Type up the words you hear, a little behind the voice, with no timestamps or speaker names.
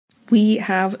we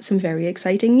have some very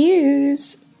exciting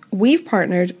news. We've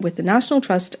partnered with the National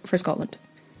Trust for Scotland.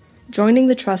 Joining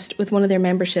the Trust with one of their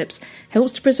memberships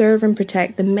helps to preserve and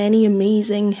protect the many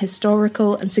amazing,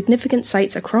 historical and significant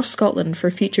sites across Scotland for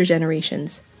future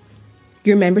generations.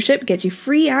 Your membership gets you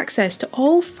free access to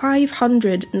all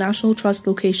 500 National Trust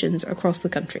locations across the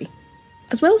country,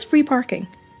 as well as free parking.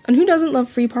 And who doesn't love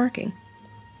free parking?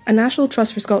 A National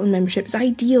Trust for Scotland membership is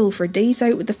ideal for days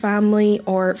out with the family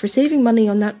or for saving money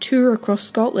on that tour across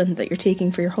Scotland that you're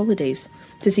taking for your holidays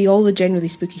to see all the generally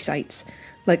spooky sites,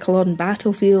 like Culloden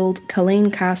Battlefield, Cawdor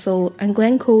Castle and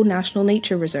Glencoe National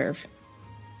Nature Reserve.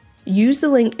 Use the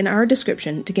link in our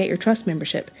description to get your Trust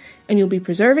membership, and you'll be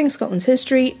preserving Scotland's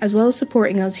history as well as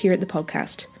supporting us here at the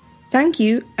podcast. Thank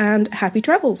you, and happy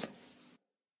travels!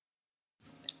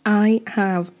 I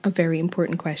have a very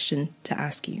important question to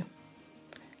ask you.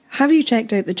 Have you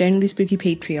checked out the Generally Spooky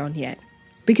Patreon yet?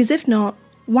 Because if not,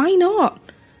 why not?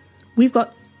 We've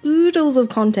got oodles of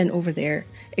content over there,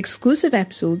 exclusive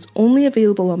episodes only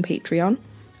available on Patreon,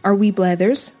 our Wee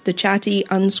Blethers, the chatty,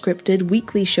 unscripted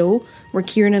weekly show where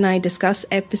Kieran and I discuss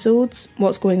episodes,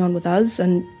 what's going on with us,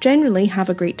 and generally have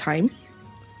a great time.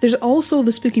 There's also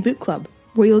the Spooky Book Club,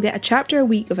 where you'll get a chapter a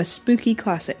week of a spooky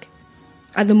classic.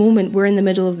 At the moment, we're in the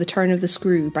middle of The Turn of the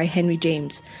Screw by Henry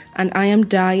James, and I am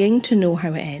dying to know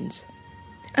how it ends.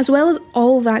 As well as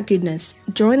all that goodness,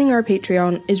 joining our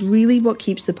Patreon is really what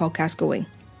keeps the podcast going.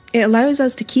 It allows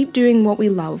us to keep doing what we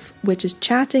love, which is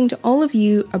chatting to all of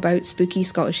you about spooky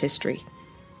Scottish history.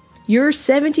 You're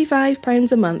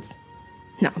 £75 a month.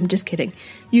 No, I'm just kidding.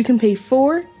 You can pay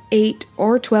 £4, £8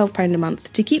 or £12 a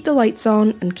month to keep the lights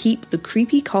on and keep the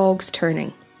creepy cogs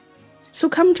turning. So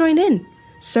come join in.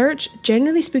 Search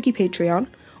Generally Spooky Patreon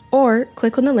or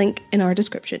click on the link in our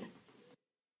description.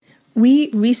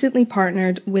 We recently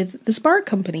partnered with the Spark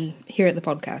Company here at the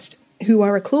podcast, who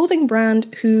are a clothing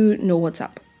brand who know what's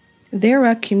up. They're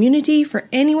a community for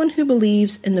anyone who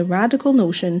believes in the radical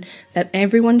notion that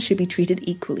everyone should be treated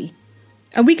equally.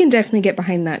 And we can definitely get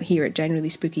behind that here at Generally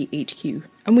Spooky HQ.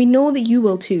 And we know that you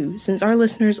will too, since our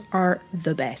listeners are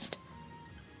the best.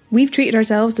 We've treated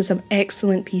ourselves to some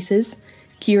excellent pieces.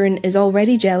 Kieran is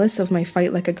already jealous of my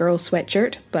Fight Like a Girl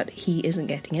sweatshirt, but he isn't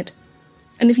getting it.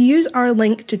 And if you use our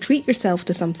link to treat yourself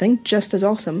to something just as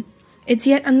awesome, it's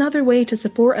yet another way to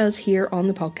support us here on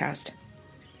the podcast.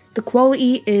 The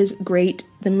quality is great,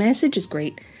 the message is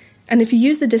great, and if you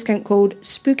use the discount code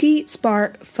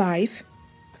SPOOKYSPARK5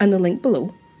 and the link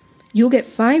below, you'll get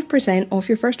 5% off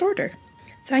your first order.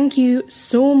 Thank you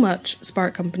so much,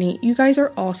 Spark Company. You guys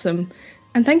are awesome.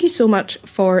 And thank you so much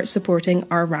for supporting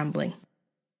our rambling.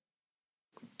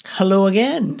 Hello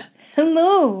again.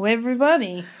 Hello,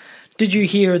 everybody. Did you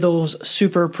hear those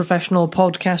super professional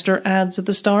podcaster ads at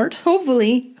the start?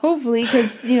 Hopefully,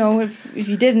 because, if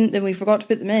you didn't, then we forgot to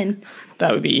put them in.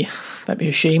 That'd be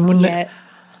a shame, wouldn't it?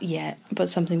 Yeah, but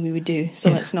something we would do, so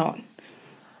let's not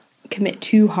commit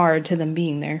too hard to them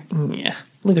being there. Yeah.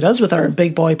 Look at us with our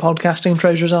big boy podcasting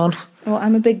trousers on. Well,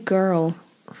 I'm a big girl.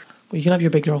 Well, you can have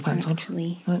your big girl pants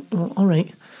Actually. on. Well, all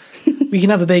right. We can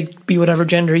have a big, be whatever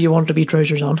gender you want to be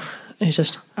trousers on. It's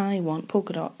just... I want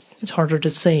polka dots. It's harder to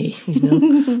say,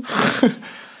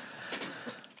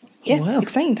 Yeah, well,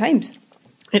 exciting times.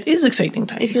 It is exciting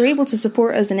times. If you're able to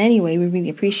support us in any way, we really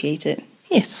appreciate it.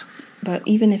 Yes. But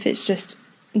even if it's just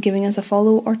giving us a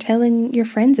follow or telling your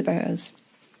friends about us.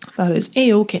 That is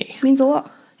A-OK. It means a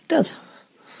lot. It does.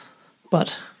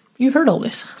 But you've heard all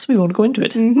this, so we won't go into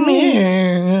it.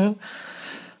 Mm-hmm.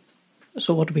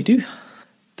 So what do?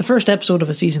 The first episode of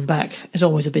a season back is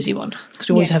always a busy one, because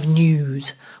we always have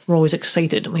news. We're always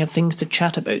excited, and we have things to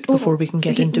chat about before we can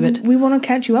get into it. We want to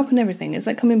catch you up on everything. It's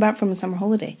like coming back from a summer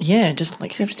holiday. Yeah, just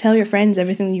like... You have to tell your friends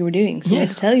everything you were doing, so we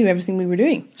have to tell you everything we were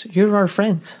doing. So you're our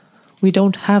friends. We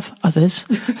don't have others.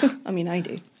 I mean, I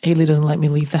do. Eilidh doesn't let me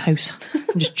leave the house.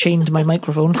 I'm just chained to my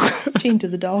microphone. Chained to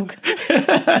the dog.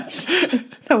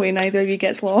 That way neither of you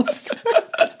gets lost.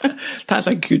 That's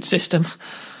a good system.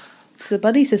 It's the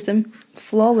buddy system.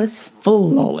 Flawless.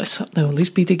 Flawless. They'll at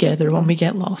least be together when we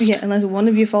get lost. Yeah, unless one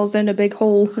of you falls down a big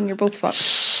hole and you're both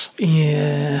fucked.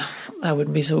 Yeah, that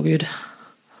wouldn't be so good.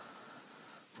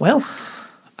 Well,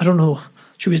 I don't know.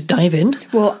 Should we just dive in?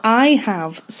 Well, I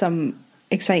have some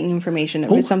exciting information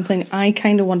about something I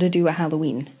kind of want to do at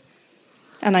Halloween.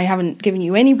 And I haven't given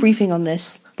you any briefing on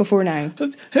this before now.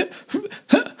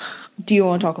 Do you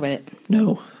want to talk about it?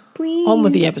 No. Please. On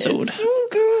with the episode. It's so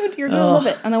good. You're going to love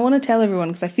it. And I want to tell everyone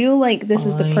because I feel like this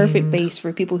is the perfect base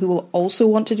for people who will also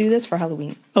want to do this for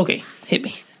Halloween. Okay, hit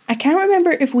me. I can't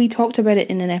remember if we talked about it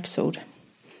in an episode.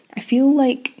 I feel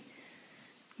like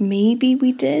maybe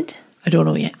we did. I don't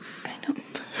know yet.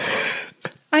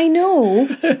 I know.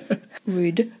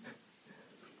 Rude.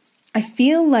 I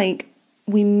feel like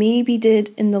we maybe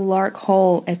did in the Lark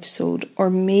Hall episode, or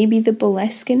maybe the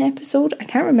Boleskine episode. I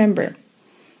can't remember.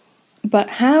 But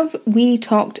have we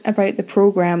talked about the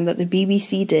programme that the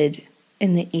BBC did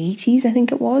in the 80s, I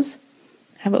think it was?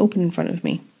 I have it open in front of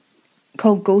me.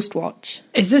 Called Ghost Watch.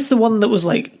 Is this the one that was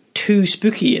like too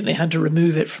spooky and they had to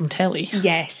remove it from telly?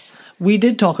 Yes. We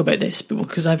did talk about this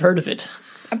because I've heard of it.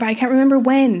 But I can't remember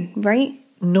when, right?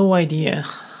 No idea.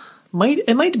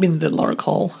 It might have been the Lark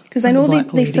Hall. Because I know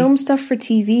they filmed stuff for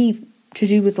TV to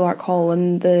do with Lark Hall,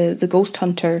 and the Ghost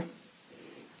Hunter,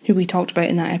 who we talked about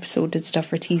in that episode, did stuff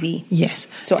for TV. Yes.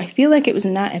 So I feel like it was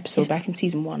in that episode back in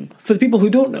season 1. For the people who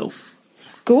don't know,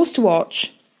 Ghost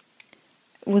Watch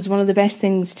was one of the best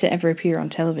things to ever appear on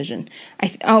television.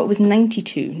 It was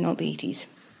 92, not the 80s.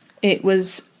 It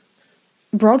was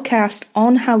broadcast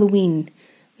on Halloween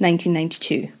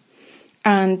 1992.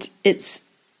 And it's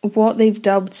what they've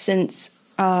dubbed since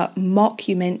a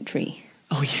mockumentary.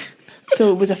 Oh, yeah.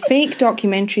 So it was a fake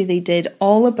documentary they did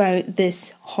all about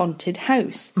this haunted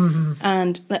house. Mm-hmm.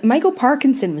 And Michael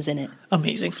Parkinson was in it.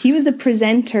 Amazing. He was the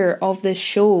presenter of this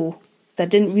show that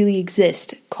didn't really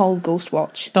exist called Ghost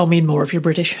Watch. That'll mean more if you're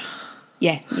British.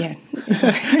 Yeah.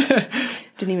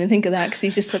 Didn't even think of that because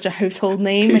he's just such a household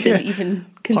name. I didn't even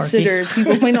consider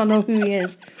people might not know who he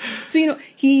is. So,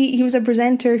 he was a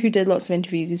presenter who did lots of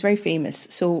interviews. He's very famous.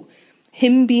 So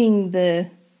him being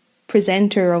the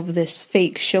presenter of this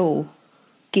fake show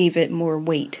gave it more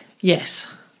weight. Yes.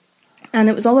 And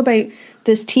it was all about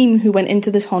this team who went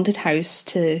into this haunted house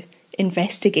to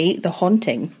investigate the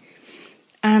haunting.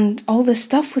 And all this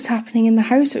stuff was happening in the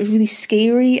house. It was really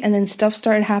scary. And then stuff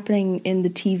started happening in the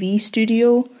TV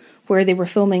studio where they were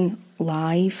filming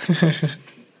live.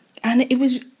 And it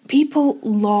was, people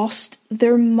lost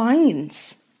their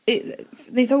minds.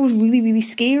 They thought it was really, really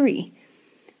scary.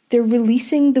 They're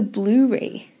releasing the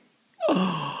Blu-ray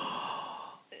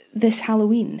this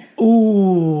Halloween.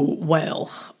 Oh, well,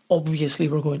 obviously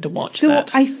we're going to watch that.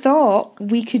 So I thought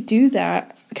we could do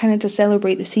that kind of to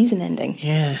celebrate the season ending.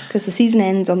 Yeah. Because the season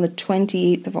ends on the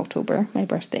 28th of October, my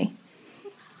birthday.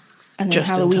 And then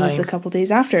Just Halloween's a couple days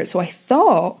after. So I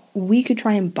thought we could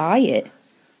try and buy it.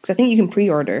 Because I think you can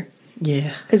pre-order.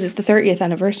 Yeah. Because it's the 30th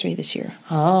anniversary this year.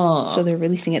 Ah. So they're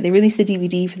releasing it. They released the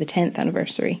DVD for the 10th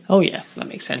anniversary. Oh, yeah. That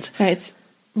makes sense. Now, it's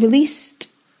released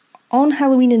on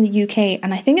Halloween in the UK.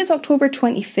 And I think it's October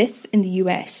 25th in the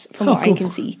US, from what I can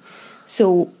see.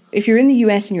 So if you're in the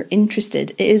US and you're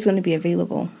interested, it is going to be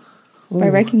available. Ooh. But I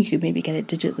reckon you could maybe get it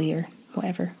digitally or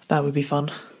whatever. That would be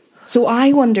fun. So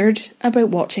I wondered about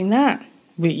watching that.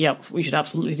 We should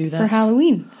absolutely do that. For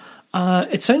Halloween.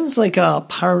 It sounds like a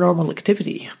Paranormal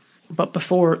Activity, but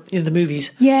before the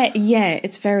movies. Yeah,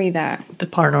 it's very that. The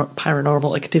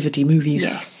Paranormal Activity movies.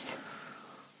 Yes.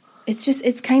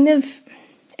 It's kind of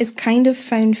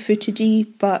found footagey,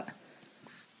 but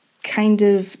kind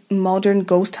of modern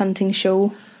ghost hunting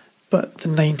show. But the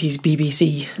 90s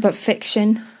BBC. But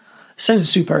fiction. Sounds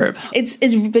superb. It's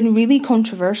been really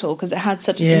controversial because it had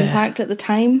such an impact at the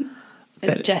time.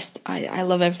 I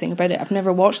love everything about it. I've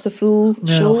never watched the full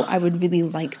show. I would really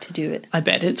like to do it. I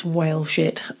bet it's well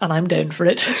shit, and I'm down for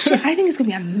it. I think it's going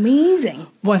to be amazing.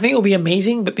 Well, I think it'll be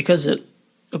amazing, but because it'll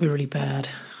be really bad,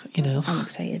 I'm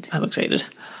excited.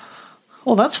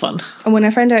 Well, that's fun. And when I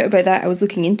found out about that, I was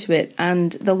looking into it,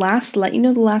 and The Last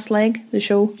Leg, the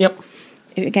show? Yep.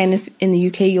 Again, if in the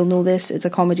UK you'll know this, it's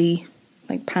a comedy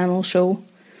panel show.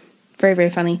 Very, very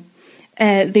funny.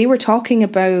 They were talking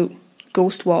about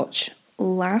Ghost Watch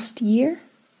last year,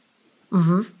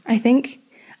 I think.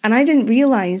 And I didn't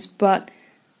realise, but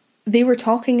they were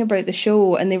talking about the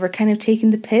show and they were kind of taking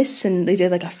the piss, and they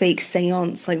did a fake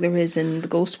seance like there is in the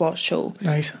Ghost Watch show.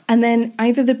 Nice. And then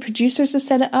either the producers have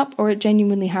set it up or it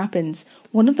genuinely happens.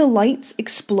 One of the lights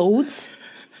explodes,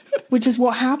 which is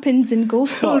what happens in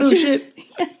Ghost Watch. Oh, no shit.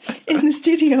 In the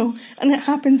studio. And it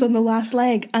happens on The Last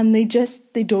Leg, and they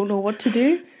don't know what to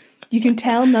do. You can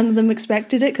tell none of them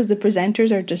expected it because the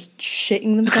presenters are just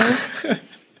shitting themselves.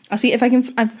 I'll see if I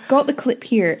can. I've got the clip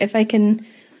here. If I can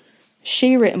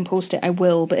share it and post it, I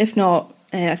will. But if not,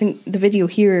 I think the video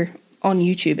here on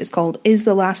YouTube is called "Is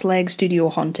the Last Leg Studio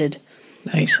Haunted?"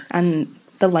 Nice. And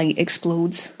the light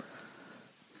explodes.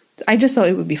 I just thought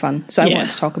it would be fun, so I wanted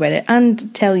to talk about it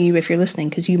and tell you if you're listening,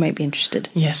 because you might be interested.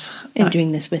 Yes, in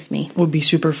doing this with me. Would be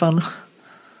super fun.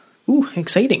 Ooh,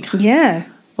 exciting! Yeah.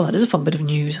 Well, that is a fun bit of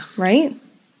news, right?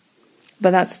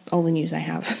 But that's all the news I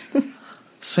have.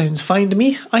 Sounds fine to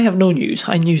me. I have no news.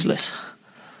 I'm newsless.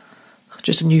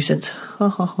 Just a nuisance.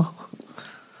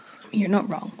 You're not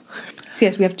wrong. So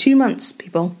yes, we have 2 months,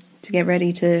 people, to get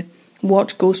ready to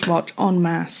watch Ghost Watch en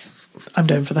masse. I'm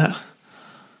down for that.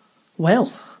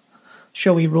 Well,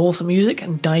 shall we roll some music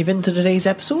and dive into today's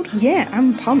episode? Yeah,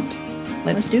 I'm pumped.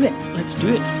 Let's do it. Let's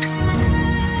do it.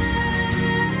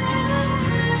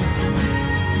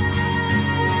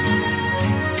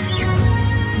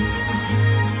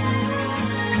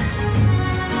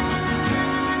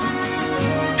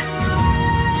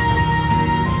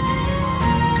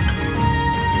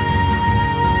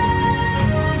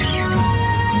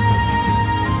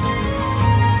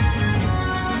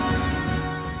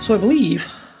 So I believe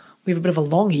we have a bit of a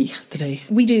longie today.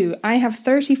 We do. I have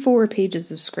 34 pages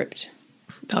of script.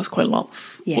 That's quite a lot.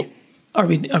 Yeah. Well, are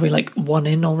we like one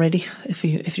in already?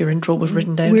 If your intro was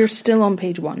written down, We're still on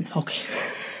page 1. okay.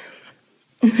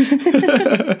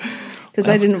 Because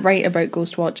I didn't write about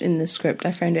Ghostwatch in the script.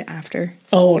 I found it after.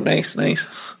 Oh, nice.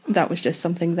 That was just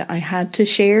something that I had to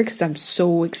share because I'm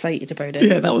so excited about it.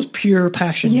 Yeah, that was pure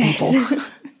passion, Yes. people.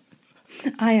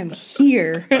 I am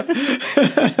here.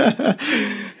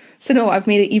 So no, I've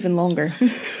made it even longer.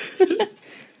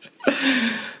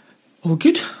 Well,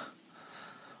 good.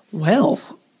 Well,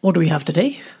 what do we have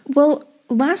today? Well,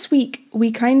 last week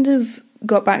we kind of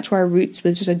got back to our roots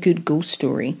with just a good ghost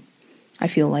story, I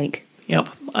feel like. Yep,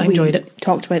 I enjoyed it.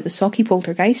 Talked about the Socky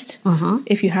poltergeist. Mm-hmm.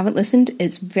 If you haven't listened,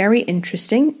 it's very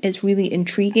interesting. It's really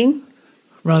intriguing.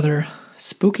 Rather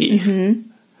spooky.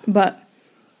 Mm-hmm. But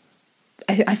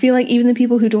I feel like even the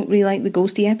people who don't really like the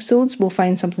ghosty episodes will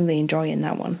find something they enjoy in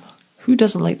that one. Who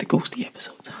doesn't like the ghosty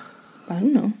episodes? I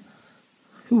don't know.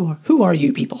 Who are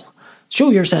you people? Show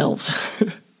yourselves.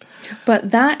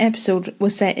 But that episode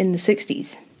was set in the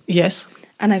 60s. Yes.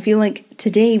 And I feel like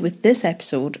today with this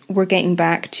episode, we're getting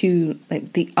back to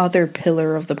like the other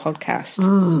pillar of the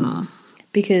podcast.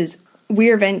 Because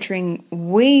we're venturing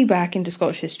way back into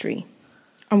Scottish history.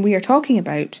 And we are talking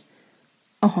about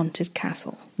a haunted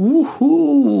castle.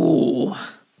 Woohoo!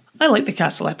 I like the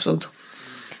castle episodes.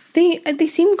 They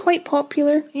seem quite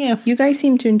popular. Yeah. You guys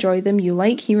seem to enjoy them. You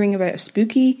like hearing about a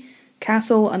spooky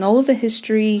castle and all of the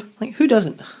history. Like, who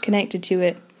doesn't? Connected to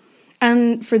it.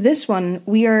 And for this one,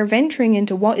 we are venturing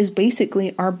into what is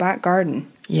basically our back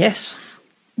garden. Yes.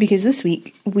 Because this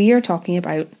week, we are talking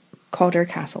about Cawdor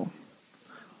Castle.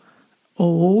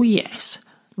 Oh, yes.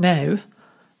 Now,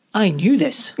 I knew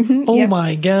this. Oh, Yep.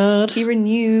 my God. Kieran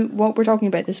knew what we're talking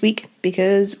about this week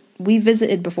because we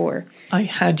visited before. I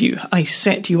had you. I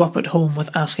set you up at home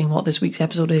with asking what this week's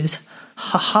episode is.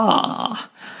 Ha ha.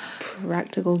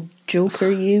 Practical joker,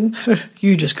 you.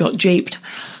 You just got japed.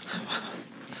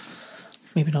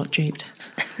 Maybe not japed.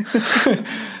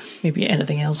 Maybe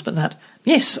anything else but that.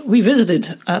 Yes, we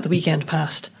visited at the weekend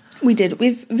past. We did.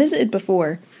 We've visited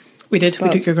before. We did.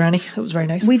 We took your granny. It was very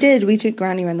nice. We did. We took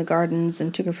Granny around the gardens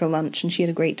and took her for lunch and she had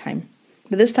a great time.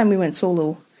 But this time we went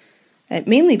solo.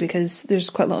 Mainly because there's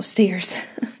quite a lot of stairs.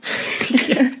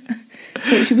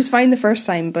 So she was fine the first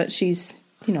time, but she's,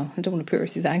 I don't want to put her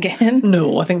through that again.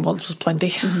 No, I think once was plenty.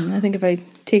 I think if I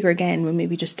take her again, we'll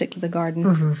maybe just stick to the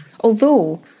garden.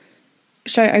 Although,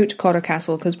 shout out to Cawdor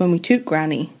Castle, because when we took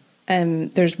Granny,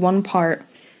 there's one part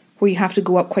where you have to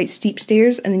go up quite steep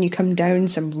stairs and then you come down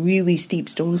some really steep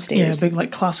stone stairs. Yeah, big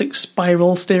like classic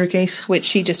spiral staircase. Which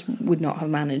she just would not have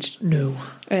managed. No.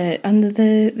 And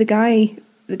the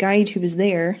guide who was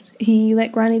there, he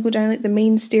let Granny go down like the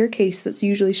main staircase that's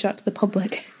usually shut to the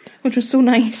public, which was so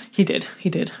nice. He did.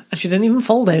 And she didn't even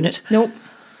fall down it. Nope.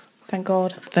 Thank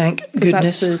God. Thank Because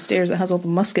goodness. that's the stairs that has all the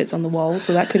muskets on the wall,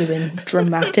 so that could have been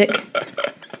dramatic.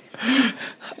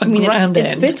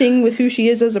 It's fitting with who she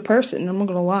is as a person, I'm not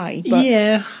going to lie. But,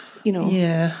 Yeah.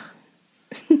 Yeah.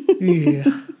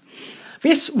 Yeah.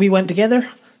 Yes, we went together,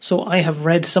 so I have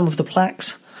read some of the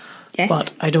plaques. Yes.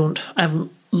 But I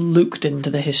haven't looked into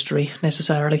the history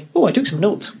necessarily. Oh, I took some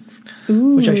notes,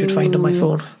 which I should find on my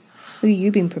phone. Ooh,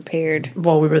 you've been prepared.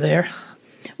 While we were there.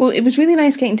 Well, it was really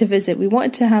nice getting to visit. We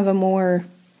wanted to have a more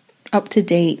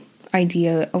up-to-date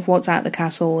idea of what's at the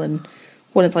castle and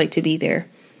what it's like to be there.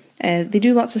 They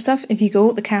do lots of stuff. If you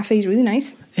go, the cafe is really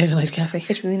nice. It is a nice cafe.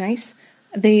 It's really nice.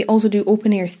 They also do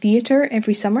open-air theatre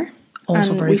every summer.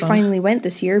 Also and very fun. We finally went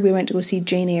this year. We went to go see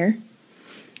Jane Eyre.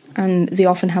 And they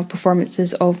often have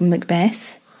performances of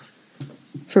Macbeth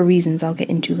for reasons I'll get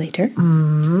into later.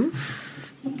 Mm-hmm.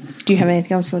 Do you have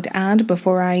anything else you want to add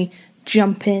before I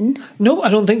jump in? No, I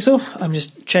don't think so. I'm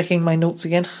just checking my notes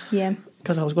again. Yeah.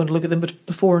 Because I was going to look at them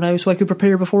before now so I could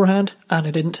prepare beforehand. And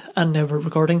I didn't. And now we're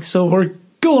recording. So we're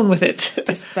going with it.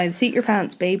 Just by the seat of your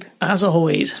pants, babe. As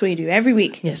always. That's what you do every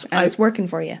week. Yes. And it's working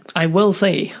for you. I will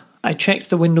say, I checked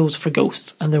the windows for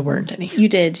ghosts and there weren't any. You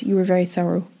did. You were very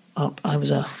thorough. I was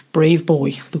a brave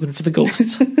boy looking for the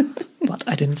ghosts. But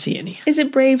I didn't see any. Is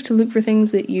it brave to look for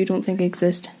things that you don't think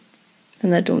exist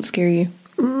and that don't scare you?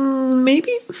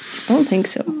 Maybe. I don't think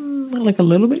so. Like a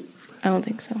little bit? I don't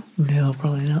think so. No,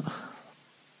 probably not.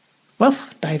 Well,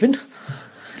 dive in.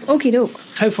 Okie doke.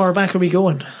 How far back are we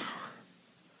going?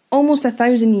 Almost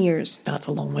 1,000 years. That's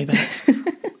a long way back.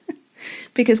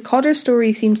 Because Cawdor's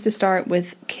story seems to start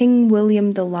with King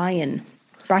William the Lion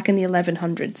back in the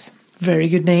 1100s. Very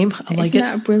good name. I like it. Isn't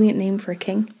that a brilliant name for a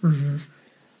king? Mm-hmm.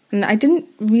 And I didn't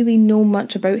really know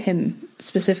much about him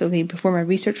specifically before my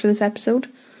research for this episode.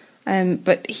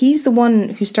 But he's the one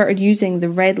who started using the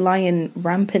red lion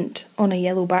rampant on a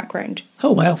yellow background.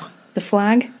 Oh, wow. The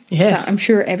flag. Yeah. That I'm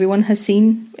sure everyone has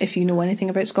seen. If you know anything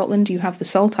about Scotland, you have the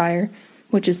saltire,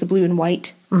 which is the blue and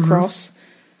white cross,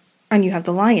 and you have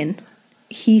the lion.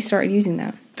 He started using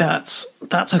that. That's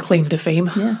a claim to fame.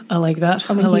 Yeah. I like that.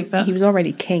 I mean, like that. He was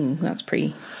already king. That's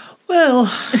pretty...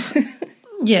 Well,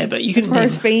 yeah, but you can... As far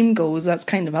as fame goes, that's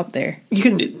kind of up there. You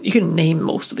can name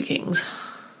most of the kings.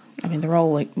 I mean, they're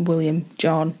all like William,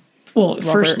 John... Well,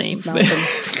 Robert, first name. Malcolm,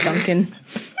 Duncan,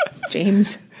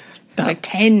 James. There's like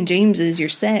 10 Jameses, you're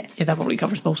set. Yeah, that probably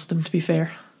covers most of them, to be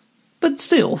fair. But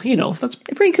still, that's...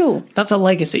 They're pretty cool. That's a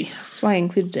legacy. That's why I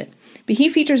included it. But he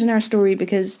features in our story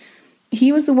because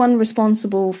he was the one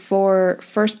responsible for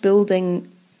first building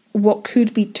what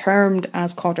could be termed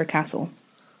as Cawdor Castle.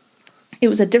 It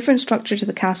was a different structure to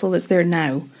the castle that's there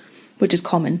now, which is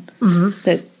common,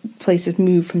 that places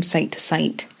move from site to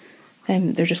site.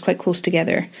 They're just quite close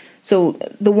together. So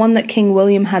the one that King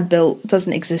William had built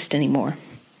doesn't exist anymore.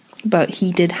 But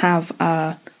he did have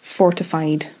a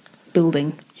fortified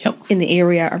building in the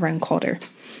area around Cawdor.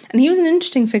 And he was an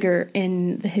interesting figure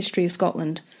in the history of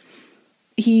Scotland.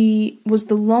 He was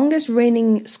the longest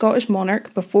reigning Scottish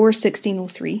monarch before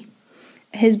 1603.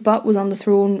 His butt was on the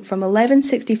throne from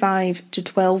 1165 to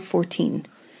 1214.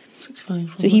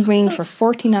 65. So he reigned for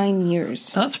 49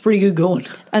 years. That's pretty good going.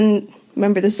 And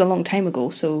remember, this is a long time ago,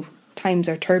 so times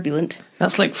are turbulent.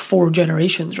 That's like 4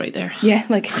 generations right there. Yeah,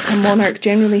 like a monarch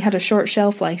generally had a short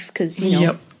shelf life because,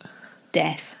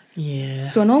 death. Yeah.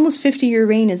 So an almost 50-year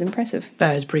reign is impressive.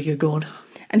 That is pretty good going.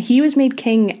 And he was made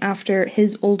king after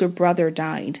his older brother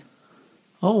died.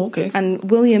 Oh, okay.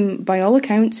 And William, by all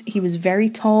accounts, he was very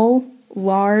tall,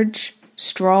 large,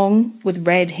 strong, with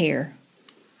red hair.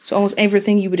 So almost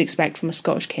everything you would expect from a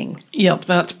Scottish king. Yep,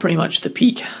 that's pretty much the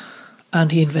peak.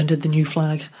 And he invented the new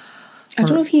flag. I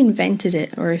don't know if he invented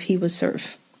it or if he was sort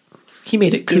of... He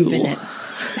made it cool. Given it.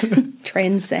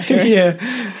 Trendsetter.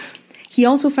 Yeah. He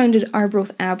also founded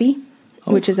Arbroath Abbey,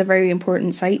 which is a very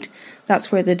important site.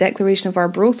 That's where the Declaration of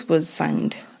Arbroath was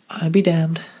signed. I'd be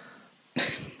damned.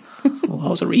 Well, that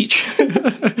was a reach.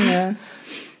 Yeah.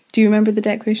 Do you remember the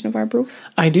Declaration of Arbroath?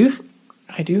 I do.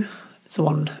 It's the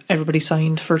one everybody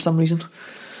signed for some reason.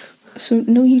 So,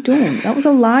 no, you don't. That was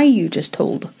a lie you just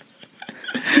told.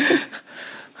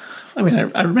 I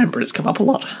mean, I remember it's come up a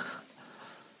lot.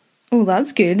 Oh,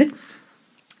 that's good.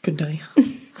 Good day.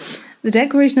 The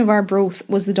Declaration of Arbroath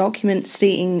was the document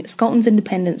stating Scotland's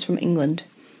independence from England,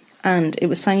 and it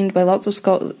was signed by lots of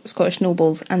Scottish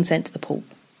nobles and sent to the Pope.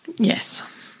 Yes.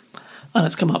 And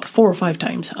it's come up 4 or 5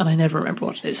 times, and I never remember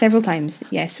what it is. Several times,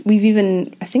 yes.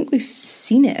 I think we've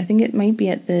seen it. I think it might be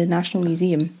at the National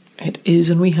Museum. It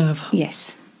is, and we have.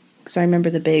 Yes. Because I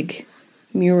remember the big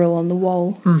mural on the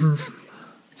wall. Mm-hmm.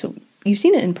 So you've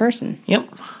seen it in person. Yep.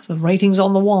 The writing's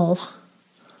on the wall.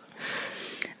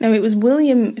 Now, it was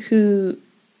William who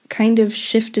kind of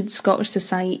shifted Scottish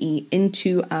society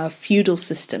into a feudal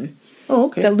system. Oh,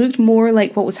 okay. That looked more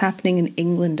like what was happening in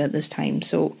England at this time.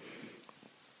 So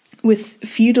with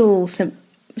feudal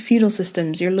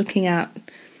systems, you're looking at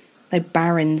like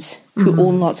barons who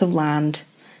own lots of land,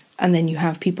 and then you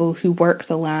have people who work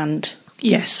the land.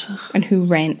 Yes. And who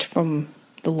rent from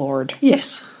the lord.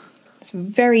 Yes. It's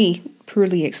very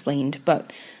poorly explained,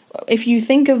 but if you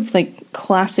think of like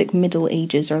classic Middle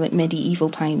Ages or like medieval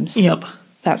times, yep,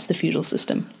 that's the feudal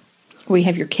system, where you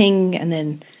have your king and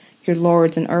then your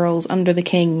lords and earls under the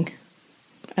king,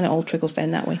 and it all trickles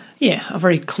down that way. Yeah, a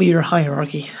very clear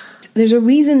hierarchy. There's a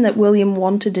reason that William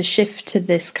wanted to shift to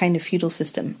this kind of feudal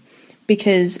system,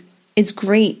 because it's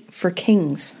great for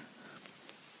kings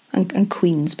and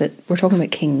queens, but we're talking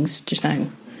about kings just now,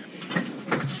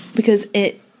 because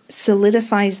it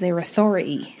solidifies their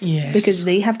authority. Yes. Because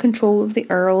they have control of the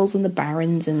earls and the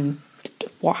barons and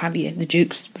what have you, the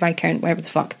dukes, viscount, whatever the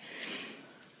fuck.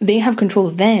 They have control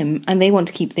of them, and they want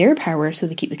to keep their power, so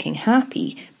they keep the king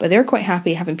happy. But they're quite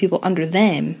happy having people under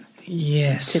them,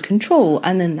 yes, to control.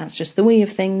 And then that's just the way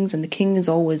of things, and the king is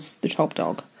always the top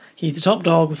dog. He's the top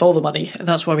dog with all the money, and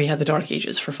that's why we had the Dark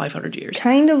Ages for 500 years.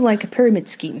 Kind of like a pyramid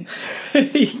scheme.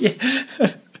 Yeah.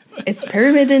 It's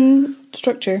pyramid in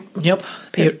structure. Yep.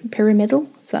 Pyramidal?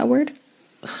 Is that a word?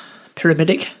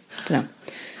 Pyramidic? Don't know.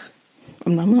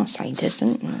 I'm not a scientist.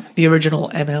 The original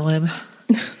MLM.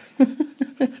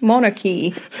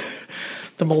 Monarchy.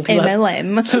 The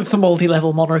MLM. The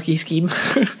multi-level monarchy scheme.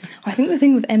 I think the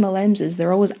thing with MLMs is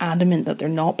they're always adamant that they're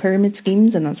not pyramid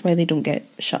schemes, and that's why they don't get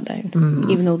shut down,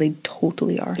 even though they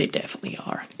totally are. They definitely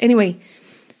are. Anyway,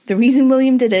 the reason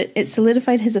William did it, it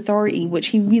solidified his authority, which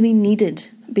he really needed,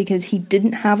 because he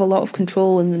didn't have a lot of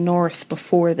control in the north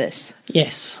before this.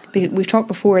 Yes. We've talked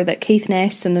before that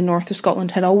Caithness in the north of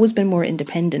Scotland had always been more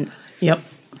independent. Yep.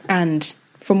 And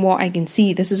from what I can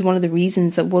see, this is one of the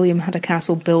reasons that William had a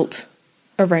castle built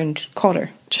around Cawdor.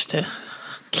 Just to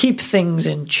keep things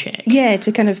in check. Yeah,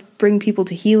 to kind of bring people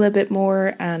to heal a bit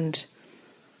more, and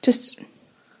just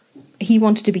he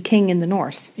wanted to be king in the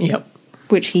north. Yep.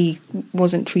 Which he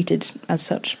wasn't treated as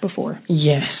such before.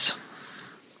 Yes.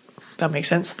 That makes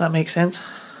sense.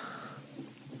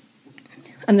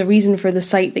 And the reason for the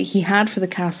site that he had for the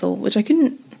castle, which I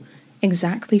couldn't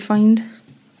exactly find.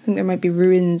 I think there might be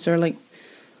ruins or like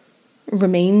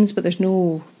remains, but there's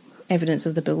no evidence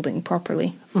of the building properly.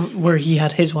 Where he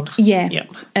had his one. Yeah.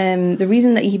 Yep. The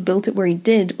reason that he built it where he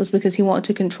did was because he wanted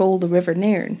to control the River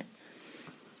Nairn,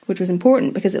 which was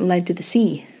important because it led to the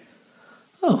sea.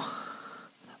 Oh.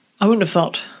 I wouldn't have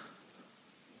thought.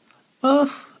 I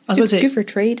was going to say. Good for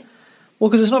trade. Well,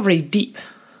 because it's not very deep.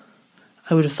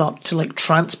 I would have thought to like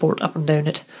transport up and down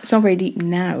it. It's not very deep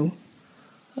now.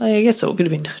 I guess so. It could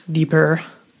have been deeper.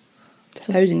 It's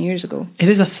 1,000 years ago. It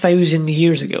is 1,000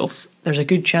 years ago. There's a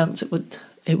good chance it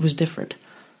was different.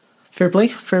 Fair play.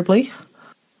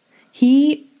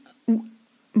 King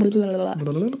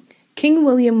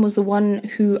William was the one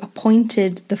who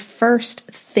appointed the first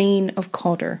Thane of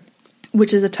Cawdor,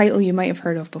 which is a title you might have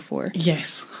heard of before.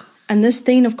 Yes. And this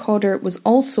Thane of Cawdor was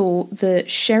also the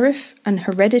sheriff and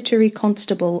hereditary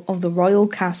constable of the royal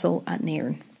castle at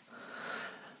Nairn.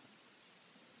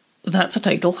 That's a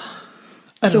title.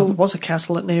 I don't know, there was a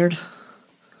castle at Nairn.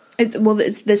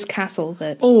 It's this castle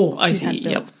that... Oh, I see,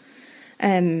 yep.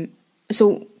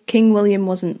 So King William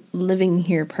wasn't living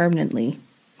here permanently,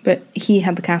 but he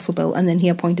had the castle built, and then he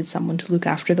appointed someone to look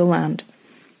after the land.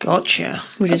 Gotcha.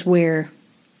 Which is where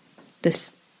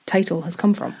this title has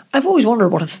come from. I've always wondered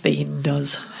what a Thane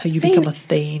does. How you become a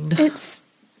Thane. It's...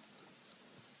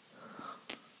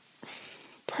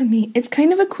 Pardon me. It's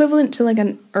kind of equivalent to like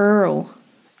an earl,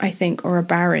 I think, or a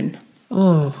baron.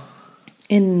 Oh.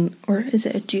 Or is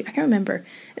it a duke? I can't remember.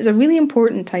 It's a really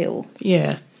important title.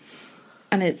 Yeah.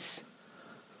 And it's...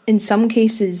 In some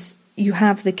cases, you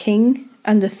have the king,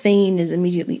 and the Thane is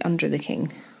immediately under the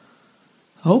king.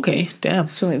 Okay, damn.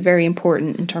 So like, very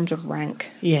important in terms of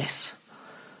rank. Yes.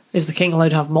 Is the king allowed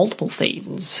to have multiple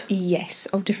Thanes? Yes,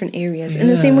 of different areas. Yeah. In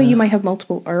the same way you might have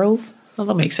multiple earls. Well,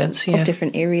 that makes sense, yeah. Of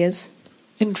different areas.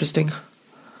 Interesting.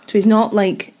 So he's not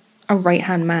like a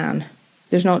right-hand man.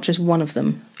 There's not just one of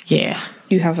them. Yeah.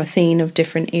 You have a Thane of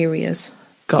different areas.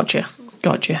 Gotcha.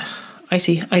 I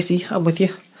see. I'm with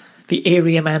you. The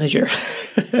area manager.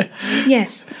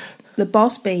 Yes. The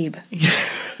boss babe.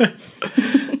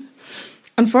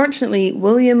 Unfortunately,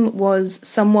 William was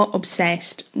somewhat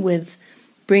obsessed with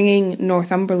bringing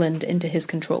Northumberland into his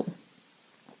control.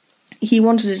 He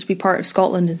wanted it to be part of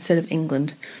Scotland instead of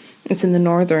England. It's in the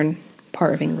northern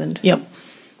part of England. Yep.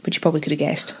 Which you probably could have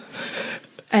guessed.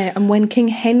 And when King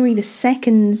Henry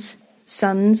II's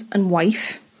sons and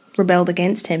wife rebelled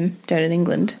against him down in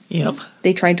England, yep,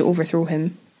 they tried to overthrow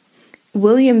him.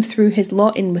 William threw his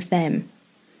lot in with them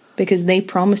because they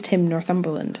promised him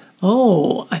Northumberland.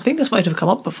 Oh, I think this might have come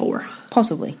up before.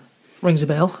 Possibly. Rings a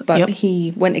bell. But yep.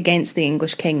 He went against the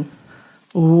English king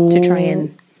to try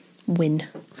and win.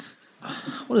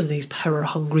 What is these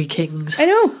power-hungry kings? I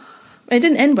know. It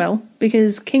didn't end well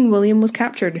because King William was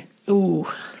captured. Ooh.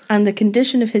 And the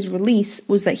condition of his release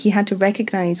was that he had to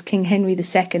recognise King Henry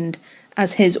II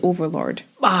as his overlord.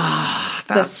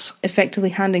 Thus effectively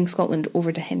handing Scotland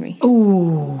over to Henry.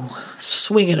 Ooh.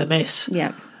 Swing and a miss.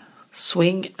 Yeah.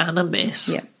 Swing and a miss.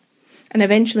 Yeah. And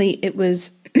eventually it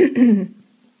was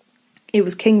it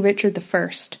was King Richard I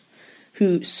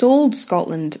who sold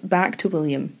Scotland back to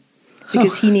William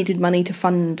because he needed money to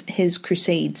fund his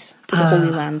crusades to the Holy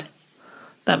Land.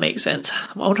 That makes sense.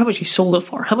 I wonder how much he sold it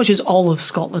for. How much is all of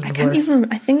Scotland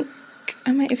worth? I think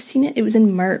I might have seen it. It was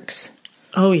in Merks.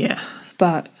 Oh, yeah.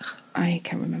 But I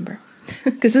can't remember.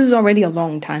 Because this is already a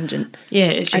long tangent.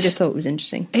 Yeah, I just thought it was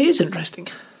interesting. It is interesting.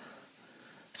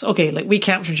 So, okay, like, we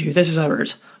captured you. This is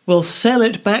ours. We'll sell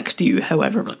it back to you,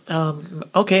 however.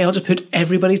 Okay, I'll just put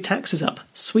everybody's taxes up.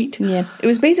 Sweet. Yeah. It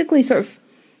was basically sort of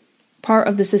part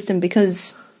of the system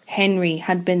because Henry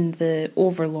had been the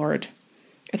overlord.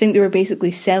 I think they were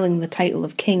basically selling the title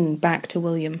of king back to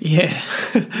William. Yeah.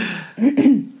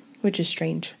 which is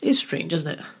strange. It's strange, isn't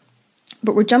it?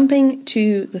 But we're jumping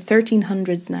to the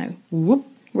 1300s now. Whoop.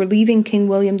 We're leaving King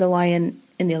William the Lion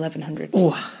in the 1100s.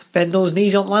 Oh, bend those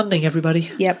knees on landing,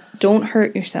 everybody. Yep, don't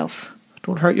hurt yourself.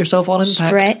 Don't hurt yourself on impact.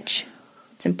 Stretch.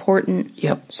 It's important.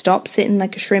 Yep. Stop sitting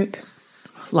like a shrimp.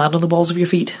 Land on the balls of your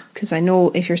feet. Because I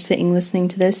know if you're sitting listening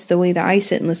to this, the way that I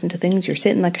sit and listen to things, you're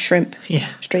sitting like a shrimp. Yeah.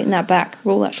 Straighten that back.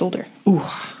 Roll that shoulder. Ooh.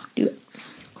 Do it.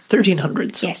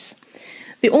 1300s. Yes.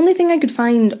 The only thing I could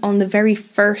find on the very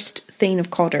first Thane of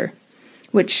Cawdor,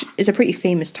 which is a pretty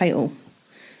famous title,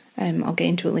 I'll get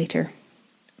into it later,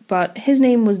 but his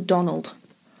name was Donald.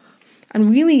 And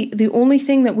really, the only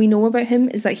thing that we know about him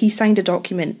is that he signed a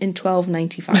document in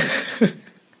 1295.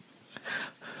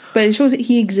 But it shows that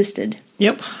he existed.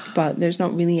 Yep. But there's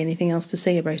not really anything else to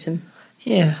say about him.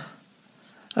 Yeah.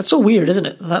 That's so weird, isn't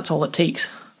it? That's all it takes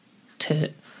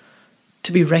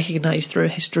to be recognised through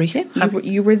history. Yeah,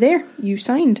 you were there. You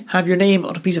signed. Have your name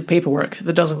on a piece of paperwork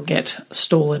that doesn't get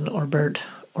stolen or burnt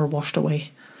or washed away.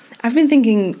 I've been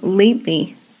thinking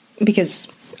lately, because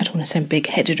I don't want to sound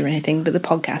big-headed or anything, but the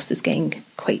podcast is getting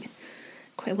quite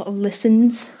a lot of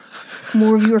listens.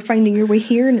 More of you are finding your way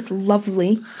here, and it's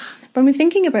lovely. But I've been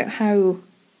thinking about how,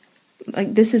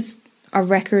 like, this is a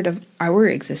record of our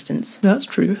existence. That's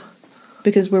true.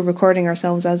 Because we're recording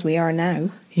ourselves as we are now.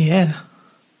 Yeah.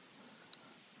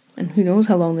 And who knows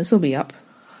how long this will be up.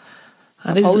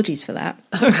 Apologies for that.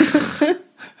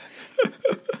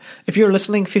 If you're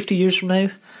listening 50 years from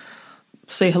now,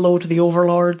 say hello to the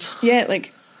overlords. Yeah,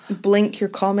 like, blink your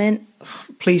comment.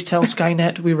 Please tell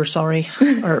Skynet we were sorry,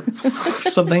 or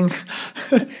something.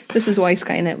 This is why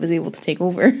Skynet was able to take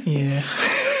over. Yeah.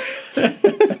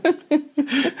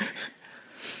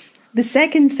 The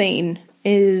second Thane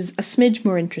is a smidge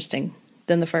more interesting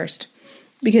than the first,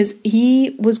 because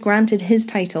he was granted his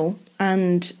title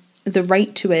and the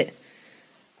right to it,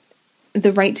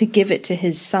 the right to give it to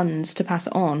his sons to pass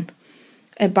it on,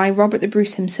 by Robert the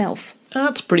Bruce himself.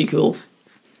 That's pretty cool.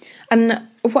 And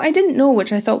what I didn't know,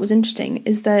 which I thought was interesting,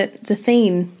 is that the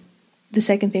Thane, the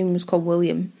second Thane was called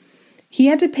William, he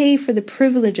had to pay for the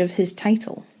privilege of his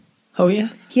title. Oh, yeah?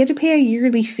 He had to pay a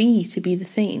yearly fee to be the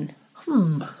Thane.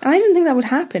 And I didn't think that would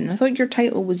happen. I thought your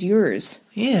title was yours.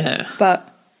 Yeah.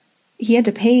 But he had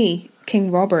to pay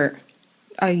King Robert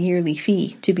a yearly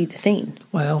fee to be the Thane.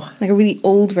 Wow. Like a really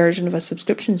old version of a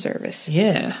subscription service.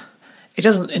 Yeah. It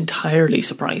doesn't entirely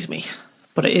surprise me,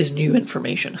 but it is new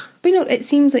information. But you know, it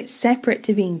seems like separate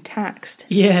to being taxed.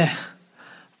 Yeah.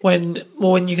 When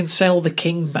you can sell the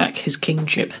king back his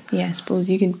kingship. Yeah, I suppose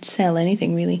you can sell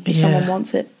anything really if someone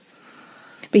wants it.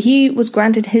 But he was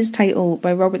granted his title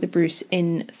by Robert the Bruce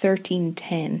in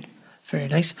 1310. Very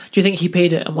nice. Do you think he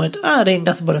paid it and went, it ain't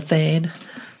nothing but a Thane?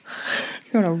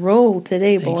 You're on a roll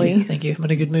today, boy. Thank you. I'm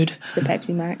in a good mood. It's the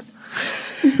Pepsi Max.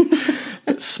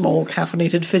 Small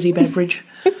caffeinated fizzy beverage.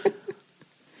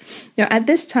 Now, at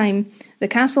this time, the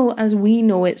castle as we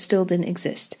know it still didn't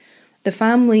exist. The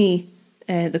family,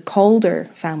 the Cawdor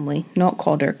family, not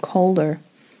Cawdor, Cawdor,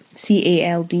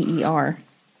 Calder,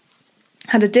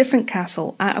 had a different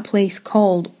castle at a place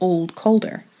called Old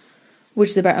Cawdor, which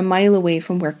is about a mile away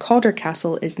from where Cawdor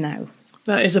Castle is now.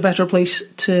 That is a better place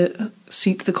to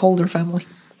seat the Calder family.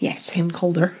 Yes. In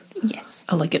Calder. Yes.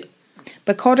 I like it.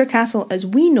 But Cawdor Castle, as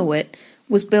we know it,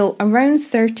 was built around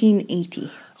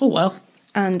 1380. Oh, wow.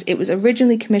 And it was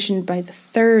originally commissioned by the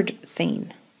third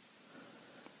Thane.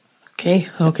 Okay.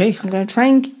 I'm going to try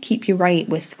and keep you right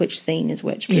with which Thane is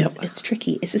which, because it's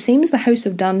tricky. It's the same as the House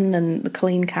of Dun and the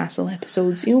Culzean Castle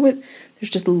episodes, you know, where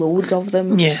there's just loads of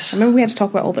them. Yes. I remember we had to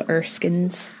talk about all the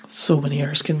Erskines. So many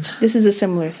Erskines. This is a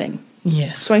similar thing.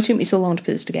 Yes. So it took me so long to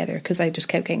put this together, because I just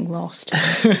kept getting lost.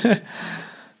 But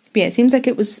yeah, it seems like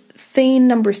it was Thane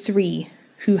number 3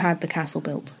 who had the castle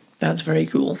built. That's very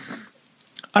cool.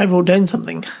 I wrote down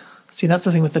something. See, that's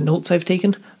the thing with the notes I've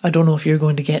taken. I don't know if you're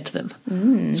going to get to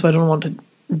them. So I don't want to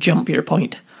jump your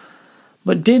point.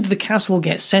 But did the castle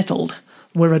get settled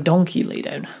where a donkey lay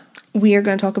down? We are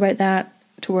going to talk about that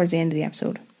towards the end of the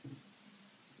episode.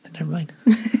 Never mind.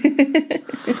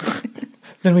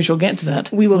 Then we shall get to that.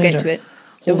 We will later. get to it.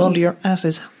 Hold on to your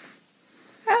asses.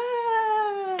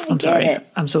 I'm sorry. It.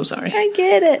 I'm so sorry. I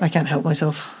get it. I can't help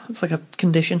myself. It's like a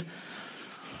condition.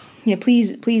 Yeah,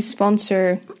 please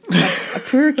sponsor a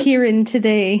poor Kieran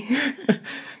today.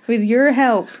 With your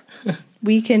help,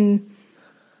 we can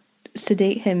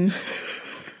sedate him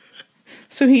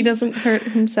so he doesn't hurt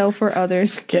himself or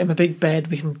others. Get him a big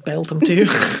bed we can belt him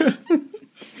to.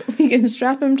 We can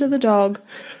strap him to the dog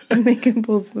and they can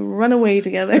both run away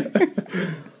together.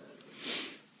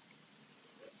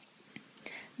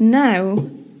 Now,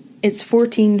 it's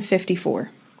 1454.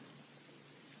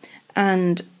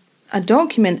 And a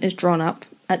document is drawn up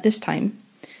at this time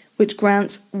which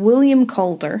grants William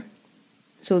Cawdor,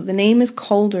 so the name is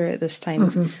Cawdor at this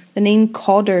time. The name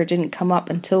Cawdor didn't come up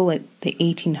until like the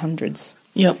 1800s.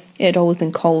 Yep. It had always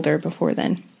been Cawdor before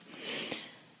then.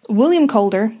 William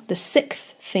Cawdor, the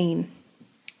 6th Thane,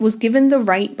 was given the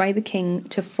right by the king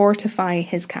to fortify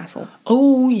his castle.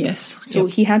 Oh, yes. So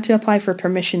he had to apply for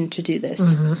permission to do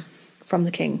this from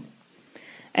the king.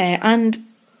 And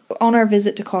on our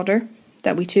visit to Cawdor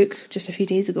that we took just a few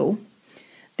days ago,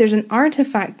 there's an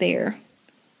artefact there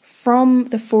from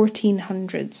the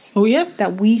 1400s. Oh, yeah?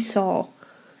 That we saw.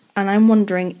 And I'm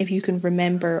wondering if you can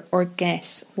remember or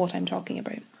guess what I'm talking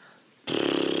about.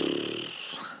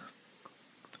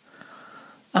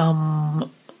 I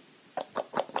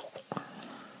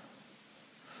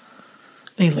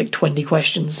need like 20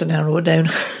 questions to narrow it down.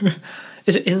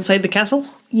 Is it inside the castle?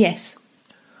 Yes.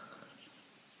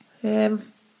 I have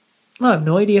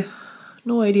no idea.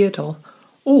 No idea at all.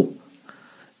 Oh,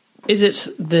 is it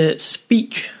the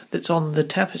speech that's on the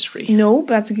tapestry? No, but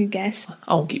that's a good guess.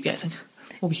 I won't keep guessing.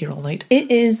 We'll be here all night.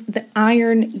 It is the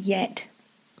Iron Yett,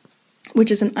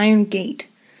 which is an iron gate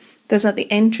that's at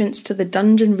the entrance to the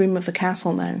dungeon room of the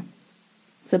castle now.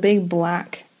 It's a big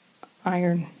black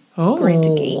iron grid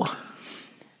gate.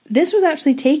 This was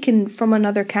actually taken from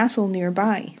another castle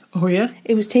nearby. Oh, yeah?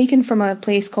 It was taken from a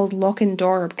place called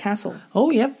Lochinvar Castle.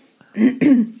 Oh, yep.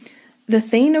 The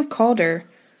Thane of Cawdor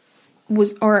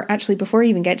was, or actually before I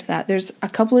even get to that, there's a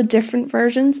couple of different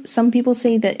versions. Some people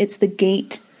say that it's the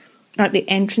gate at the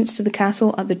entrance to the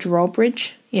castle at the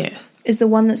drawbridge. Yeah. Is the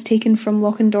one that's taken from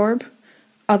Lochinvar.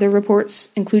 Other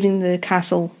reports, including the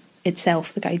castle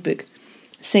itself, the guidebook,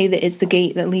 say that it's the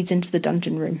gate that leads into the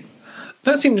dungeon room.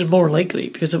 That seems more likely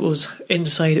because it was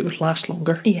inside, it would last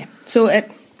longer. Yeah. So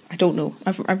I don't know.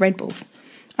 I've read both.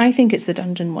 I think it's the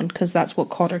dungeon one because that's what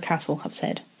Cawdor Castle have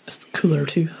said. It's cooler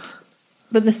too.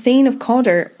 But the Thane of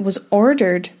Cawdor was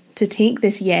ordered to take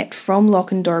this yett from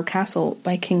Lochinvar Castle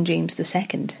by King James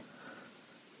II.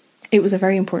 It was a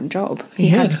very important job. He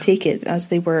had to take it as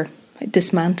they were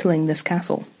dismantling this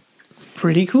castle.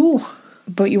 Pretty cool.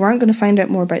 But you aren't going to find out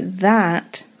more about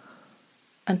that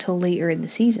until later in the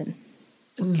season.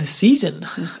 In the season?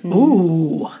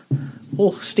 Ooh.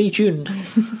 Oh, stay tuned.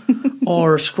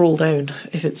 Or scroll down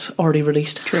if it's already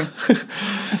released. True.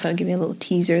 I thought I'd give you a little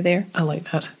teaser there. I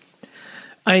like that.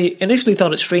 I initially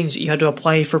thought it strange that you had to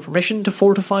apply for permission to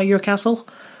fortify your castle,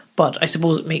 but I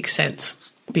suppose it makes sense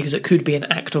because it could be an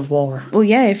act of war. Well,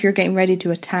 yeah, if you're getting ready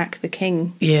to attack the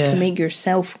king, to make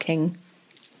yourself king,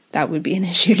 that would be an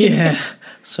issue. Yeah,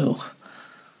 so...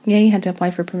 Yeah, he had to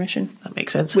apply for permission. That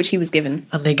makes sense. Which he was given.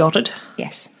 And they got it?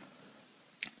 Yes.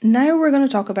 Now we're going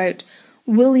to talk about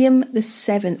William the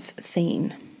 7th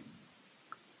Thane.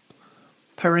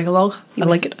 Powering along? I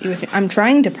like it. I'm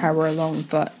trying to power along,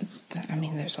 but, I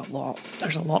mean, there's a lot.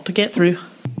 There's a lot to get through.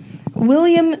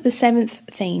 William the 7th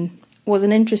Thane was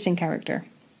an interesting character.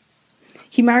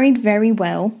 He married very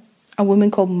well a woman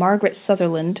called Margaret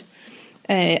Sutherland,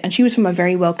 and she was from a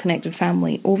very well-connected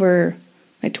family over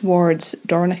towards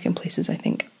Dornoch and places, I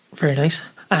think. Very nice.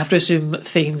 I have to assume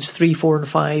Thanes 3, 4 and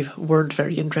 5 weren't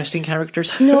very interesting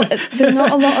characters. No, there's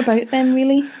not a lot about them,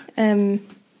 really.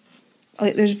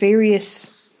 There's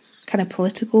various kind of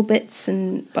political bits,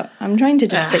 but I'm trying to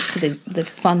just stick to the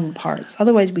fun parts.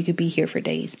 Otherwise, we could be here for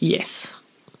days. Yes.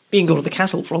 You can go to the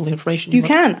castle for all the information you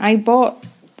can. I bought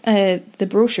the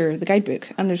brochure, the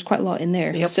guidebook, and there's quite a lot in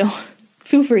there. Yep. So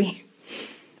feel free.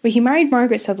 But he married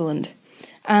Margaret Sutherland,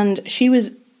 and she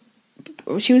was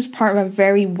part of a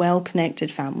very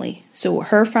well-connected family. So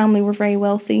her family were very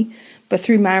wealthy, but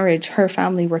through marriage, her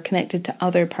family were connected to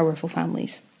other powerful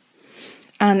families.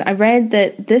 And I read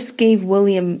that this gave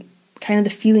William kind of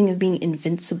the feeling of being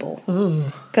invincible,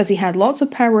 because he had lots of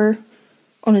power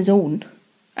on his own,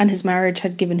 and his marriage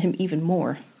had given him even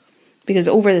more. Because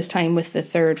over this time, with the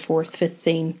 3rd, 4th, 5th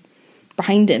Thane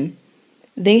behind him,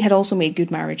 they had also made good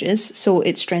marriages, so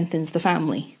it strengthens the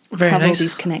family to have all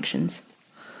these connections.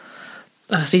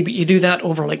 See, but you do that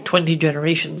over like 20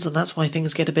 generations, and that's why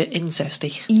things get a bit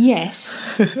incesty. Yes.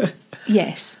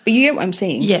 Yes. But you get what I'm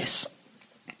saying? Yes.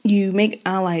 You make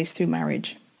allies through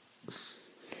marriage.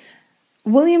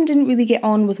 William didn't really get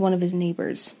on with one of his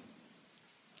neighbours,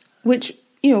 which,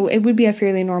 it would be a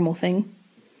fairly normal thing.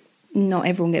 Not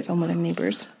everyone gets on with their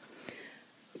neighbours.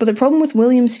 But the problem with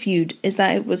William's feud is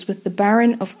that it was with the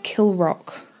Baron of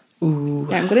Kilrock. Ooh.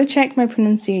 Now, I'm going to check my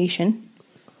pronunciation.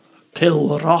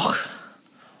 Kilrock.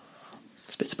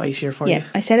 It's a bit spicier for you. Yeah,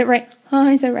 I said it right. Oh,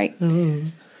 I said it right.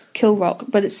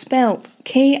 Kilrock, but it's spelled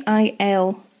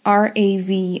Kilravok.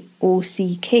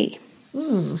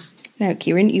 Now,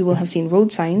 Kieran, you will have seen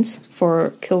road signs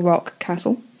for Kilrock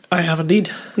Castle. I have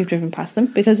indeed. We've driven past them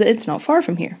because it's not far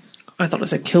from here. I thought it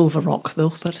said Kilvarrock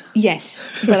though, but... Yes,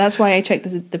 but that's why I checked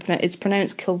it's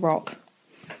pronounced Kilrock.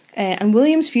 And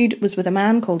William's feud was with a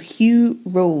man called Hugh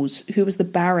Rose, who was the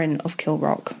Baron of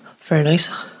Kilrock. Very nice.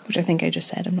 Which I think I just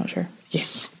said, I'm not sure.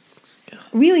 Yes.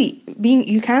 Really,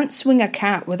 you can't swing a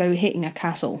cat without hitting a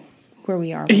castle where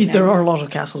we are right There now. are a lot of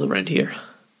castles around here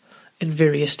in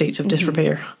various states of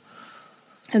disrepair.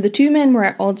 And the two men were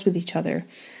at odds with each other,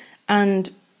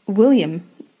 and William,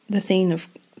 the Thane of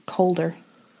Cawdor,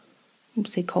 we'll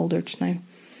say Cawdor just now,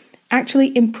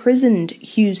 actually imprisoned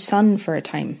Hugh's son for a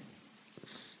time.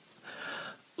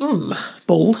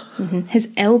 Bold. His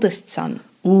eldest son.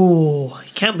 Ooh,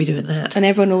 you can't be doing that. And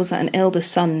everyone knows that an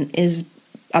eldest son is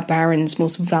a baron's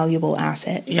most valuable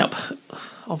asset. Yep,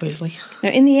 obviously. Now,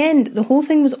 in the end, the whole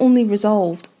thing was only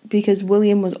resolved because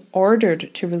William was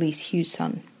ordered to release Hugh's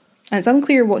son. And it's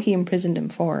unclear what he imprisoned him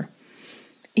for.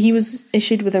 He was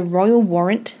issued with a royal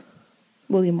warrant,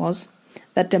 William was,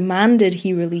 that demanded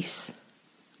he release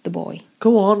the boy.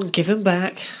 Go on, give him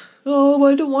back. Oh,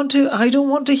 I don't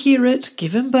want to hear it.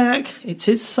 Give him back. It's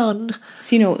his son.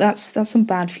 So, that's some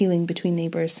bad feeling between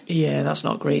neighbours. Yeah, that's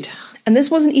not great. And this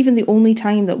wasn't even the only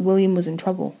time that William was in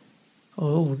trouble.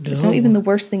 Oh, no. It's not even the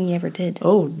worst thing he ever did.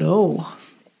 Oh, no.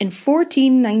 In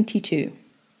 1492,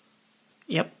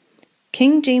 Yep.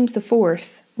 King James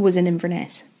IV was in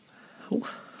Inverness. Oh.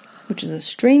 Which is a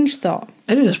strange thought.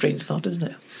 It is a strange thought, isn't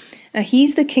it? Now,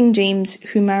 he's the King James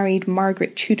who married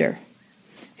Margaret Tudor,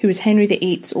 who was Henry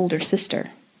VIII's older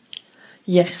sister.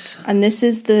 Yes. And this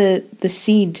is the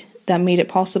seed that made it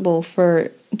possible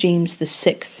for James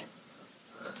VI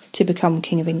to become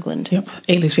King of England. Yep.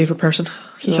 Ailey's favourite person.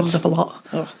 He comes up a lot.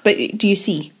 But do you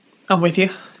see? I'm with you.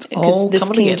 It's all Because this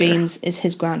coming King together. James is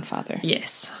his grandfather.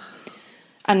 Yes.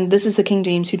 And this is the King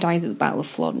James who died at the Battle of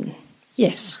Flodden.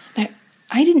 Yes. Now,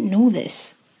 I didn't know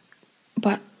this,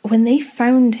 but when they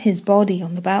found his body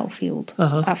on the battlefield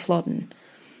at Flodden,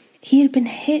 he had been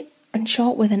hit and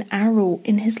shot with an arrow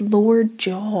in his lower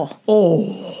jaw.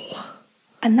 Oh.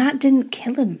 And that didn't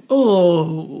kill him.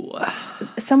 Oh.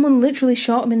 Someone literally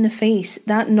shot him in the face.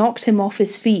 That knocked him off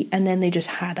his feet, and then they just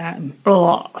had at him.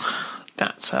 Oh.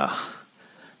 That's a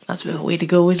bit of a way to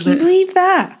go, isn't Can you it? believe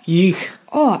that? Yeek.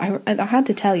 Oh, I had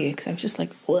to tell you, because I was just like,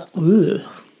 well. Ugh.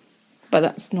 But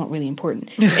that's not really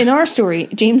important. In our story,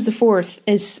 James IV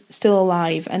is still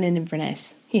alive and in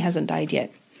Inverness. He hasn't died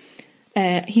yet.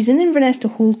 He's in Inverness to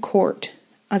hold court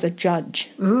as a judge.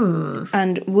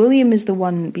 And William is the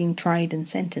one being tried and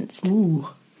sentenced. Ooh.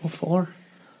 What for?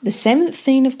 The 7th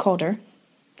Thane of Cawdor,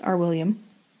 our William.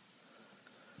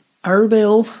 Our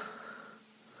Bill.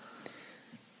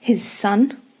 His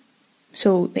son,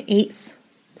 so the 8th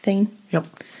Thane. Yep.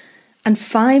 And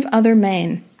 5 other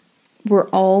men were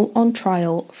all on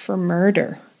trial for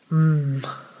murder.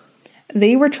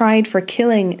 They were tried for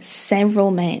killing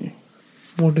several men.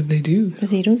 What did they do?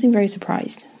 So you don't seem very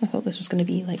surprised. I thought this was going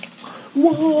to be like...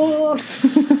 What?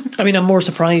 I mean, I'm more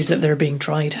surprised that they're being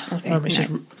tried. Okay, It's just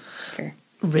fair.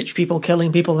 rich people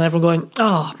killing people and everyone going,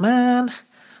 oh, man.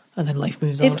 And then life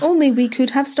moves on. If only we could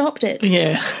have stopped it.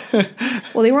 Yeah.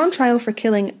 Well, they were on trial for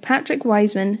killing Patrick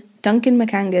Wiseman, Duncan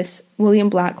McAngus, William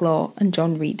Blacklaw and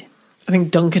John Reed. I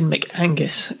think Duncan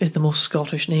McAngus is the most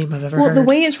Scottish name I've ever Well, heard. the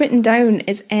way it's written down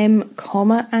is M,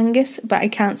 Angus, but I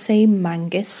can't say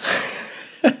Mangus.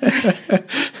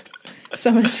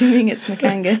 So I'm assuming it's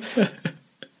McAngus.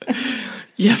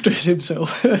 You have to assume so.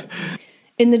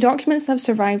 In the documents that have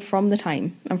survived from the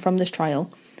time and from this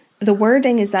trial, the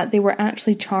wording is that they were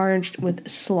actually charged with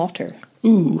slaughter.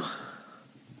 Ooh.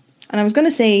 And I was going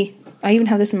to say, I even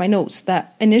have this in my notes,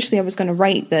 that initially I was going to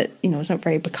write that, it's not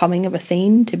very becoming of a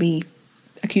Thane to be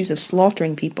accused of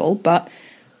slaughtering people, but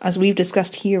as we've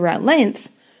discussed here at length,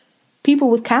 people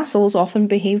with castles often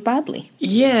behave badly.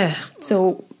 Yeah.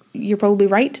 So you're probably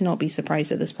right to not be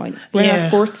surprised at this point. We're in our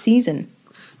 4th season.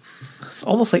 It's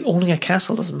almost like owning a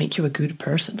castle doesn't make you a good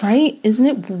person. Right? Isn't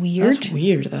it weird? That's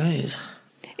weird, that is.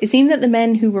 It seemed that the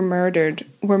men who were murdered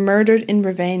in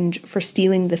revenge for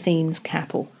stealing the Thane's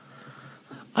cattle.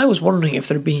 I was wondering if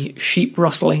there'd be sheep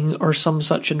rustling or some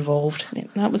such involved. Yeah,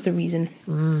 that was the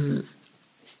reason.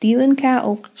 Stealing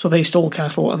cattle. So they stole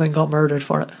cattle and then got murdered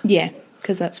for it. Yeah,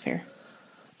 because that's fair.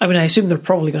 I mean, I assume they're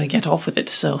probably going to get off with it,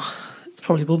 so it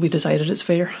probably will be decided it's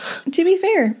fair. To be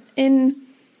fair,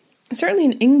 certainly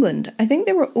in England, I think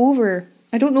there were over...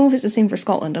 I don't know if it's the same for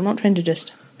Scotland. I'm not trying to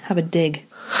just have a dig.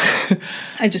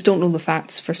 I just don't know the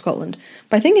facts for Scotland.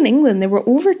 But I think in England there were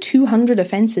over 200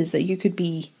 offences that you could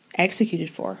be executed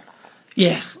for.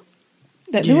 Yeah.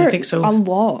 There I think so. a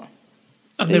lot.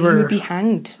 And You would be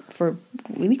hanged for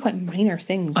really quite minor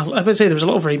things. I would say there was a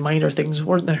lot of very minor things,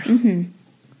 weren't there? Mm-hmm.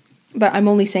 But I'm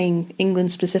only saying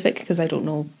England specific because I don't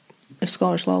know if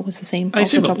Scottish law was the same. I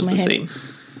assume it was the same.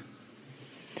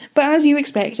 But as you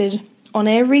expected, on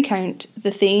every count,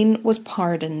 the Thane was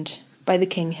pardoned by the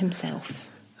king himself.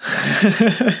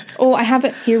 Oh, I have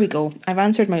it. Here we go. I've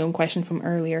answered my own question from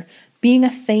earlier. Being a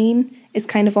Thane is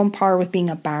kind of on par with being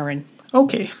a baron.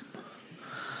 Okay.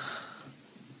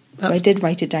 So I did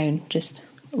write it down just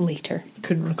later.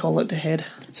 Couldn't recall it to head.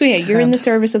 So yeah, you're in the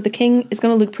service of the king. It's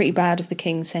going to look pretty bad if the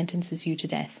king sentences you to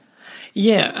death.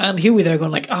 Yeah, and he'll be there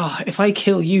going like, if I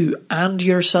kill you and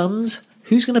your sons,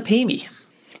 who's going to pay me?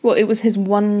 Well, it was his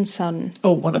one son.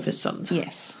 Oh, one of his sons.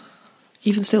 Yes.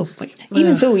 Even still.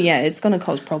 Even so, yeah, it's going to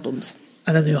cause problems.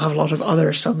 And then you'll have a lot of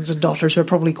other sons and daughters who are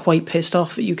probably quite pissed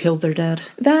off that you killed their dad.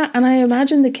 That, and I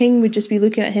imagine the king would just be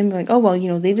looking at him like, oh,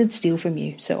 well, they did steal from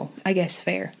you, so I guess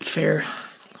fair. Fair.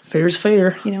 Fair's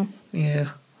fair. Yeah.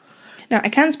 Now, I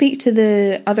can't speak to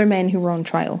the other men who were on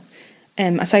trial.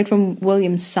 Aside from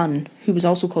William's son, who was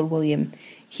also called William,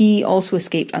 he also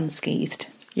escaped unscathed.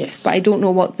 Yes. But I don't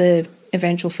know what the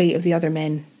eventual fate of the other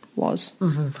men was.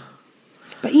 Mm-hmm.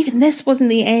 But even this wasn't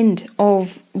the end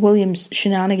of William's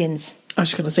shenanigans. I was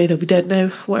just going to say they'll be dead now,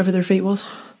 whatever their fate was.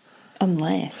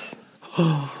 Unless.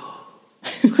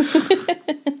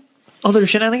 Other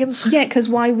shenanigans? Yeah, because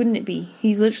why wouldn't it be?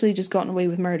 He's literally just gotten away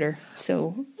with murder,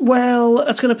 so... Well,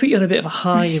 that's going to put you on a bit of a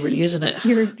high, really, isn't it?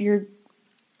 You're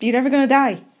never going to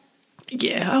die.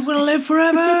 Yeah, I'm going to live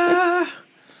forever!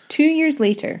 2 years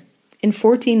later, in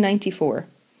 1494...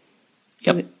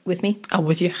 Yep. With me? I'm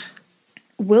with you.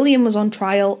 William was on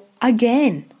trial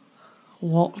again.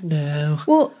 What now?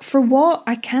 Well, for what?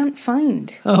 I can't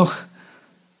find. Oh.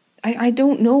 I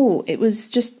don't know. It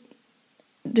was just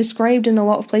described in a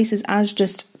lot of places as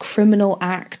just criminal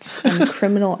acts and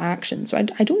criminal actions. So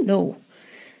I don't know.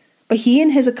 But he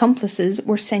and his accomplices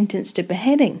were sentenced to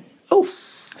beheading. Oh.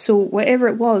 So whatever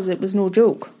it was no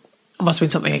joke. It must have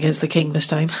been something against the king this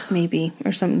time. Maybe.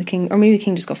 Or something maybe the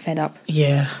king just got fed up.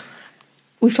 Yeah.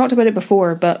 We've talked about it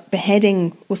before, but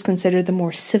beheading was considered the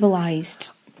more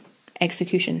civilised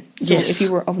execution. So yes. If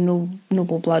you were of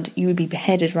noble blood, you would be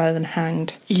beheaded rather than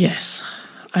hanged. Yes,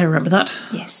 I remember that.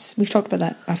 Yes, we've talked about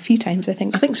that a few times, I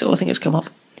think. I think so, I think it's come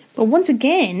up. But once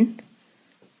again,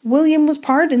 William was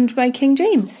pardoned by King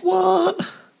James. What?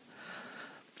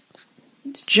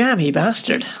 Jammy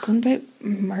bastard. Just going about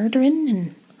murdering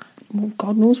and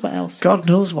God knows what else. God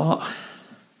knows what.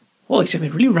 Well, he's going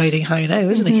to be really riding high now,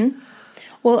 isn't he?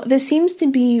 Well, this seems to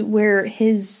be where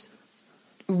his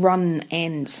run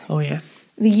ends. Oh, yeah.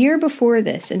 The year before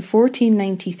this, in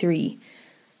 1493,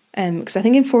 because I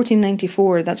think in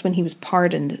 1494, that's when he was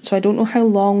pardoned. So I don't know how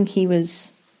long he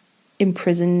was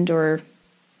imprisoned or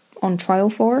on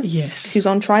trial for. Yes. He was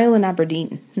on trial in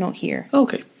Aberdeen, not here.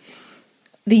 Okay.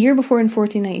 The year before, in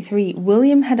 1493,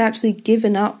 William had actually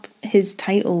given up his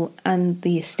title and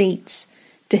the estates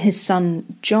to his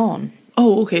son, John.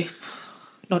 Oh, okay.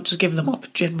 Not just give them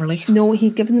up, generally. No,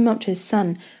 he'd given them up to his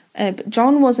son. But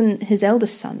John wasn't his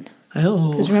eldest son.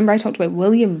 Oh. Because remember I talked about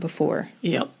William before,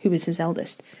 Yep. who was his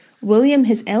eldest. William,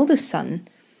 his eldest son,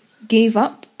 gave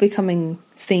up becoming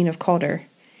Thane of Cawdor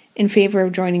in favour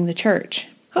of joining the church.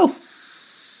 Oh.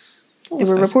 There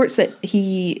were reports that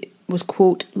he was,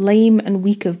 quote, lame and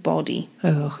weak of body,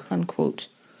 unquote.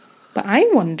 But I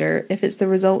wonder if it's the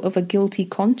result of a guilty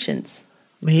conscience.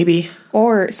 Maybe.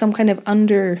 Or some kind of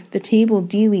under-the-table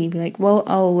dealie, be like, well,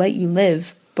 I'll let you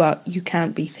live, but you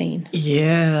can't be Thane.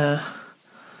 Yeah.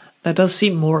 That does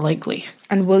seem more likely.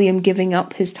 And William giving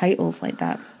up his titles like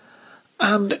that.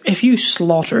 And if you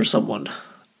slaughter someone,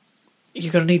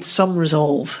 you're going to need some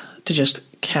resolve to just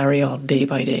carry on day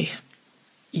by day.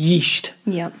 Yeast.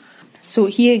 Yeah. So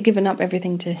he had given up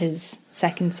everything to his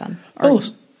second son.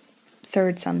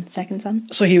 Second son.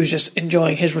 So he was just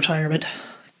enjoying his retirement,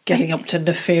 getting up to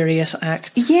nefarious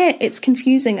acts. Yeah, it's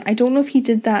confusing. I don't know if he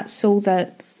did that so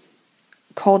that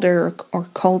Cawdor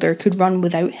could run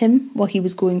without him while he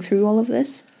was going through all of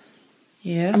this.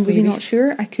 Yeah, I'm really not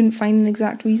sure. I couldn't find an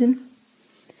exact reason.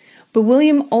 But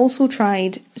William also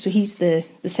tried, so he's the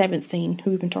seventh Thane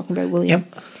who we've been talking about, William.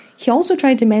 Yep. He also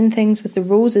tried to mend things with the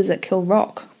roses at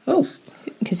Kilrock. Oh.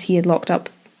 Because he had locked up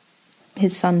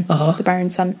his son, the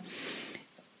Baron's son.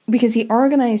 Because he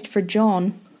organised for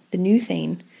John, the new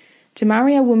Thane, to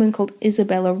marry a woman called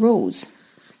Isabella Rose.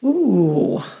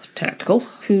 Ooh, tactical.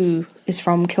 Who is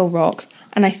from Kilrock,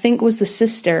 and I think was the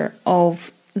sister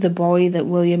of the boy that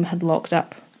William had locked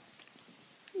up.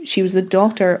 She was the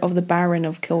daughter of the Baron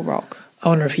of Kilrock. I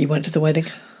wonder if he went to the wedding.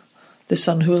 The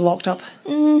son who was locked up.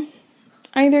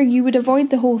 Either you would avoid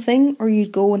the whole thing, or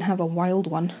you'd go and have a wild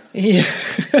one. Yeah.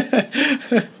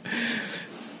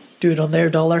 Do it on their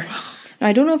dollar. Now,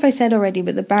 I don't know if I said already,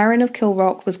 but the Baron of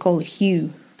Kilrock was called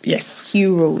Hugh. Yes.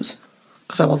 Hugh Rose.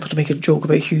 Because I wanted to make a joke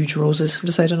about huge roses and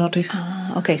decided not to.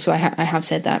 Okay, so I have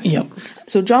said that. Yep.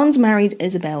 So John's married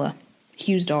Isabella,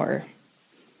 Hugh's daughter.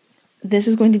 This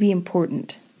is going to be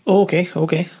important. Oh,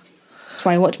 okay. That's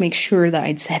why I want to make sure that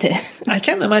I'd said it. I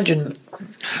can't imagine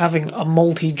having a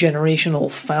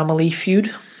multi-generational family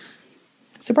feud.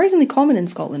 Surprisingly common in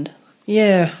Scotland.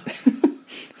 Yeah. I think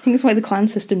that's why the clan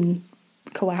system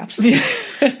collapsed.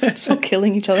 Just all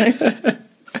killing each other.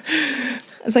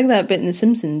 It's like that bit in The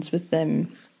Simpsons with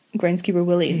Groundskeeper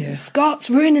Willie. Yeah. Scots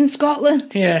ruining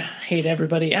Scotland. Yeah, hate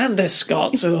everybody. And the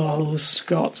Scots. Oh, those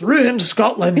Scots ruined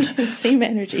Scotland. Same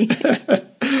energy.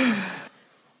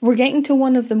 We're getting to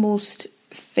one of the most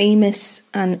famous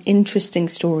and interesting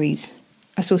stories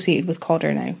associated with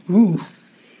Cawdor now. Ooh.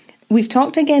 We've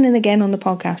talked again and again on the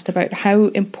podcast about how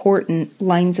important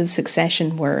lines of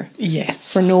succession were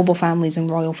Yes. for noble families and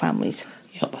royal families.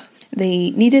 Yep.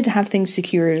 They needed to have things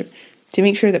secure to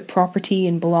make sure that property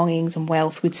and belongings and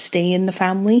wealth would stay in the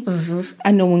family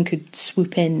and no one could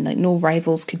swoop in, like no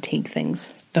rivals could take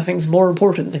things. Nothing's more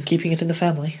important than keeping it in the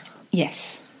family.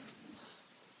 Yes.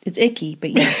 It's icky,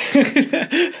 but yes.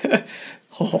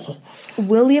 Oh.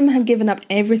 William had given up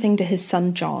everything to his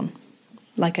son John,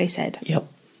 like I said. Yep.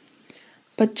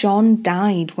 But John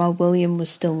died while William was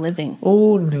still living.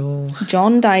 Oh, no.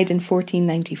 John died in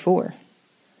 1494.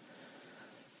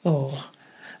 Oh.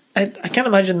 I can't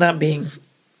imagine that being...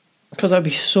 Because that would be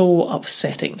so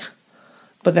upsetting.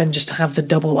 But then just to have the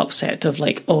double upset of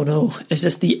like, oh no, is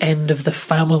this the end of the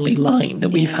family line that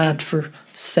we've had for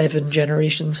 7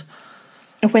 generations?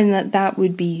 When that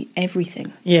would be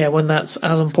everything. Yeah, when that's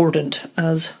as important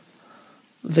as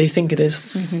they think it is.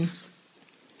 Mm-hmm.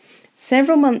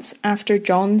 Several months after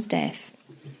John's death,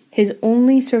 his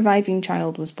only surviving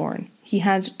child was born. He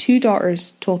had 2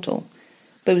 daughters total,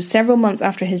 but it was several months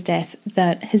after his death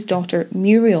that his daughter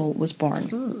Muriel was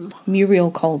born.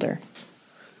 Muriel Cawdor.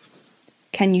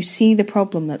 Can you see the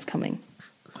problem that's coming?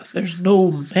 There's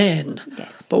no men.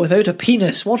 Yes. But without a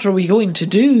penis, what are we going to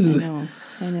do?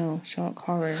 I know. Shock,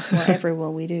 horror. Whatever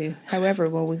will we do? However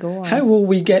will we go on? How will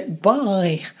we get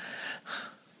by?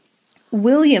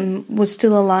 William was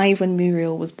still alive when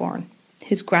Muriel was born,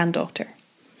 his granddaughter.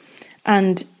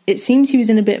 And it seems he was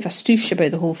in a bit of a stoosh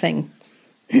about the whole thing.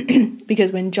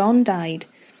 Because when John died,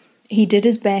 he did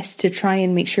his best to try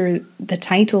and make sure the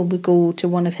title would go to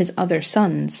one of his other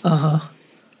sons. Uh-huh.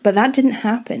 But that didn't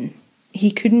happen. He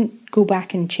couldn't go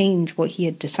back and change what he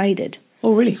had decided.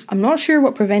 Oh, really? I'm not sure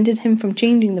what prevented him from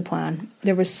changing the plan.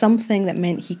 There was something that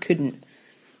meant he couldn't.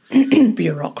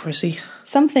 Bureaucracy.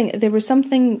 There was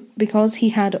something, because he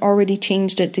had already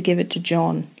changed it to give it to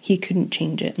John, he couldn't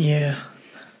change it. Yeah.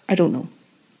 I don't know.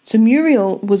 So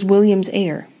Muriel was William's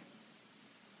heir.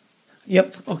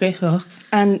 Yep, okay. Uh-huh.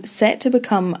 And set to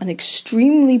become an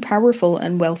extremely powerful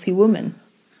and wealthy woman.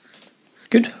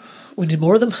 Good. We need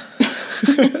more of them.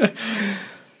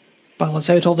 Balance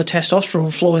out all the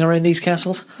testosterone flowing around these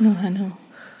castles. No, I know.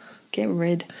 Get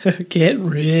rid. Get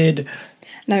rid.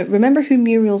 Now, remember who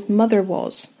Muriel's mother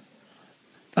was?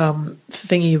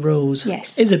 Thingy Rose.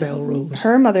 Yes. Isabel Rose.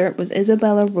 Her mother was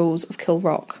Isabella Rose of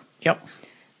Kilrock. Yep.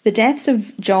 The deaths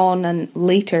of John and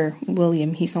later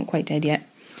William, he's not quite dead yet,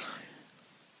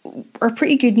 are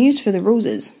pretty good news for the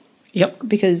Roses. Yep.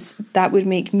 Because that would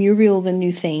make Muriel the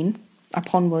new Thane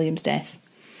upon William's death.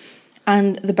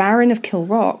 And the Baron of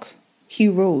Kilrock,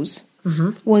 Hugh Rose,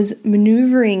 was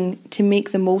manoeuvring to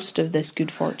make the most of this good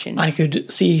fortune. I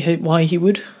could see why he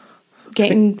would.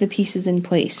 Getting the pieces in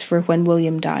place for when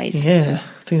William dies. Yeah,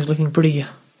 things looking pretty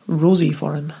rosy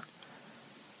for him.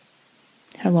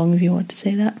 How long have you wanted to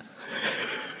say that?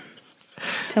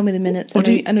 Tell me the minutes. I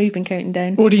know you've been counting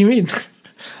down. What do you mean?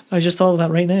 I just thought of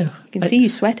that right now. I can see you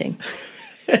sweating.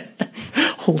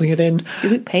 Holding it in. You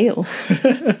look pale.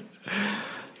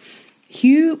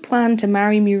 Hugh planned to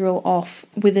marry Muriel off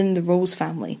within the Rose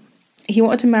family. He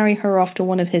wanted to marry her off to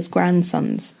one of his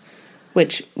grandsons,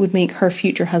 which would make her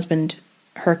future husband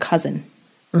her cousin.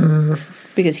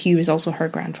 Because Hugh is also her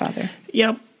grandfather.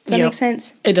 Yep. Does that make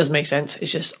sense? It does make sense.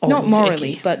 It's just always not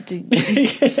morally, icky.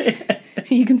 but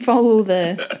you can follow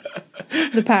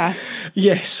the path.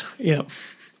 Yes. Yep.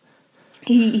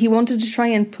 He wanted to try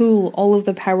and pull all of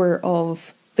the power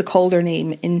of the Cawdor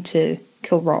name into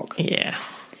Kilrock. Yeah.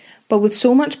 But with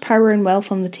so much power and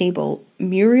wealth on the table,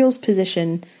 Muriel's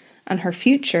position and her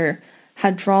future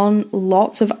had drawn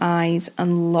lots of eyes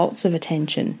and lots of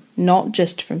attention, not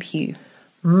just from Hugh.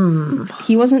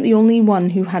 He wasn't the only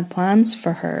one who had plans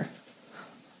for her,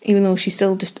 even though she's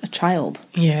still just a child.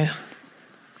 Yeah.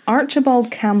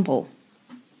 Archibald Campbell,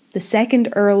 the second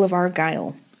Earl of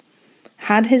Argyll,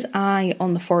 had his eye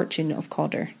on the fortune of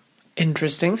Cawdor.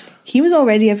 Interesting. He was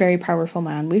already a very powerful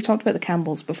man. We've talked about the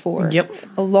Campbells before. Yep.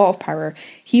 A lot of power.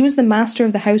 He was the master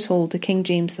of the household to King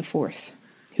James IV,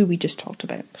 who we just talked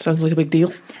about. Sounds like a big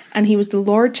deal. And he was the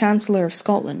Lord Chancellor of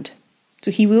Scotland. So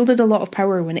he wielded a lot of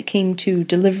power when it came to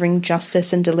delivering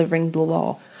justice and delivering the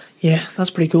law. Yeah,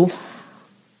 that's pretty cool.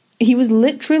 He was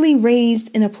literally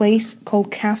raised in a place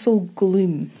called Castle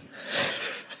Gloom,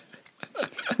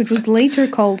 which was later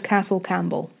called Castle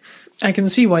Campbell. I can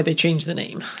see why they changed the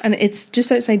name. And it's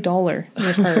just outside Dollar,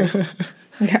 near Perth.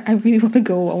 Like, I really want to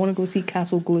go. I want to go see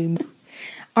Castle Gloom.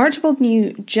 Archibald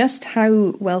knew just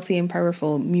how wealthy and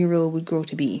powerful Muriel would grow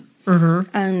to be.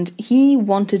 Mm-hmm. And he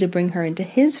wanted to bring her into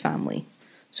his family,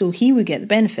 so he would get the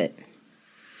benefit.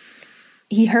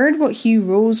 He heard what Hugh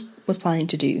Rose was planning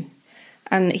to do,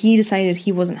 and he decided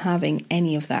he wasn't having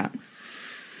any of that.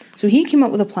 So he came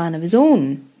up with a plan of his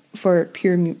own for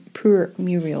poor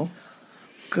Muriel.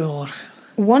 God.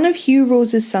 One of Hugh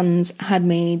Rose's sons had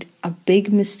made a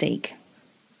big mistake.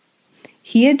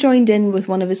 He had joined in with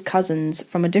one of his cousins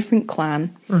from a different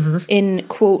clan in,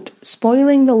 quote,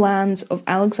 spoiling the lands of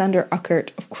Alexander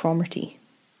Uckert of Cromarty,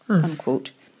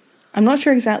 unquote. I'm not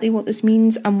sure exactly what this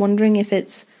means. I'm wondering if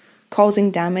it's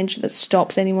causing damage that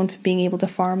stops anyone from being able to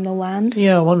farm the land.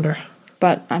 Yeah, I wonder.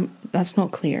 But that's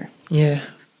not clear. Yeah.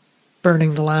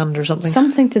 Burning the land or something.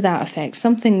 Something to that effect.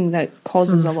 Something that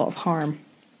causes a lot of harm.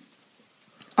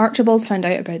 Archibald found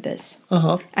out about this.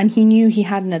 And he knew he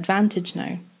had an advantage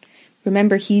now.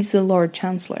 Remember, he's the Lord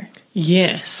Chancellor.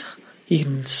 Yes. He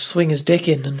can swing his dick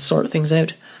in and sort things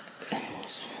out.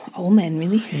 All men,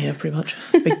 really. Yeah, pretty much.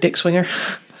 Big dick swinger.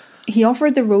 He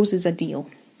offered the Roses a deal.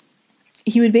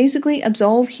 He would basically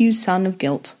absolve Hugh's son of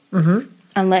guilt and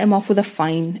let him off with a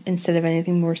fine instead of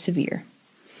anything more severe.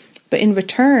 But in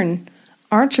return,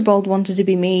 Archibald wanted to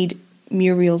be made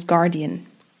Muriel's guardian,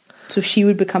 so she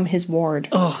would become his ward.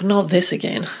 Oh, not this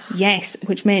again. Yes,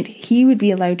 which meant he would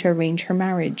be allowed to arrange her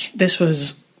marriage. This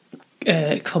was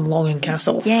Come Long and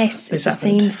Castle. Yes, it's the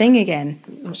same thing again.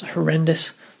 There was a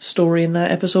horrendous story in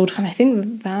that episode. And I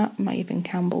think that might have been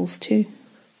Campbell's too.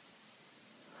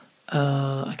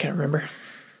 I can't remember.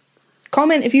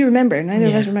 Comment if you remember. Neither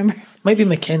of us remember. Might be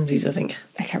Mackenzie's, I think.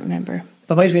 I can't remember.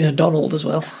 But might have been a Donald as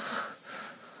well.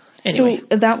 Anyway.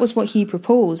 So that was what he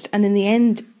proposed. And in the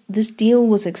end, this deal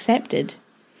was accepted.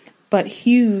 But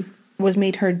Hugh was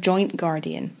made her joint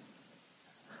guardian.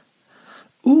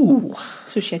 Ooh.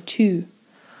 So she had two.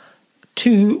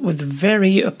 Two with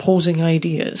very opposing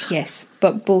ideas. Yes,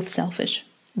 but both selfish.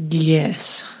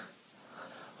 Yes.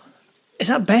 Is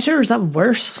that better or is that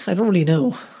worse? I don't really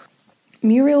know.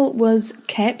 Muriel was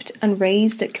kept and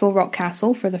raised at Cawdor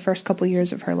Castle for the first couple of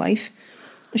years of her life.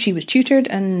 She was tutored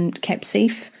and kept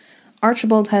safe.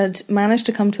 Archibald had managed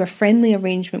to come to a friendly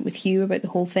arrangement with Hugh about the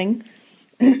whole thing.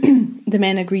 The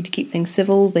men agreed to keep things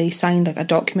civil. They signed a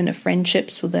document of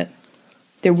friendship so that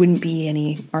there wouldn't be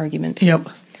any arguments. Yep.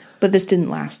 But this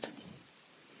didn't last.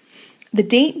 The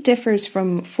date differs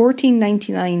from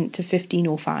 1499 to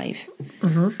 1505.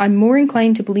 I'm more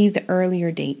inclined to believe the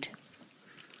earlier date.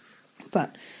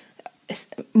 But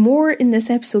more in this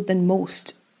episode than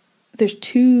most. There's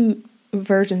two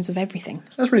versions of everything.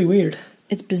 That's really weird.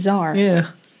 It's bizarre. Yeah.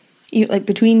 Like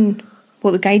between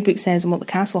what the guidebook says and what the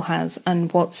castle has and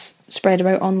what's spread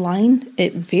about online,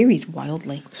 it varies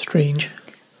wildly. Strange.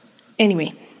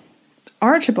 Anyway,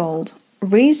 Archibald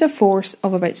raised a force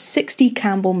of about 60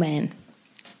 Campbell men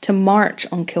to march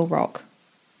on Kilrock.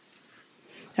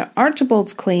 Now,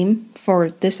 Archibald's claim for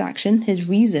this action, his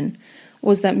reason,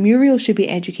 was that Muriel should be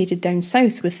educated down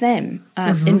south with them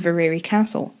at Inverary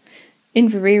Castle.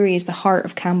 Inverary is the heart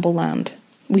of Campbell land.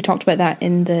 We talked about that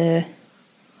in the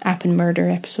Appin murder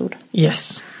episode.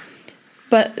 Yes.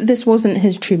 But this wasn't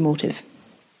his true motive,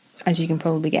 as you can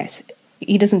probably guess.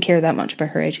 He doesn't care that much about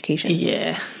her education.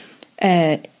 Yeah.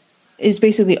 It was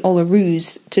basically all a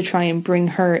ruse to try and bring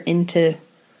her into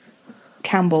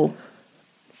Campbell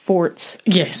forts.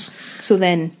 Yes. So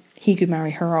then he could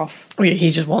marry her off. Oh yeah,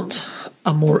 he just wants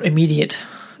a more immediate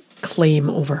claim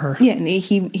over her. Yeah, and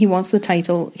he wants the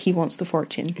title, he wants the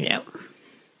fortune. Yeah.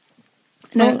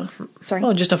 No, sorry.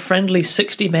 Oh, just a friendly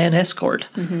 60-man escort.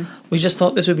 We just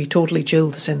thought this would be totally chill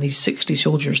to send these 60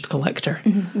 soldiers to collect her.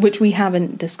 Which we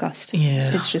haven't discussed.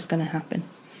 Yeah. It's just going to happen.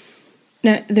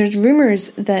 Now, there's rumours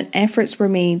that efforts were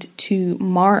made to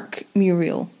mark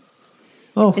Muriel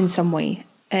in some way,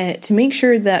 to make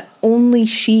sure that only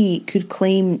she could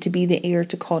claim to be the heir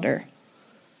to Cawdor.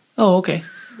 Oh, okay.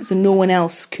 So no one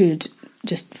else could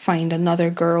just find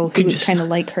another girl who would kind of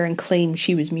like her and claim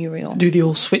she was Muriel. Do the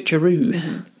old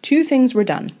switcheroo. Two things were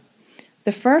done.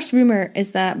 The first rumour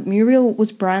is that Muriel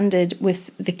was branded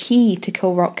with the key to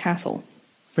Cawdor Castle.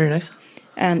 Very nice.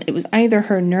 And it was either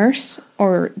her nurse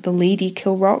or the Lady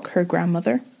Kilrock, her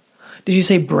grandmother. Did you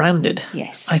say branded?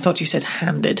 Yes. I thought you said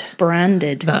handed.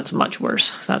 Branded. That's much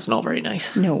worse. That's not very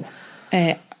nice. No.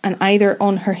 And either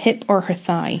on her hip or her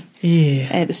thigh.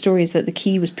 Yeah. The story is that the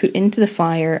key was put into the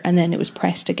fire and then it was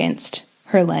pressed against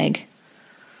her leg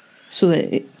so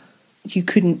that you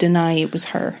couldn't deny it was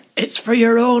her. It's for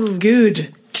your own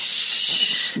good.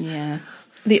 Yeah.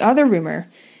 The other rumour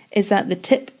is that the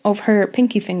tip of her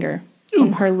pinky finger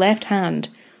on her left hand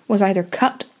was either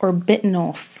cut or bitten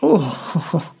off.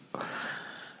 Oh.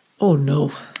 Oh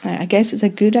no. I guess it's a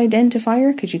good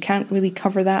identifier because you can't really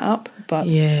cover that up, but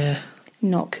yeah,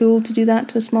 not cool to do that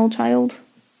to a small child.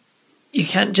 You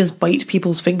can't just bite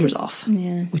people's fingers off.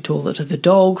 Yeah. We told it to the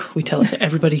dog. We tell it to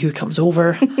everybody who comes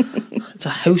over. It's a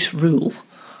house rule.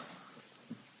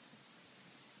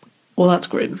 Well, that's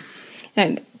grim.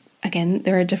 And again,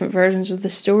 there are different versions of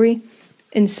this story.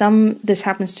 In some, this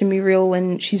happens to Muriel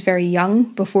when she's very young,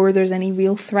 before there's any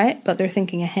real threat, but they're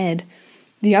thinking ahead.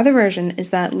 The other version is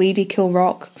that Lady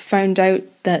Kilrock found out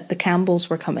that the Campbells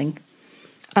were coming,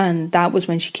 and that was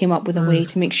when she came up with a way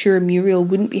to make sure Muriel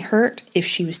wouldn't be hurt if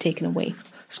she was taken away.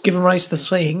 It's given rise to the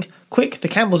saying, "Quick, the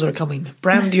Campbells are coming.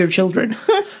 Brand your children."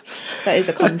 That is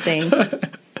a common saying.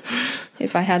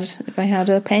 If I had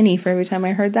a penny for every time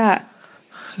I heard that,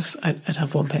 I'd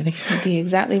have 1 penny. I'd be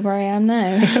exactly where I am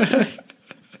now.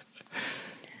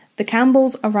 The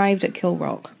Campbells arrived at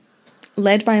Kilrock,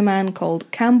 led by a man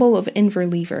called Campbell of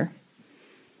Inverlever.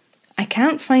 I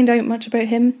can't find out much about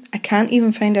him. I can't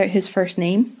even find out his first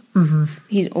name. Mm-hmm.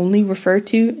 He's only referred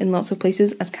to in lots of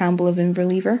places as Campbell of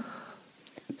Inverlever.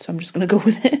 So I'm just going to go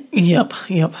with it. Yep.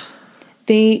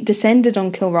 They descended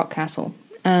on Cawdor Castle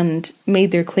and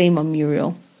made their claim on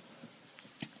Muriel.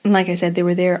 And like I said, they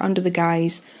were there under the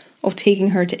guise of taking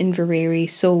her to Inverary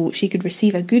so she could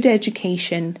receive a good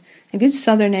education, a good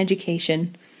southern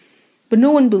education. But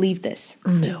no one believed this.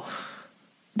 No.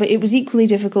 But it was equally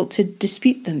difficult to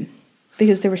dispute them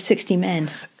because there were 60 men.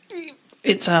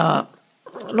 It's not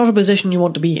a position you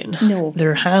want to be in. No.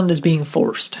 Their hand is being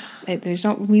forced. There's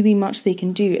not really much they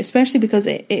can do, especially because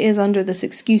it is under this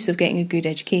excuse of getting a good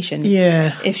education.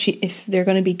 Yeah. If they're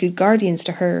going to be good guardians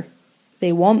to her,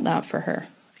 they want that for her.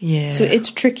 Yeah. So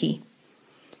it's tricky.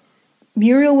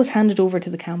 Muriel was handed over to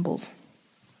the Campbells,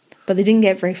 but they didn't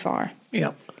get very far.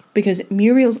 Yep. Because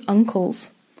Muriel's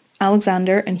uncles,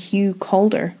 Alexander and Hugh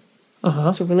Cawdor,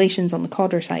 so relations on the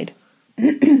Cawdor side,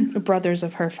 brothers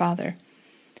of her father,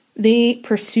 they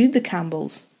pursued the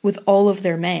Campbells with all of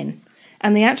their men,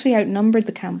 and they actually outnumbered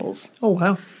the Campbells. Oh,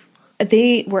 wow.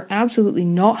 They were absolutely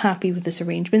not happy with this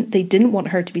arrangement. They didn't want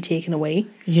her to be taken away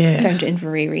down to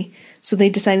Inverary, so they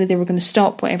decided they were going to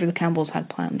stop whatever the Campbells had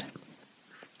planned.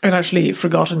 I'd actually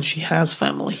forgotten she has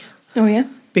family. Oh, yeah?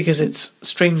 Because it's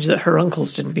strange that her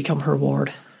uncles didn't become her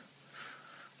ward.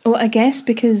 Well, I guess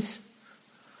because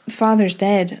father's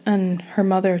dead and her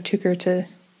mother took her to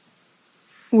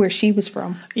where she was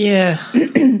from. Yeah.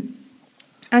 And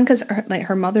because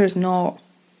her mother's not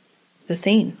the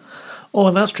Thane. Oh,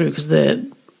 and that's true, because the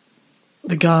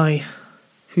guy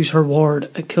who's her ward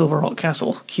at Cawdor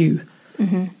Castle, Hugh,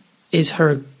 is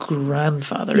her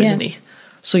grandfather, isn't he?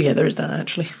 So yeah, there is that,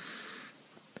 actually.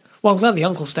 Well, I'm glad the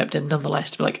uncle stepped in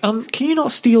nonetheless to be like, can you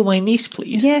not steal my niece,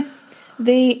 please? Yeah.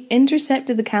 They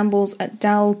intercepted the Campbells at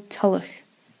Dal Tullach,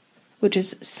 which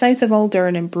is south of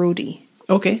Aldern and Brodie.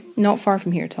 Okay. Not far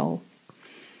from here at all.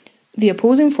 The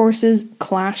opposing forces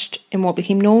clashed in what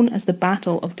became known as the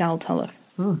Battle of Dal Tullach.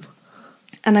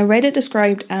 And I read it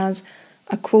described as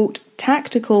a, quote,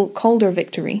 tactical Cawdor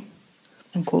victory,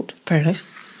 unquote. Very nice.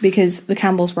 Because the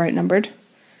Campbells were outnumbered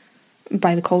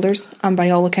by the Cawdors, and by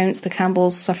all accounts the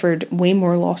Campbells suffered way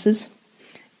more losses.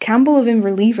 Campbell of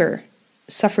Inverlever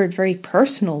suffered very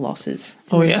personal losses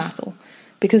in this battle,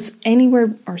 because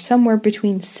anywhere or somewhere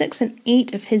between 6 and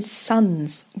 8 of his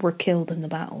sons were killed in the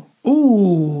battle.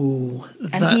 Ooh,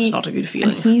 that's not a good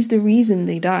feeling. And he's the reason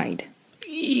they died.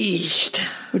 East.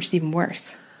 Which is even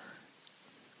worse.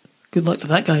 Good luck to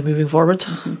that guy moving forward.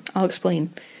 I'll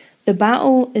explain. The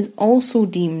battle is also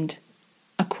deemed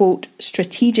a, quote,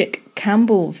 strategic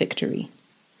Campbell victory,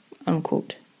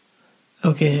 unquote.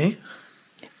 Okay.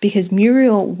 Because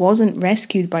Muriel wasn't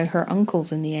rescued by her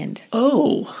uncles in the end.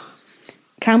 Oh.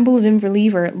 Campbell of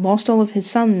Inverlever lost all of his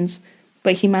sons,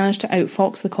 but he managed to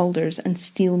outfox the Cawdors and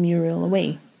steal Muriel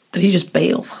away. Did he just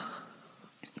bail?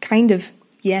 Kind of,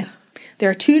 yeah. There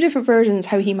are 2 different versions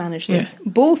how he managed this.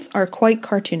 Yeah. Both are quite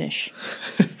cartoonish.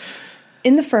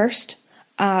 In the first,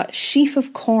 a sheaf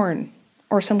of corn,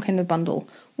 or some kind of bundle,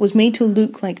 was made to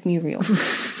look like Muriel.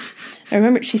 Now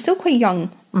remember, she's still quite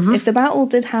young. If the battle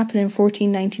did happen in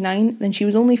 1499, then she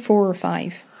was only 4 or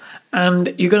 5.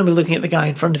 And you're going to be looking at the guy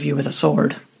in front of you with a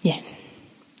sword. Yeah.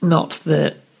 Not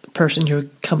the person you're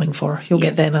coming for. You'll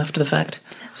get them after the fact.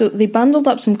 So they bundled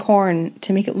up some corn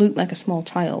to make it look like a small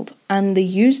child, and they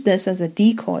used this as a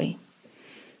decoy.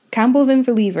 Campbell of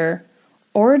Inverleither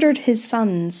ordered his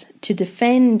sons to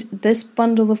defend this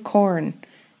bundle of corn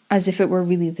as if it were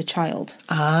really the child.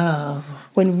 Ah.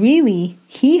 When really,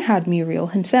 he had Muriel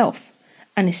himself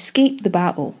and escaped the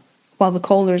battle while the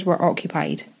Cawdors were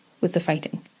occupied with the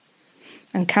fighting.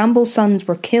 And Campbell's sons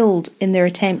were killed in their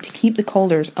attempt to keep the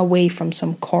Cawdors away from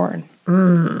some corn.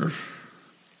 They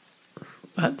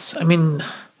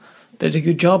did a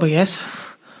good job, I guess.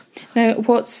 Now,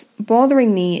 what's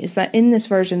bothering me is that in this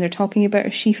version they're talking about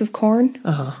a sheaf of corn.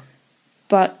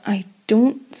 But I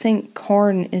don't think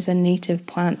corn is a native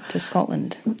plant to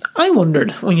Scotland. I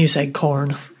wondered when you said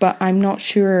corn. But I'm not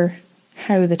sure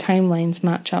how the timelines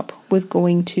match up with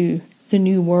going to the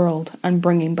New World and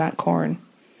bringing back corn.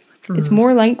 It's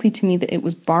more likely to me that it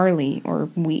was barley or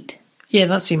wheat. Yeah,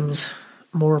 that seems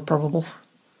more probable.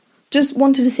 Just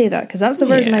wanted to say that, because that's the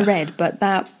version I read, but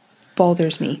that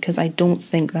bothers me, because I don't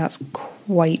think that's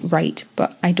quite right,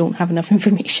 but I don't have enough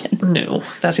information. No,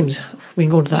 that seems... We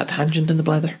can go into that tangent in the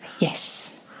blether.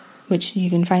 Yes, which you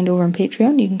can find over on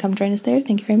Patreon. You can come join us there.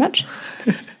 Thank you very much.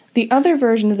 The other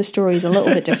version of the story is a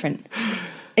little bit different.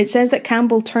 It says that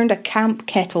Campbell turned a camp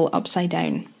kettle upside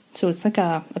down. So it's like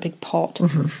a big pot.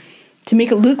 To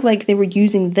make it look like they were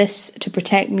using this to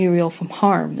protect Muriel from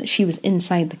harm, that she was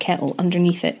inside the kettle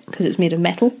underneath it, because it was made of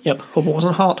metal. Yep, hope it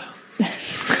wasn't hot.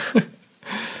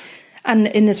 And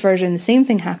in this version, the same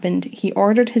thing happened. He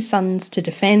ordered his sons to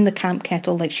defend the camp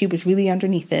kettle like she was really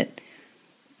underneath it.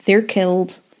 They're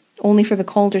killed, only for the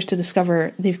Cawdors to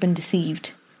discover they've been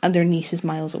deceived, and their niece is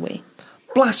miles away.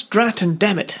 Blast, drat, and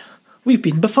damn it. We've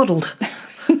been befuddled.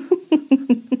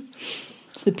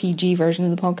 It's the PG version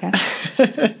of the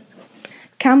podcast.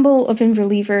 Campbell of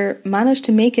Inverleither managed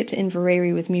to make it to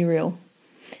Inverary with Muriel.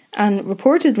 And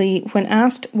reportedly, when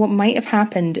asked what might have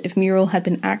happened if Muriel had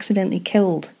been accidentally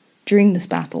killed during this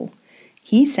battle,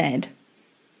 he said,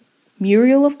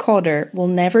 "Muriel of Cawdor will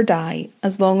never die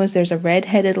as long as there's a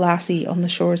red-headed lassie on the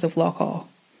shores of Loch Awe."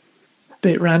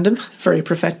 Bit random, very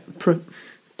prophetic.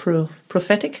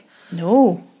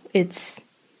 No, it's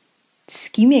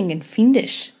scheming and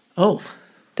fiendish. Oh.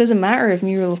 Doesn't matter if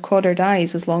Muriel of Cawdor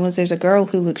dies as long as there's a girl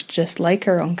who looks just like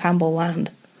her on Campbell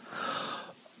land.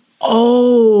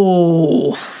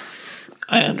 Oh,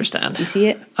 I understand. Do you see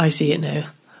it? I see it now.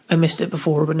 I missed it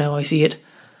before, but now I see it.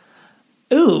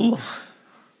 Ooh.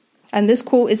 And this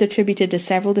quote is attributed to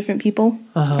several different people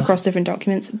across different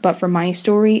documents, but for my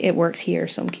story, it works here,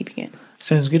 so I'm keeping it.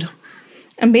 Sounds good.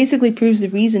 And basically proves the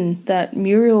reason that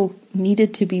Muriel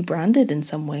needed to be branded in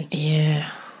some way. Yeah.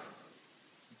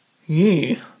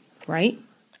 Yeah. Right?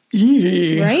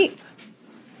 Yeah. Right?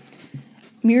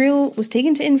 Muriel was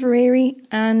taken to Inverary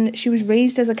and she was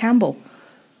raised as a Campbell.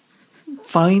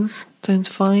 Fine. Sounds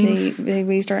fine. They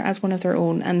raised her as one of their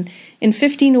own. And in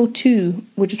 1502,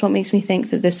 which is what makes me think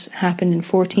that this happened in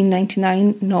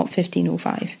 1499, not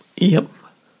 1505. Yep.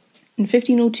 In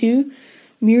 1502,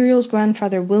 Muriel's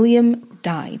grandfather William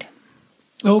died.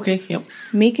 Okay, yep.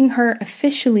 Making her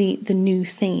officially the new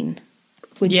Thane,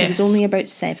 when she was only about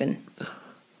 7.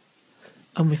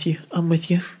 I'm with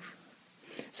you.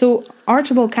 So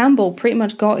Archibald Campbell pretty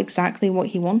much got exactly what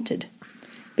he wanted.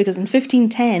 Because in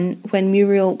 1510, when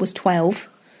Muriel was 12,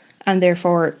 and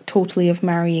therefore totally of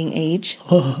marrying age,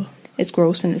 it's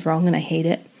gross and it's wrong and I hate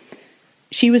it,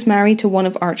 she was married to one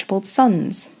of Archibald's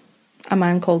sons, a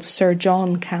man called Sir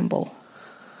John Campbell.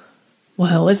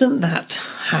 Well, isn't that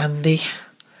handy?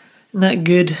 Isn't that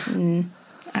good?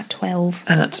 At 12.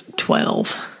 At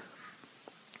 12.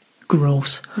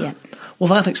 Gross. Yeah. Well,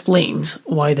 that explains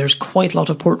why there's quite a lot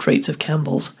of portraits of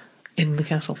Campbells in the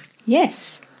castle.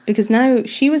 Yes, because now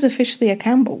she was officially a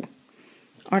Campbell.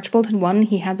 Archibald had won,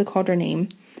 he had the Cawdor name,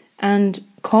 and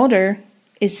Cawdor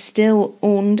is still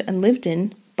owned and lived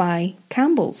in by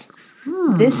Campbells.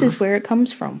 This is where it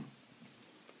comes from.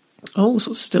 Oh,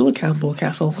 so it's still a Campbell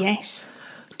castle. Yes.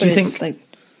 Do you it's think... like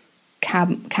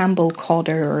Campbell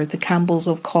Cawdor, or the Campbells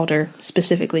of Cawdor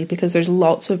specifically, because there's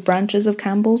lots of branches of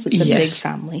Campbells. It's a big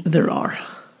family. There are.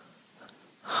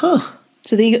 Huh.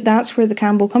 So that's where the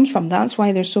Campbell comes from. That's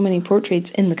why there's so many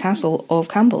portraits in the castle of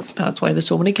Campbells. That's why there's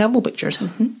so many Campbell pictures.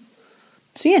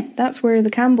 So yeah, that's where the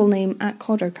Campbell name at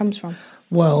Cawdor comes from.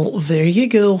 Well, there you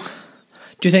go.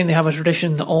 Do you think they have a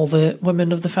tradition that all the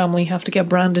women of the family have to get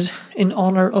branded in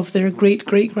honour of their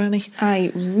great-great-granny?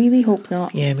 I really hope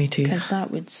not. Yeah, me too. Because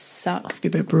that would suck. Be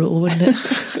a bit brutal, wouldn't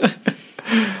it?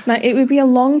 Now, it would be a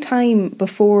long time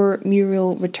before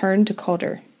Muriel returned to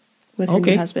Cawdor with her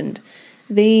new husband.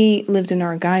 They lived in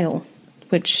Argyll,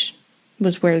 which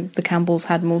was where the Campbells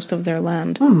had most of their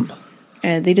land.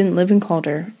 They didn't live in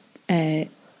Cawdor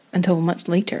until much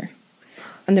later.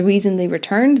 And the reason they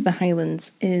returned to the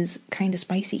Highlands is kind of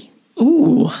spicy.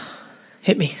 Ooh,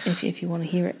 hit me. If you want to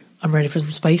hear it. I'm ready for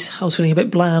some spice. I was feeling a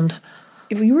bit bland.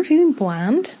 If you were feeling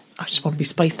bland... I just want to be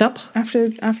spiced up. After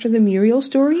the Muriel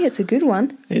story, it's a good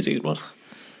one. It is a good one.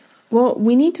 Well,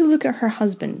 we need to look at her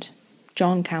husband,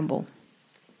 John Campbell.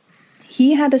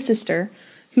 He had a sister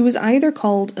who was either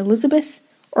called Elizabeth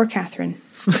or Catherine.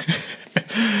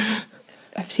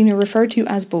 I've seen her referred to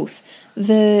as both.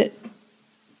 The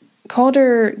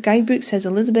Cawdor guidebook says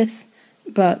Elizabeth,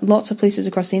 but lots of places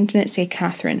across the internet say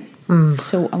Catherine.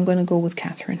 So I'm going to go with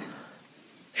Catherine.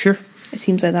 Sure. It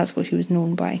seems like that's what she was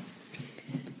known by.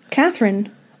 Catherine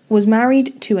was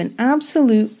married to an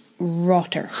absolute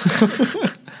rotter.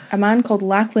 A man called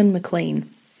Lachlan MacLean.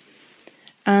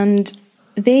 And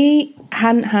they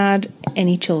hadn't had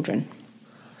any children.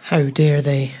 How dare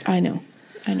they? I know.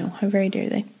 How very dare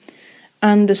they?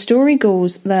 And the story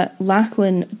goes that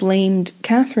Lachlan blamed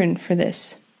Catherine for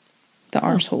this. The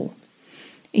arsehole.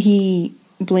 He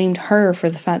blamed her for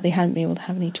the fact they hadn't been able to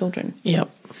have any children. Yep.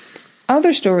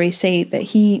 Other stories say that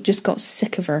he just got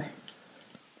sick of her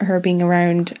being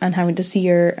around and having to see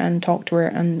her and talk to her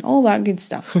and all that good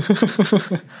stuff.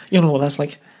 You know what that's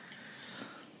like.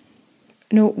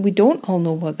 No, we don't all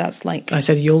know what that's like. I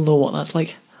said you'll know what that's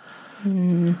like.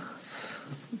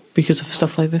 Because of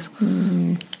stuff like this.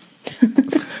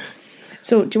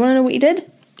 So, do you want to know what he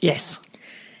did? Yes.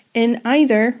 In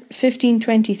either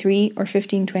 1523 or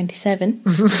 1527,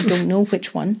 I don't know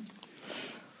which one,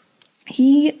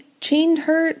 he chained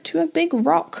her to a big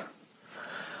rock.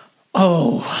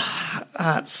 Oh,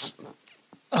 that's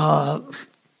an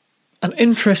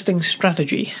interesting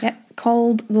strategy. Yeah,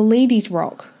 called the Ladies'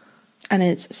 Rock. And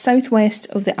it's southwest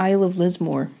of the Isle of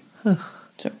Lismore.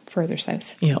 So, further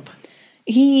south. Yep.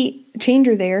 He chained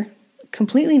her there,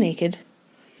 completely naked,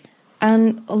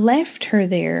 and left her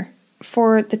there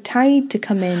for the tide to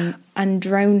come in and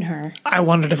drown her. I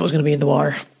wondered if it was going to be in the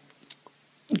water.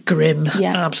 Grim.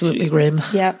 Yeah. Absolutely grim.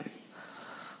 Yep.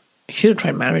 You should have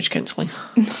tried marriage counselling.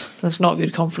 That's not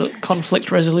good conflict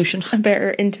resolution. A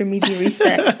better intermediary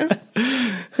step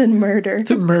than murder.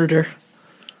 The murder.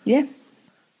 Yeah.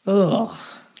 Ugh.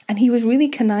 And he was really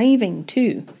conniving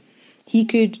too. He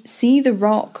could see the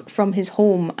rock from his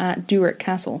home at Cawdor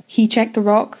Castle. He checked the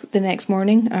rock the next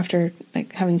morning after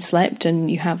having slept,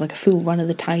 and you have a full run of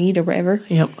the tide or whatever.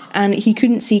 Yep. And he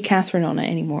couldn't see Catherine on it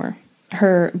anymore.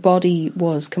 Her body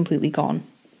was completely gone.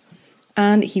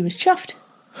 And he was chuffed.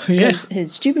 Because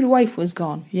his stupid wife was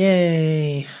gone.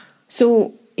 Yay.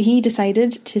 So he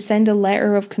decided to send a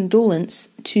letter of condolence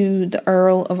to the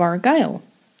Earl of Argyll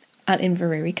at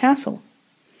Inverary Castle.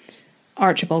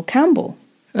 Archibald Campbell,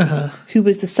 who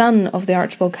was the son of the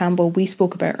Archibald Campbell we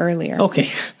spoke about earlier.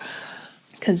 Okay.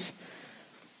 Because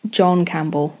John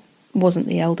Campbell wasn't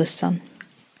the eldest son.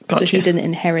 Gotcha. So he didn't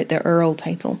inherit the Earl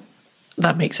title.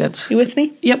 That makes sense. You with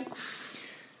me? Yep.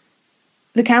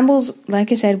 The Campbells, like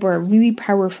I said, were a really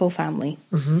powerful family.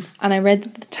 And I read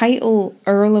that the title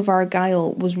Earl of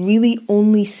Argyll was really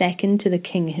only second to the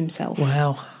king himself.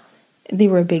 Wow. They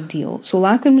were a big deal. So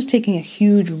Lachlan was taking a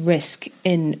huge risk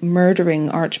in murdering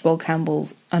Archibald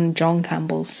Campbell's and John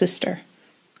Campbell's sister.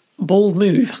 Bold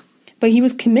move. But he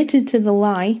was committed to the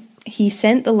lie. He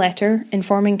sent the letter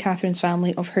informing Catherine's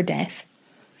family of her death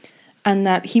and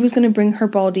that he was going to bring her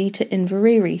body to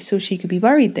Inverary so she could be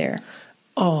buried there.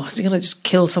 Oh, is he going to just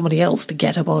kill somebody else to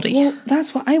get a body? Well,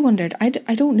 that's what I wondered. I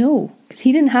don't know. Because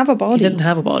he didn't have a body. He didn't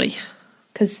have a body.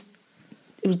 Because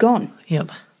it was gone. Yep.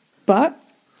 But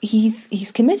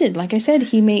he's committed. Like I said,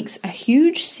 he makes a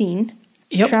huge scene,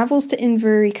 travels to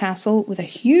Inverary Castle with a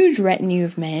huge retinue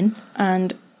of men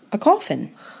and a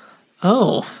coffin.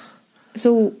 Oh.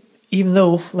 So... Even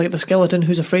though, like the skeleton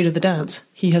who's afraid of the dance,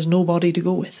 he has no body to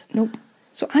go with. Nope.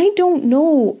 So I don't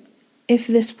know if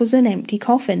this was an empty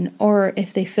coffin or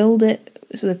if they filled it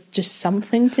with just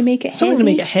something to make it Something heavy. to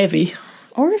make it heavy.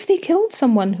 Or if they killed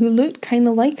someone who looked kind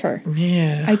of like her.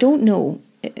 Yeah. I don't know.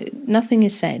 Nothing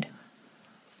is said.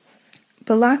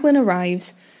 But Lachlan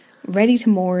arrives, ready to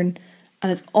mourn,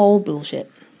 and it's all bullshit.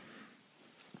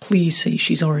 Please say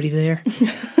she's already there.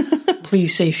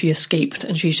 Please say she escaped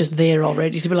and she's just there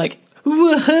already to be like,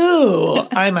 woohoo,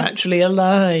 I'm actually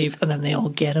alive. And then they all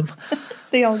get him.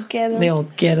 They all get him. They all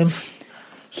get him.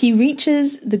 He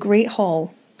reaches the Great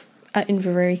Hall at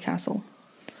Inverary Castle,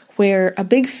 where a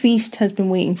big feast has been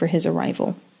waiting for his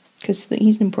arrival. Because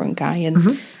he's an important guy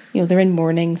and, they're in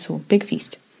mourning, so big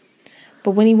feast.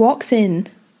 But when he walks in,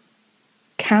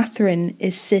 Catherine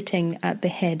is sitting at the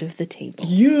head of the table.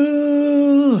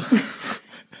 Yeah.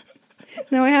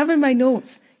 Now, I have in my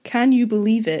notes, can you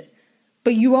believe it?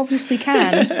 But you obviously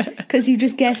can, because you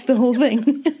just guessed the whole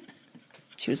thing.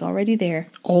 She was already there.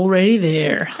 Already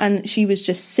there. And she was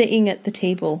just sitting at the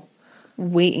table,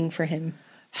 waiting for him.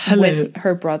 Hello. With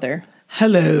her brother.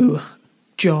 Hello,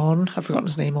 John. I've forgotten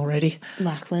his name already.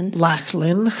 Lachlan.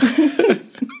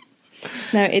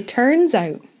 Now, it turns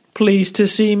out... Pleased to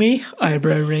see me.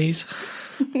 Eyebrow raise.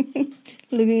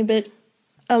 Looking a bit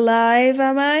alive,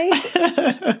 am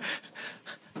I?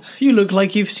 You look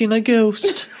like you've seen a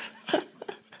ghost.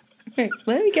 Right,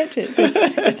 let me get to it.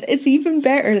 It's even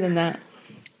better than that.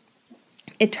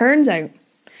 It turns out,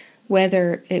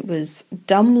 whether it was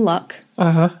dumb luck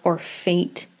or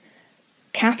fate,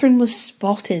 Catherine was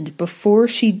spotted before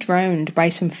she drowned by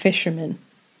some fishermen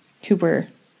who were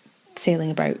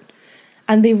sailing about.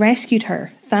 And they rescued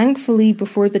her, thankfully,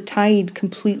 before the tide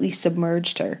completely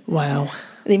submerged her. Wow.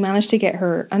 They managed to get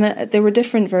her, and there were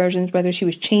different versions, whether she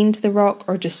was chained to the rock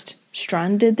or just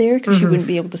stranded there because she wouldn't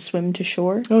be able to swim to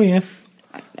shore. Oh, yeah.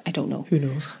 I don't know. Who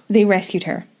knows? They rescued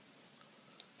her.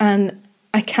 And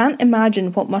I can't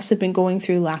imagine what must have been going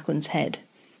through Lachlan's head,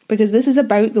 because this is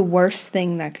about the worst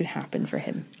thing that could happen for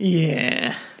him.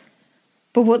 Yeah.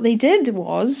 But what they did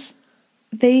was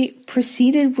they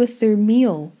proceeded with their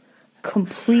meal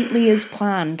completely as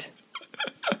planned.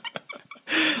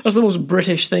 That's the most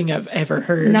British thing I've ever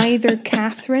heard. Neither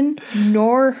Catherine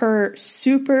nor her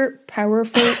super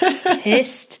powerful,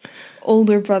 pissed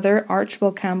older brother,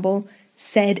 Archibald Campbell,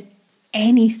 said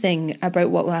anything about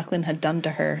what Lachlan had done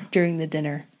to her during the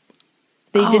dinner.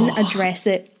 They didn't address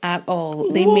it at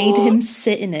all. They made him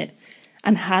sit in it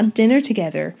and had dinner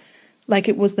together like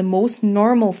it was the most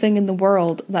normal thing in the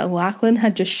world that Lachlan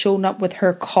had just shown up with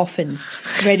her coffin,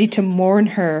 ready to mourn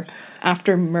her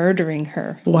after murdering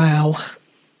her. Wow.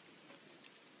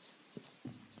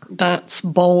 That's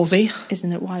ballsy.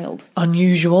 Isn't it wild?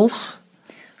 Unusual.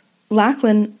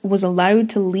 Lachlan was allowed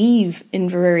to leave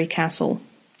Inverary Castle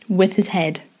with his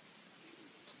head.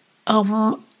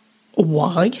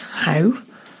 Why? How?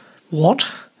 What?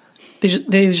 They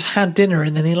just had dinner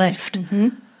and then he left. Mm-hmm.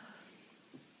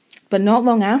 But not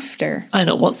long after... I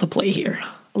know, what's the play here?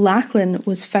 Lachlan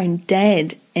was found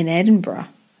dead in Edinburgh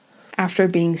after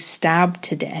being stabbed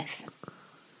to death.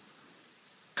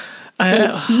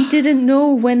 So he didn't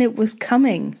know when it was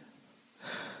coming.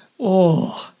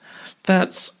 Oh,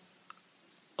 that's...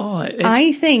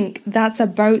 I think that's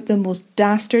about the most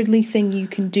dastardly thing you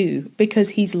can do, because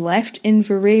he's left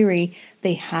Inverary.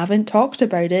 They haven't talked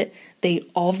about it. They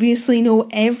obviously know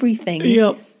everything.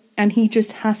 Yep. And he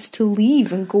just has to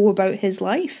leave and go about his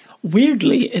life.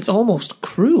 Weirdly, it's almost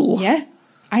cruel. Yeah.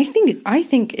 I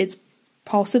think it's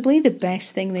possibly the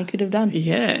best thing they could have done.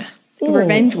 Yeah.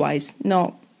 Revenge-wise,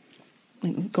 not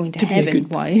like going to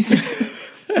heaven-wise.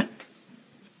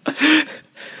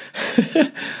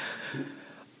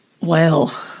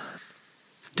 Well,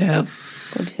 damn.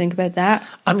 What do you think about that?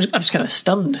 I'm just kind of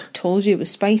stunned. Told you it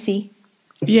was spicy.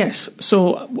 Yes,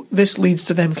 so this leads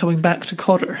to them coming back to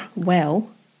Cawdor. Well,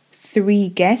 3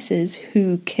 guesses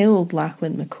who killed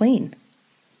Lachlan MacLean.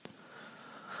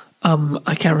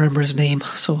 I can't remember his name,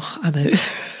 so I'm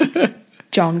out.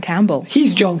 John Campbell.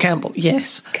 He's John Campbell,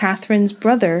 yes. Catherine's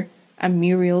brother and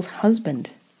Muriel's husband.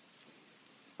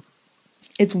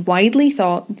 It's widely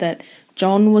thought that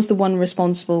John was the one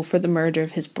responsible for the murder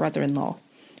of his brother-in-law,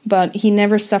 but he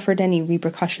never suffered any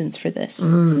repercussions for this.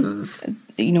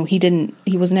 You know,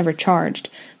 he was never charged.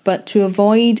 But to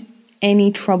avoid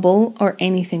any trouble or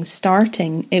anything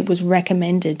starting, it was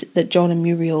recommended that John and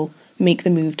Muriel make the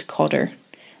move to Cawdor,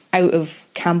 out of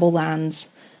Campbell lands,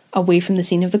 away from the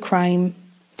scene of the crime,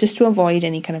 just to avoid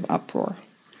any kind of uproar.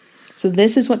 So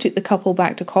this is what took the couple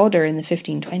back to Cawdor in the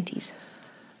 1520s.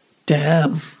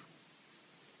 Damn.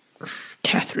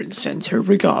 Catherine sends her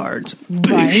regards.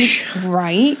 Boosh.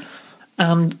 Right.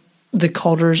 And the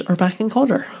Cawdors are back in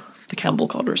Cawdor. The Campbell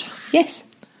Cawdors. Yes,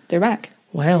 they're back.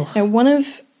 Well. Now, one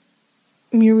of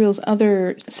Muriel's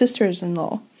other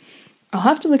sisters-in-law, I'll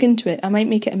have to look into it. I might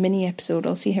make it a mini episode.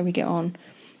 I'll see how we get on.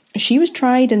 She was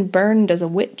tried and burned as a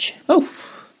witch. Oh.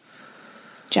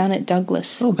 Janet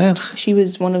Douglas. Oh, man. She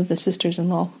was one of the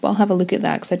sisters-in-law. But I'll have a look at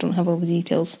that because I don't have all the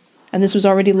details. And this was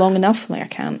already long enough. I'm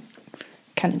like, I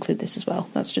can't include this as well.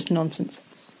 That's just nonsense.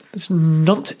 It's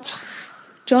nonsense.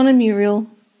 John and Muriel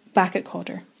back at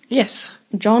Cawdor. Yes.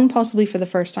 John possibly for the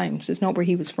first time, because it's not where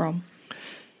he was from.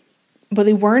 But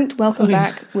they weren't welcomed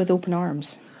back with open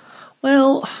arms.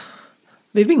 Well,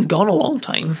 they've been gone a long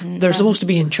time. They're supposed to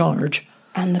be in charge.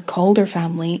 And the Cawdor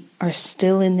family are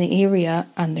still in the area,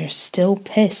 and they're still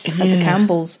pissed at the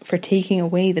Campbells for taking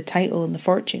away the title and the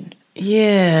fortune.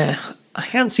 Yeah, I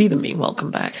can't see them being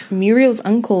welcome back. Muriel's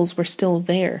uncles were still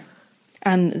there,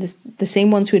 and the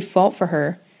same ones who had fought for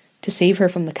her to save her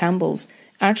from the Campbells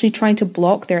actually tried to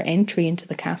block their entry into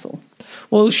the castle.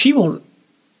 Well, she won't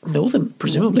know them,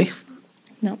 presumably.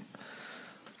 No.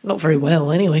 Not very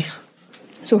well, anyway.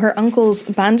 So her uncles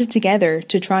banded together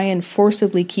to try and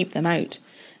forcibly keep them out,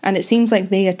 and it seems like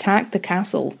they attacked the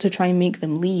castle to try and make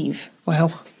them leave.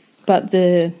 Wow. But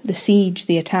the siege,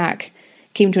 the attack,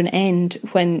 came to an end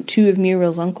when 2 of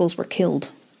Muriel's uncles were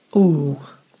killed. Ooh.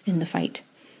 In the fight.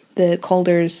 The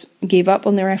Cawdors gave up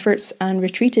on their efforts and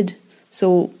retreated,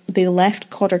 so they left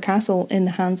Cawdor Castle in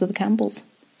the hands of the Campbells.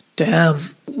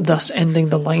 Damn. Thus ending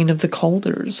the line of the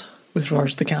Cawdors, with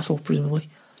regards to the castle, presumably.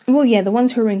 Well, yeah, the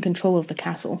ones who were in control of the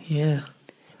castle. Yeah.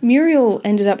 Muriel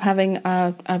ended up having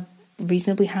a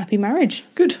reasonably happy marriage.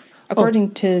 Good.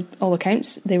 According to all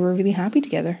accounts, they were really happy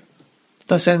together.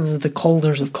 Thus ends the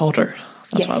Cawdors of Cawdor.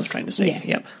 That's what I was trying to say. Yeah.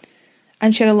 Yep.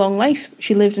 And she had a long life.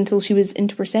 She lived until she was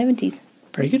into her 70s.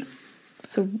 Very good.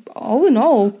 So, all in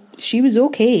all, she was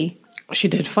okay. She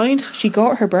did fine. She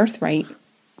got her birthright.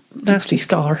 Nasty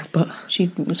scar, but...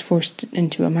 She was forced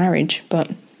into a marriage,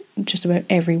 but just about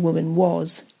every woman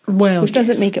was. Well, which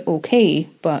doesn't make it okay,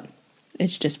 but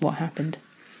it's just what happened.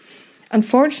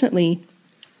 Unfortunately,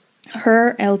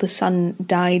 her eldest son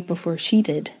died before she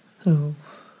did. Oh.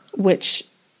 Which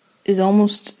is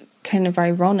almost kind of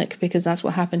ironic because that's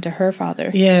what happened to her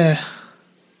father. Yeah.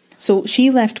 So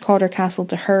she left Cawdor Castle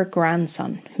to her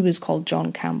grandson, who was called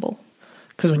John Campbell.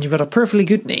 Because when you've got a perfectly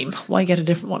good name, why get a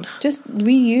different one? Just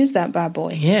reuse that bad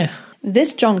boy. Yeah.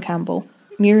 This John Campbell,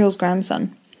 Muriel's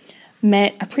grandson,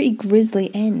 met a pretty grisly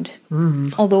end.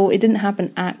 Although it didn't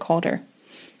happen at Cawdor.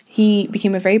 He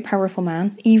became a very powerful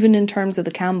man. Even in terms of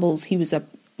the Campbells, he was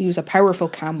a powerful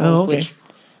Campbell, which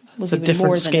was a even different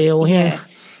more scale. than Yeah.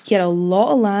 He had a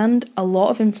lot of land, a lot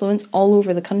of influence all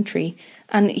over the country,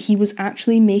 and he was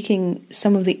actually making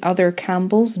some of the other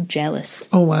Campbells jealous.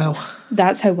 Oh, wow.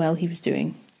 That's how well he was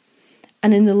doing.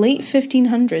 And in the late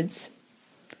 1500s,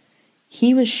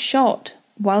 he was shot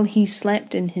while he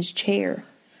slept in his chair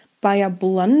by a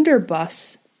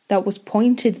blunderbuss that was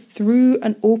pointed through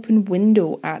an open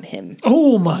window at him.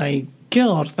 Oh my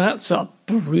god, that's a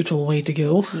brutal way to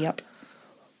go. Yep.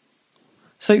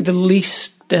 It's like the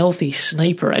least stealthy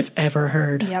sniper I've ever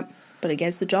heard. Yep, but it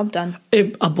gets the job done.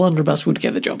 A blunderbuss would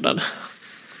get the job done.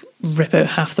 Rip out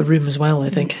half the room as well, I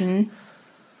think. Mm-hmm.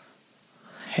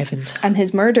 Heavens. And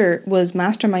his murder was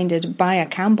masterminded by a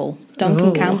Campbell,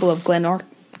 Duncan Campbell of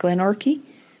Glenorchy?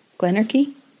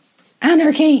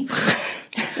 Anarchy!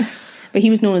 But he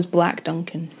was known as Black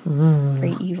Duncan.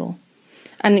 Very evil.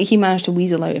 And he managed to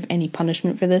weasel out of any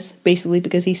punishment for this, basically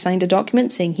because he signed a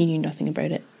document saying he knew nothing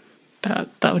about it.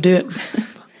 That would do it.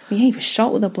 Yeah, he was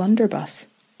shot with a blunderbuss.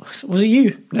 Was it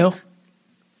you? No.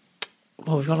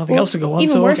 Well, we've got nothing else to go on,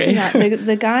 even so worse okay. than that,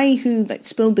 the guy who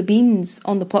spilled the beans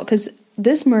on the plot, because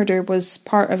this murder was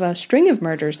part of a string of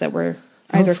murders that were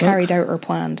either carried out or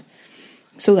planned,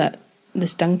 so that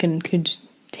this Duncan could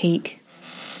take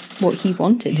what he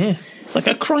wanted. Yeah, it's like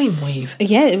a crime wave.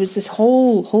 Yeah, it was this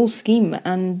whole scheme,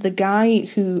 and the guy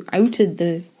who outed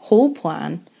the whole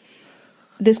plan,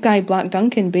 this guy Black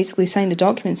Duncan, basically signed a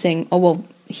document saying, "Oh well,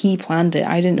 he planned it.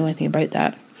 I didn't know anything about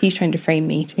that. He's trying to frame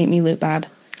me to make me look bad."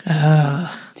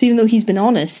 So even though he's been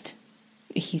honest,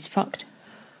 he's fucked.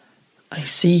 I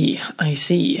see.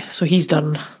 So he's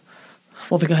done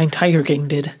what the guy in Tiger King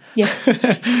did. Yeah.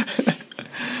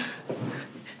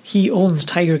 He owns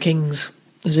Tiger King's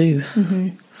zoo. Mm-hmm.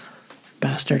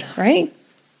 Bastard. Right?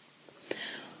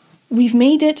 We've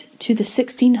made it to the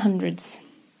 1600s.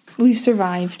 We've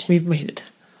survived. We've made it.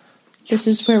 This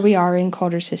is where we are in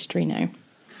Cawdor's history now.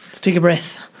 Let's take a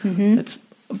breath. Mm-hmm. Let's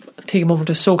take a moment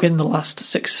to soak in the last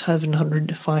 600,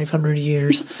 700, 500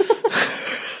 years.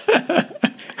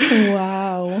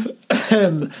 Wow.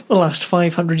 The last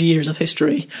 500 years of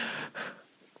history.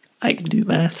 I can do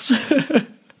maths.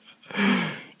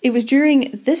 It was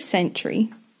during this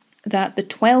century that the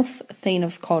 12th Thane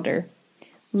of Cawdor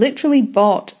literally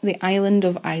bought the island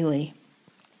of Eilidh.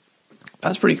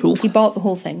 That's pretty cool. He bought the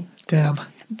whole thing. Damn.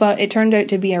 But it turned out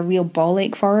to be a real ball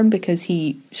ache for him because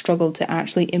he struggled to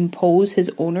actually impose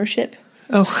his ownership.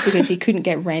 Oh. Because he couldn't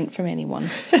get rent from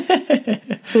anyone.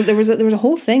 So there was a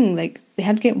whole thing, like they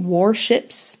had to get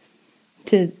warships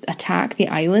to attack the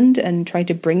island and try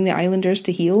to bring the islanders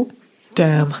to heel.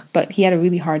 Damn. But he had a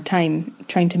really hard time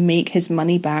trying to make his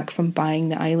money back from buying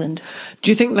the island.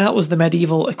 Do you think that was the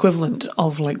medieval equivalent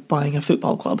of like buying a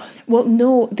football club? Well,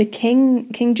 no, the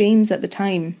King James at the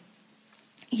time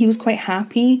he was quite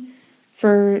happy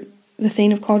for the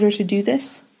Thane of Cawdor to do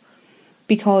this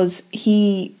because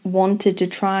he wanted to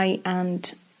try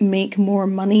and make more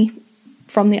money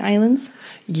from the islands.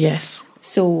 Yes.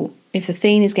 So if the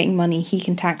Thane is getting money, he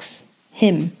can tax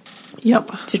him.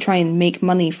 Yep. To try and make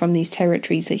money from these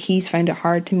territories that he's found it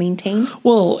hard to maintain.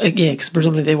 Well, yeah, because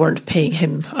presumably they weren't paying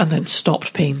him and then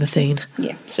stopped paying the Thane.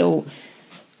 Yeah, so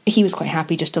he was quite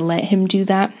happy just to let him do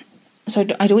that. So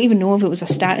I don't even know if it was a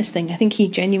status thing. I think he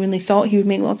genuinely thought he would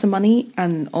make lots of money,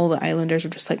 and all the islanders were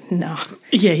just like, nah.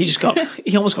 Yeah,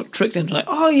 he almost got tricked into like,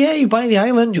 oh yeah, you buy the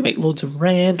island, you make loads of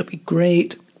rent, it'll be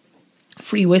great.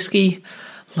 Free whiskey.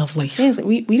 Lovely. Yeah, it's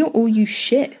like, we don't owe you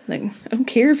shit. Like, I don't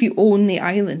care if you own the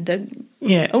island.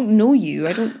 I don't know you.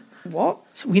 I don't... What?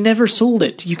 So we never sold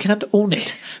it. You can't own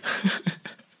it.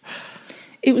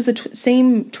 It was the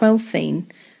same 12th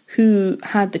Thane who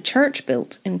had the church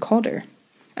built in Cawdor.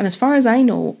 And as far as I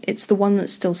know, it's the one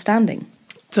that's still standing.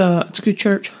 It's a good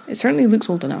church. It certainly looks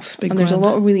old enough. Big and there's grand. a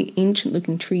lot of really ancient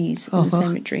looking trees in the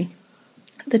cemetery.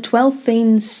 The 12th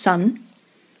Thane's son,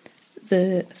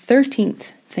 the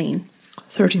 13th Thane...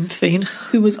 13th Thane.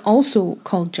 Who was also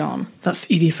called John. That's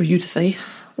easy for you to say.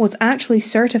 Was actually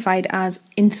certified as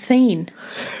insane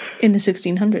in the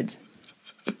 1600s.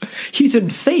 Heathen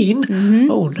Thane? Mm-hmm.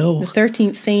 Oh no. The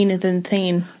 13th Thane is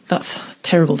insane. That's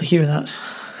terrible to hear that.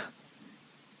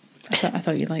 I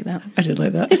thought you'd like that. I did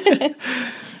like that.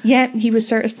 Yeah, he was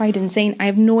certified insane. I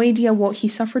have no idea what he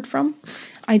suffered from.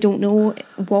 I don't know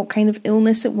what kind of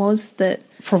illness it was that...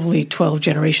 Probably 12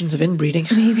 generations of inbreeding.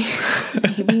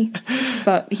 Maybe.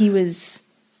 But he was...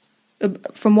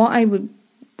 From what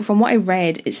I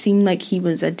read, it seemed like he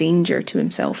was a danger to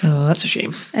himself. Oh, that's a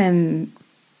shame.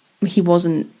 He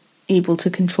wasn't able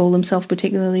to control himself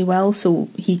particularly well, so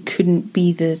he couldn't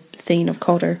be the Thane of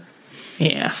Cawdor.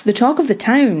 Yeah. The talk of the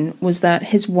town was that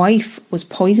his wife was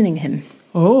poisoning him.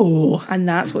 Oh. And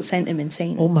that's what sent him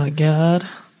insane. Oh my god.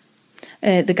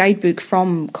 The guidebook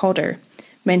from Cawdor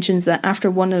mentions that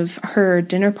after one of her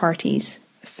dinner parties,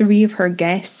 3 of her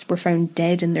guests were found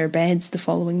dead in their beds the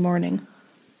following morning.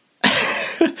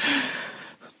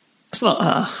 It's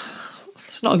not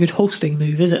a good hosting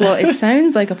move, is it? Well, it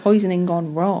sounds like a poisoning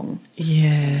gone wrong.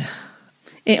 Yeah.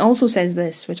 It also says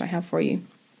this, which I have for you.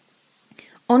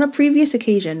 On a previous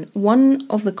occasion, one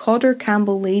of the Cawdor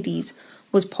Campbell ladies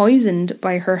was poisoned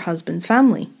by her husband's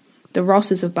family, the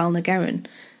Rosses of Balnagowan,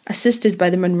 assisted by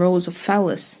the Monroes of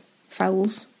Fowls,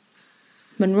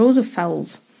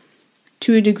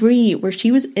 to a degree where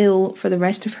she was ill for the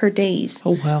rest of her days.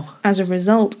 Oh, wow. As a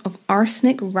result of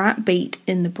arsenic rat bait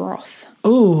in the broth.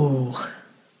 Oh.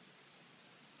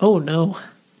 Oh, no.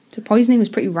 So poisoning was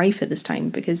pretty rife at this time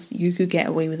because you could get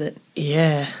away with it.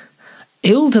 Yeah.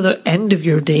 Ill to the end of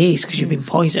your days because you've been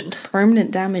poisoned.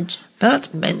 Permanent damage.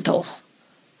 That's mental.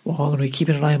 Well, I'm going to be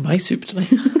keeping an eye on my soup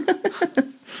tonight.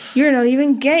 You're not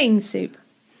even getting soup.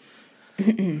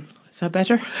 Is that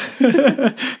better?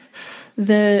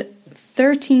 The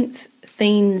 13th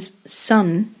Thane's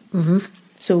son,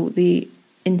 so the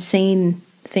insane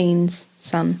Thane's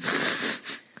son,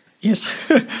 yes,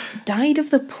 died of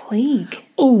the plague.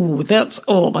 Oh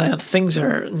man, things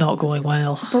are not going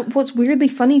well. But what's weirdly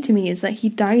funny to me is that he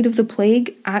died of the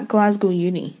plague at Glasgow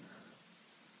Uni.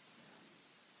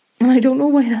 And I don't know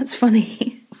why that's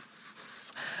funny.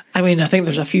 I mean, I think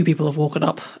there's a few people have woken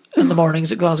up in the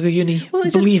mornings at Glasgow Uni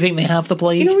believing they have the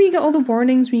plague. You know where you get all the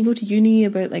warnings when you go to uni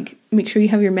about, like, make sure you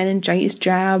have your meningitis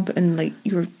jab and, like,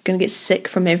 you're going to get sick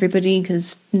from everybody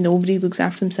because nobody looks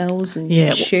after themselves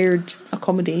and shared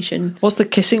accommodation. What's the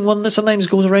kissing one that sometimes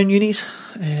goes around unis?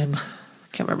 Can't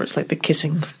remember. It's like the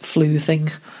kissing flu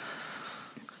thing.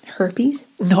 Herpes?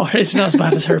 No, it's not as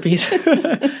bad as herpes.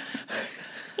 But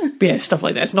yeah, stuff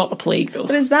like that. It's not the plague, though.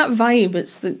 But it's that vibe.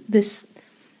 It's this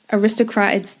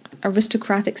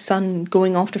aristocratic son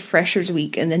going off to Freshers'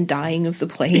 Week and then dying of the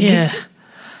plague. Yeah.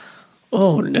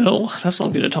 Oh no, that's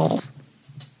not good at all.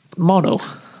 Mono.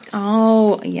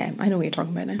 Oh, yeah, I know what you're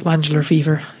talking about now. Glandular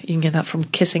fever. You can get that from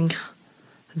kissing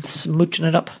and smooching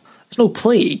it up. It's no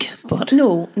plague, but...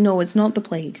 No, it's not the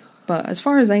plague. But as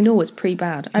far as I know, it's pretty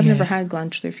bad. I've never had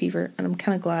glandular fever, and I'm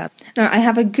kind of glad. Now, I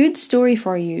have a good story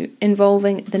for you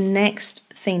involving the next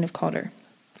Thane of Cawdor.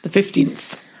 The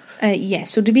 15th.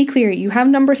 Yes, so to be clear, you have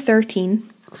number 13,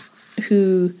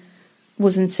 who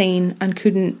was insane and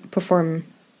couldn't perform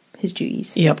his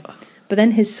duties. Yep. But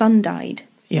then his son died.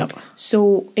 Yep.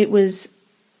 So it was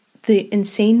the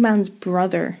insane man's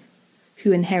brother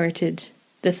who inherited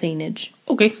the thanage.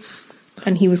 Okay.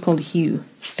 And he was called Hugh.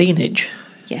 Thanage.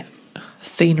 Yeah.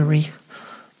 Thanery.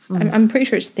 I'm pretty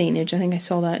sure it's thanage. I think I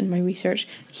saw that in my research.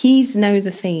 He's now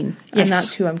the Thane, Yes. and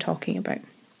that's who I'm talking about.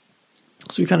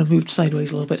 So we kind of moved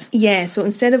sideways a little bit. Yeah, so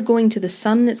instead of going to the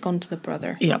son, it's gone to the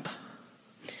brother. Yep.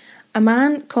 A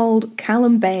man called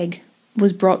Callum Begg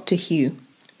was brought to Hugh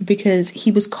because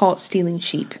he was caught stealing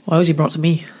sheep. Why was he brought to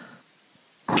me?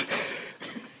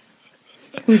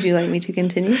 Would you like me to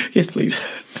continue? Yes, please.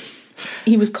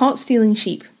 He was caught stealing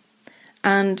sheep,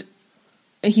 and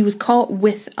he was caught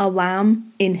with a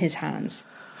lamb in his hands.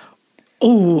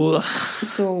 Oh.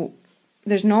 So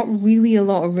there's not really a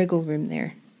lot of wriggle room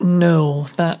there. No,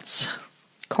 that's...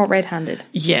 Caught red-handed.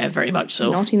 Yeah, very much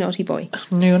so. Naughty, naughty boy.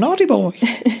 No, naughty boy.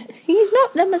 He's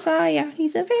not the Messiah.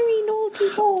 He's a very naughty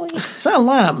boy. Is that a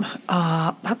lamb?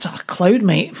 That's a cloud,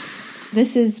 mate.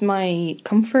 This is my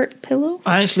comfort pillow.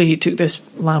 I actually took this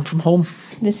lamb from home.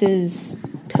 This is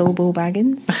Bilbo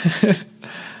Baggins.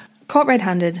 Caught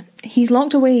red-handed. He's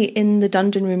locked away in the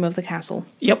dungeon room of the castle.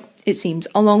 Yep. It seems,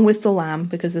 along with the lamb,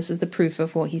 because this is the proof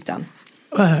of what he's done.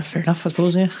 Fair enough, I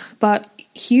suppose, yeah. But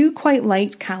Hugh quite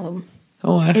liked Callum.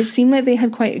 Oh, yeah. It seemed like they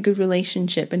had quite a good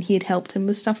relationship, and he had helped him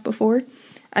with stuff before.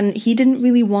 And he didn't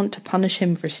really want to punish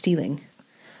him for stealing.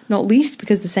 Not least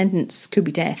because the sentence could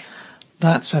be death.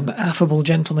 That's an affable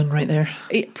gentleman right there.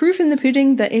 Proof in the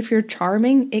pudding that if you're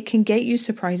charming, it can get you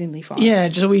surprisingly far. Yeah,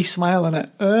 just a wee smile on it.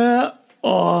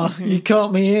 You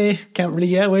caught me, eh? Can't really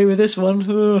get away with this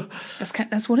one.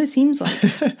 That's what it seems like.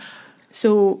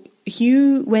 So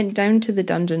Hugh went down to the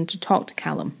dungeon to talk to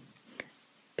Callum,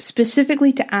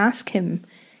 specifically to ask him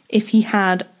if he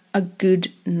had a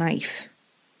good knife.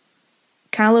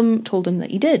 Callum told him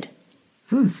that he did.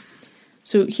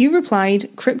 So Hugh replied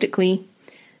cryptically,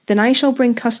 "Then I shall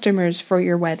bring customers for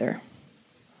your weather."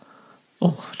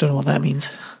 Oh, I don't know what that means.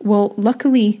 Well,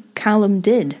 luckily Callum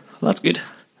did. Well, that's good.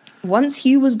 Once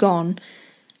Hugh was gone,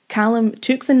 Callum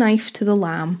took the knife to the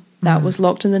lamb that was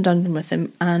locked in the dungeon with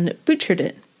him and butchered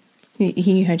it.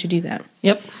 He knew how to do that.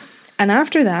 Yep. And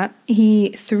after that, he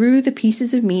threw the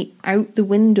pieces of meat out the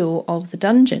window of the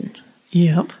dungeon.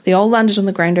 Yep. They all landed on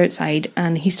the ground outside,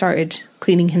 and he started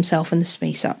cleaning himself and the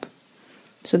space up.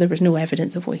 So there was no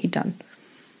evidence of what he'd done.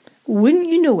 Wouldn't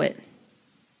you know it,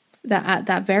 that at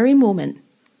that very moment,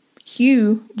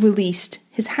 Hugh released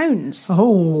his hounds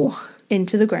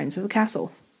into the grounds of the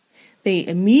castle. They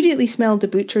immediately smelled the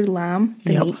butchered lamb,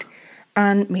 the meat,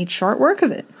 and made short work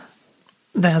of it.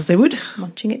 As they would.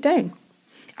 Munching it down.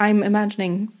 I'm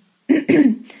imagining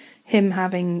him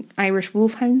having Irish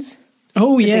wolfhounds.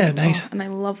 Oh, yeah, nice. And I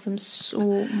love them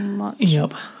so much.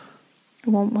 Yep. I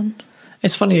want one.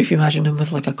 It's funny if you imagine him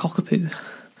with like a cockapoo.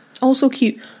 Also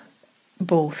cute.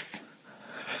 Both.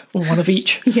 One of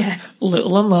each. Yeah.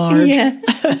 Little and large.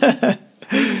 Yeah.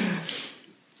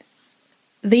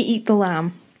 They eat the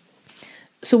lamb.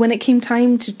 So when it came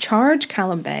time to charge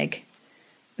Callum Begg,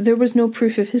 there was no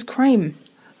proof of his crime.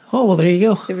 Oh, well, there you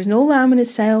go. There was no lamb in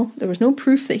his cell. There was no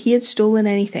proof that he had stolen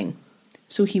anything.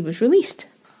 So he was released.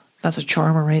 That's a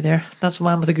charmer right there. That's a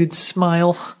man with a good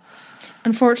smile.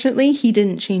 Unfortunately, he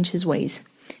didn't change his ways.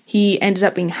 He ended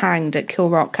up being hanged at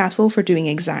Cawdor Castle for doing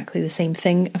exactly the same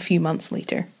thing a few months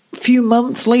later. A few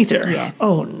months later? Yeah.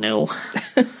 Oh, no.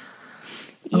 Yeah.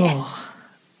 Oh.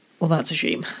 Well, that's a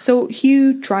shame. So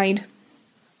Hugh tried.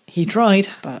 He tried.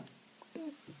 But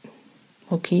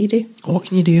what can you do? What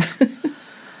can you do?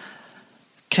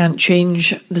 Can't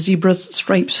change the zebra's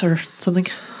stripes or something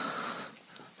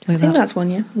like I think that's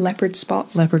one, yeah. Leopard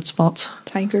spots. Leopard spots.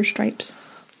 Tiger stripes.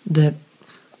 The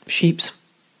sheep's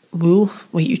wool.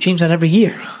 Wait, you change that every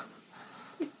year?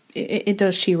 It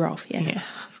does shear off, yes. Yeah.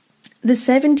 The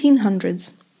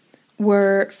 1700s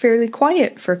were fairly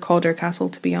quiet for Cawdor Castle,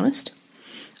 to be honest.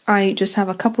 I just have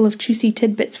a couple of juicy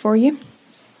tidbits for you.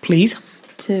 Please.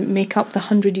 To make up the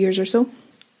 100 years or so.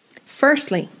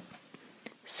 Firstly,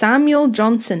 Samuel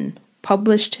Johnson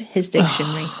published his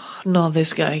dictionary. Not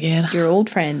this guy again. Your old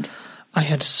friend. I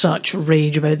had such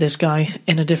rage about this guy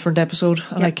in a different episode,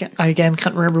 and I again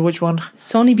can't remember which one.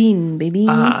 Sonny Bean, baby.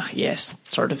 Ah, yes,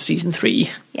 sort of season 3.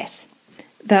 Yes.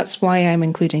 That's why I'm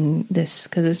including this,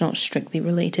 because it's not strictly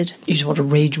related. You just want to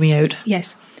rage me out.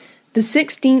 Yes. The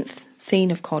 16th Thane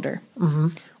of Cawdor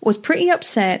was pretty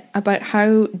upset about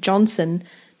how Johnson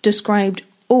described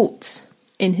oats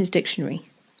in his dictionary.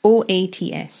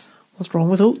 O-A-T-S. What's wrong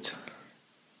with oats?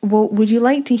 Well, would you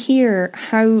like to hear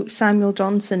how Samuel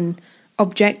Johnson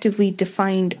objectively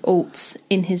defined oats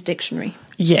in his dictionary?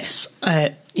 Yes.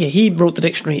 He wrote the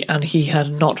dictionary and he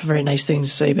had not very nice things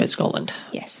to say about Scotland.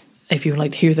 Yes. If you would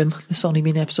like to hear them, the Sonny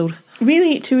Bean episode.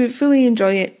 Really, to fully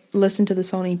enjoy it, listen to the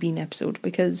Sonny Bean episode,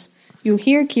 because you'll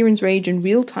hear Kieran's rage in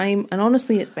real time, and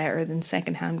honestly, it's better than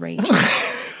secondhand rage.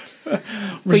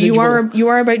 But you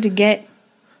are about to get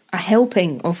a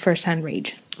helping of first-hand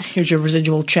rage. Here's your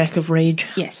residual check of rage.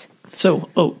 Yes. So,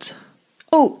 oats.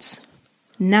 Oats.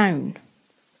 Noun.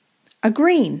 A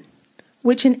grain,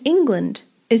 which in England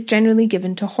is generally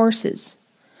given to horses,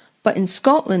 but in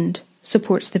Scotland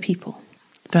supports the people.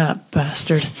 That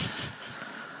bastard.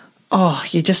 Oh,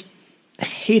 you just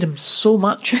hate him so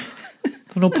much.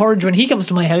 No porridge when he comes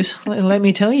to my house, let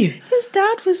me tell you. His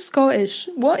dad was Scottish.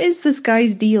 What is this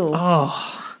guy's deal?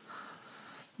 Oh,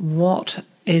 what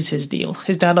is his deal?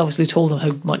 His dad obviously told him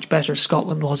how much better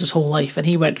Scotland was his whole life, and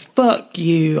he went, fuck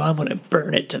you, I'm going to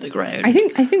burn it to the ground. I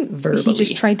think verbally. He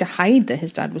just tried to hide that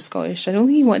his dad was Scottish. I don't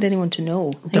think he wanted anyone to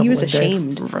know. I think he was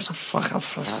ashamed.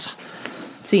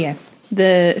 So yeah,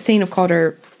 the Thane of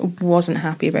Cawdor wasn't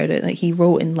happy about it. Like, he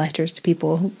wrote in letters to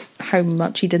people how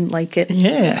much he didn't like it.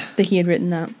 Yeah. That he had written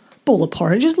that. Bowl of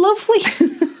porridge is lovely.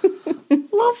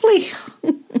 Lovely.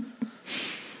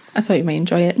 I thought you might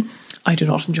enjoy it. I do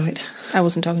not enjoy it. I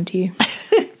wasn't talking to you.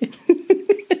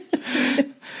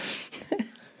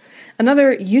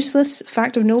 Another useless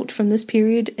fact of note from this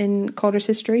period in Cawdor's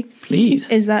history, please,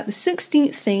 is that the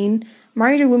 16th Thane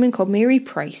married a woman called Mary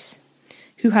Price,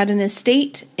 who had an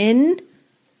estate in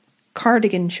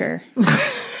Cardiganshire.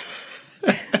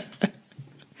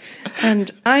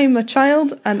 And I'm a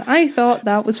child, and I thought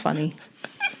that was funny.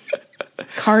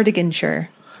 Cardiganshire.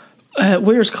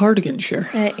 Where's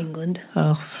Cardiganshire? England.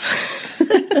 Oh.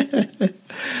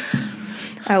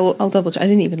 I'll double check. I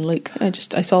didn't even look.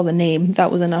 I saw the name.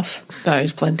 That was enough. That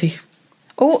is plenty.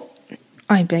 Oh,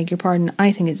 I beg your pardon.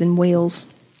 I think it's in Wales,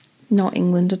 not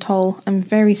England at all. I'm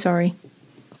very sorry.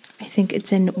 I think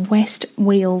it's in West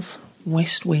Wales.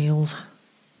 West Wales.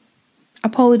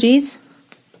 Apologies.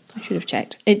 I should have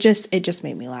checked. It just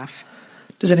made me laugh.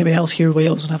 Does anybody else hear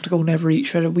Wales and have to go never eat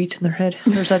shredded wheat in their head?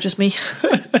 Or is that just me?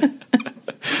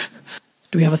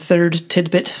 Do we have a third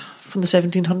tidbit from the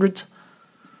 1700s?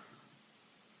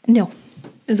 No.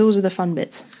 Those are the fun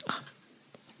bits.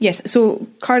 Yes, so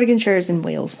Cardiganshire is in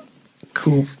Wales.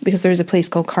 Cool. Because there's a place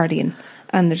called Cardigan,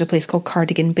 and there's a place called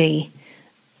Cardigan Bay.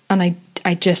 And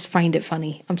I just find it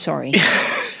funny. I'm sorry.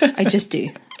 I just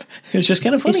do. It's just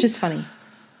kind of funny. It's just funny.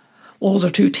 Well, those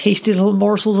are two tasty little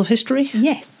morsels of history.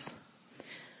 Yes.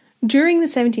 During the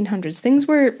 1700s, things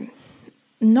were...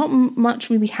 not much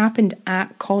really happened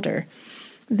at Cawdor.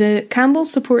 The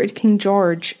Campbells supported King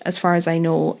George, as far as I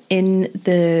know, in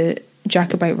the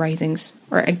Jacobite risings,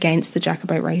 or against the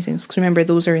Jacobite risings. Because remember,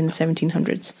 those are in the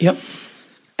 1700s. Yep.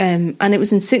 And it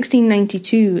was in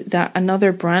 1692 that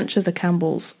another branch of the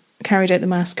Campbells carried out the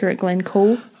massacre at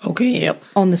Glencoe. Okay, yep.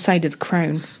 On the side of the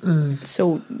crown.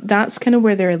 So that's kind of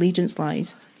where their allegiance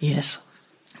lies. Yes.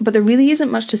 But there really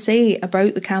isn't much to say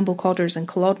about the Campbell Cawdors and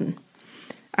Culloden.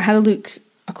 I had a look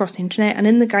across the internet, and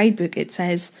in the guidebook it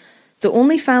says, the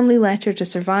only family letter to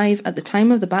survive at the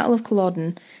time of the Battle of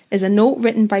Culloden is a note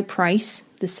written by Price,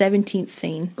 the 17th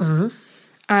Thane,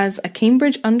 as a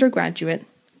Cambridge undergraduate,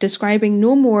 describing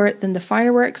no more than the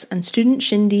fireworks and student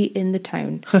shindy in the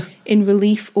town, in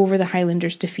relief over the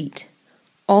Highlanders' defeat.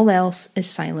 All else is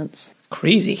silence.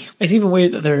 Crazy. It's even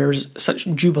weird that there's such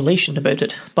jubilation about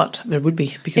it, but there would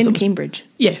be. Because in Cambridge.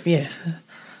 Yeah, yeah.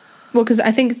 Well, because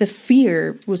I think the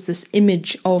fear was this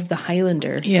image of the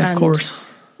Highlander. Yeah, of course.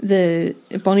 The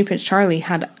Bonnie Prince Charlie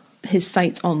had his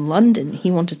sights on London. He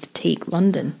wanted to take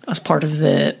London. As part of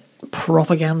the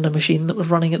propaganda machine that was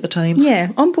running at the time.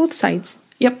 Yeah, on both sides.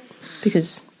 Yep.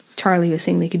 Because Charlie was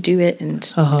saying they could do it, and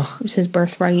it was his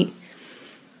birthright.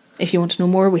 If you want to know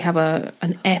more, we have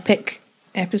an epic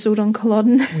episode on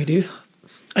Culloden. We do.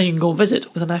 And you can go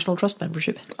visit with a National Trust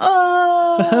membership.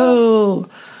 Oh!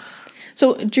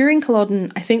 So during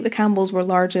Culloden, I think the Campbells were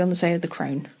largely on the side of the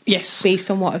crown. Yes. Based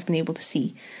on what I've been able to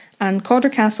see. And Cawdor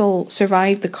Castle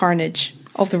survived the carnage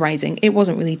of the rising. It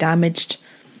wasn't really damaged,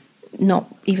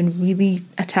 not even really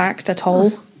attacked at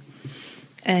all.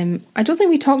 I don't think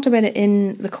we talked about it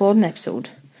in the Culloden episode,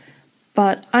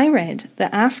 but I read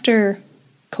that after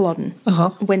Culloden,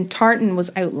 when tartan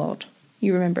was outlawed,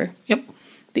 you remember? Yep.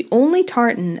 The only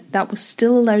tartan that was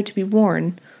still allowed to be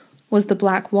worn was the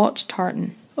Black Watch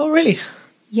tartan. Oh, really?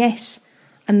 Yes.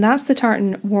 And that's the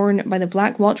tartan worn by the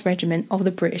Black Watch Regiment of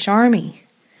the British Army,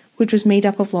 which was made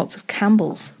up of lots of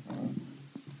Campbells.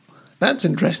 That's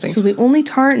interesting. So the only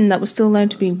tartan that was still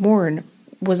allowed to be worn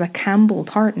was a Campbell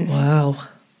tartan. Wow.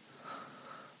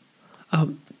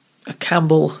 A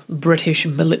Campbell British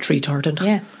military tartan.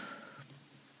 Yeah.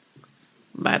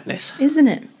 Madness. Isn't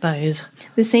it? That is.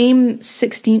 The same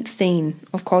 16th Thane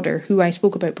of Cawdor, who I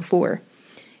spoke about before,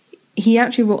 he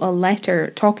actually wrote a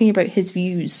letter talking about his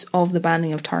views of the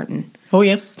banning of tartan. Oh,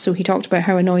 yeah. So he talked about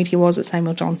how annoyed he was at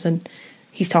Samuel Johnson.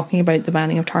 He's talking about the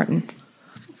banning of tartan.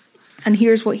 And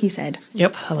here's what he said.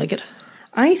 Yep, I like it.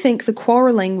 I think the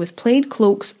quarrelling with plaid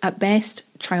cloaks at best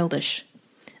childish.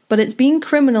 but it's being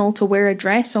criminal to wear a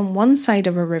dress on one side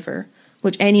of a river,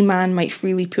 which any man might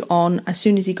freely put on as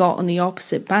soon as he got on the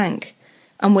opposite bank,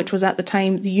 and which was at the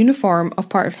time the uniform of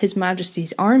part of His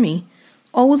Majesty's army,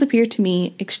 always appeared to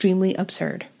me extremely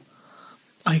absurd.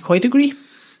 I quite agree.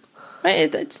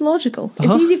 Right, it's logical.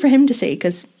 It's easy for him to say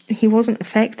because he wasn't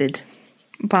affected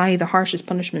by the harshest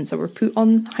punishments that were put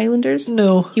on Highlanders.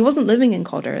 No. He wasn't living in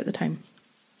Cawdor at the time.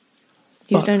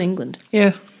 He was down in England.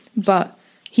 Yeah. But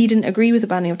he didn't agree with the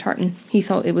banning of tartan. He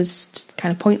thought it was just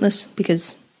kind of pointless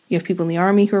because you have people in the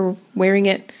army who are wearing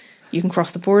it. You can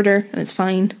cross the border and it's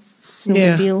fine. It's no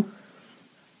big deal.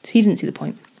 So he didn't see the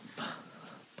point.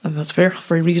 And that's fair.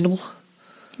 Very reasonable.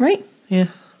 Right? Yeah.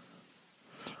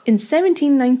 In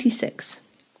 1796,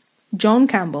 John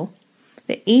Campbell,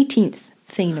 the 18th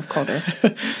Thane of Cawdor,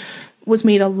 was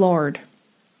made a lord.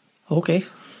 Okay.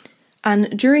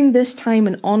 And during this time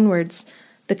and onwards,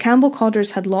 the Campbell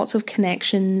Cawdors had lots of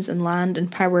connections and land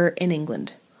and power in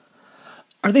England.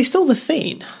 Are they still the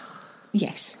Thane?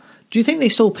 Yes. Do you think they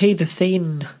still pay the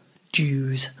Thane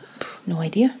dues? No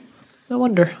idea. I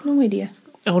wonder. No idea.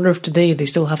 I wonder if today they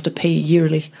still have to pay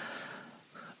yearly.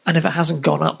 And if it hasn't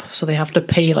gone up, so they have to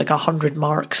pay like 100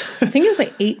 marks. I think it was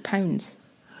like £8.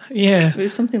 Yeah. It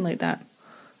was something like that.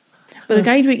 But the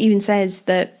guidebook even says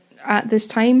that at this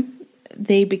time,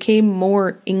 they became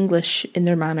more English in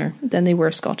their manner than they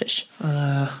were Scottish.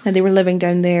 And they were living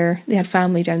down there. They had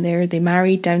family down there. They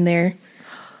married down there.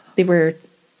 They were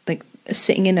like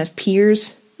sitting in as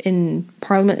peers in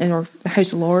Parliament or the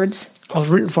House of Lords. I was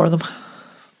rooting for them.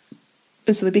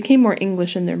 And so they became more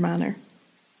English in their manner.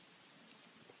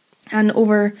 And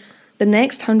over the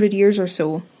next 100 years or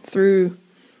so, through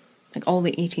like all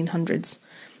the 1800s,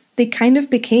 they kind of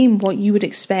became what you would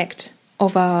expect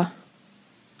of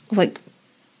like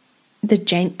the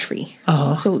gentry.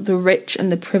 So the rich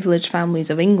and the privileged families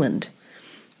of England.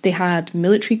 They had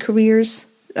military careers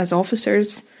as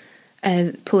officers,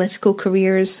 political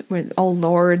careers with all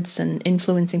lords and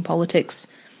influencing politics.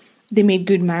 They made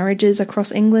good marriages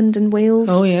across England and Wales,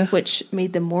 which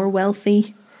made them more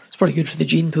wealthy. It's pretty good for the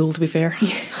gene pool, to be fair.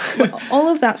 Yeah. Well, all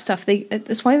of that stuff,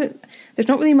 it's why there's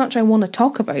not really much I want to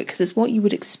talk about, because it's what you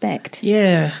would expect.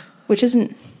 Yeah. Which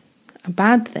isn't a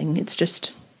bad thing,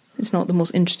 it's not the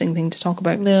most interesting thing to talk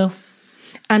about. No.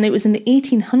 And it was in the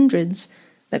 1800s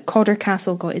that Cawdor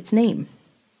Castle got its name.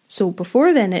 So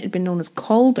before then it had been known as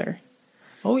Cawdor.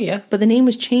 Oh yeah. But the name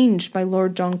was changed by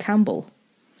Lord John Campbell,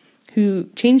 who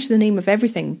changed the name of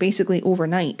everything basically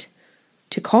overnight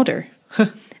to Cawdor.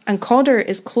 And Cawdor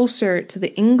is closer to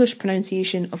the English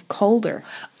pronunciation of Cawdor.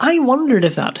 I wondered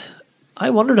if that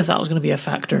was going to be a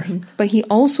factor. Mm-hmm. But he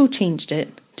also changed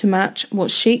it to match what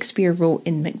Shakespeare wrote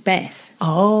in Macbeth.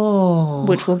 Oh.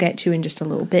 Which we'll get to in just a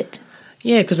little bit.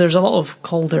 Yeah, because there's a lot of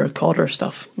Cawdor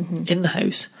stuff in the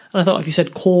house. And I thought if you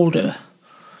said Cawdor,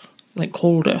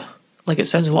 like it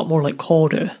sounds a lot more like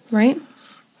Cawdor. Right.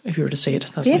 If you were to say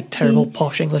it. That's my terrible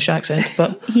posh English accent.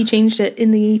 But he changed it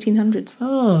in the 1800s.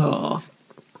 Oh.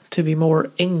 To be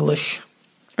more English.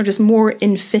 Or just more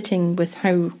in fitting with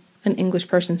how an English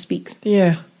person speaks.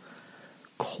 Yeah.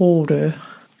 Cawdor.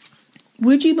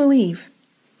 Would you believe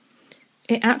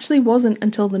it actually wasn't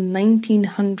until the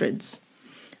 1900s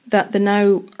that the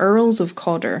now Earls of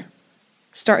Cawdor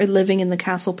started living in the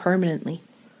castle permanently?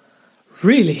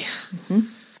 Really? Mm-hmm.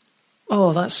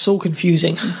 Oh, that's so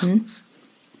confusing. Mm-hmm.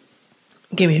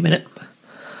 Give me a minute.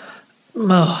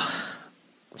 Oh.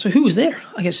 So who was there?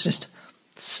 I guess just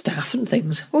staff and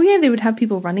things. Oh yeah, they would have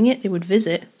people running it, they would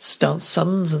visit.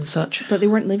 Sons and such. But they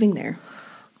weren't living there.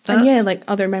 And yeah, like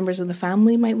other members of the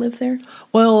family might live there.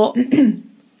 Well,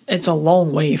 it's a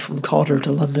long way from Cawdor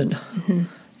to London,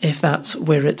 if that's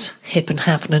where it's hip and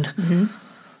happening. Mm-hmm.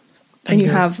 And you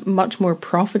have much more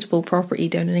profitable property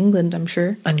down in England, I'm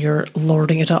sure. And you're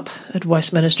lording it up at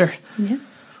Westminster. Yeah.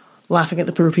 Laughing at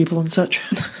the poor people and such.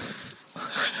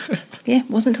 Yeah, it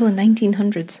wasn't until the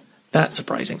 1900s. That's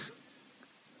surprising.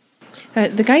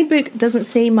 The guidebook doesn't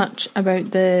say much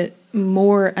about the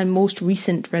more and most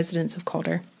recent residents of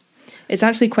Cawdor. It's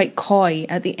actually quite coy.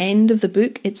 At the end of the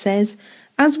book, it says,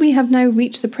 "As we have now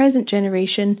reached the present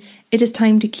generation, it is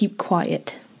time to keep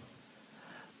quiet."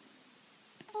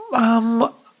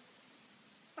 I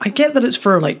get that it's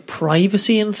for like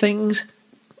privacy and things,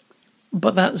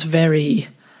 but that's very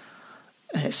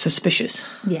suspicious.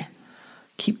 Yeah.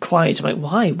 Keep quiet. I'm like,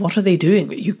 why? What are they doing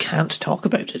that you can't talk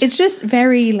about it? It's just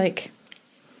very like,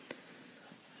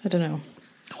 I don't know.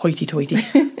 Hoity-toity.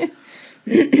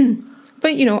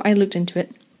 But, you know, I looked into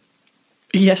it.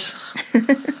 Yes.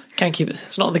 Can't keep it.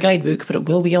 It's not in the guidebook, but it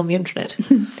will be on the internet.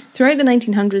 Throughout the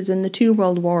 1900s and the two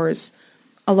world wars,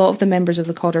 a lot of the members of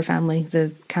the Cawdor family,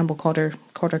 the Campbell Cawdor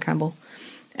Campbell,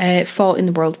 fought in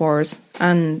the World Wars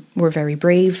and were very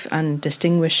brave and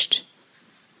distinguished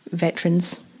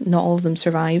veterans. Not all of them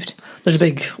survived. There's a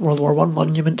big World War One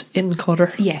monument in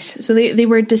Cawdor. Yes, so they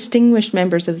were distinguished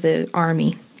members of the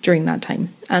army during that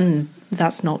time, and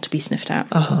that's not to be sniffed at.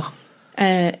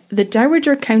 The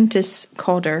Dowager Countess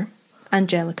Cawdor,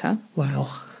 Angelica,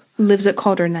 lives at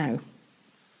Cawdor now.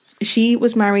 She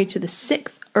was married to the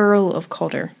 6th Earl of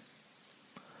Cawdor.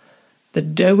 The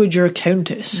Dowager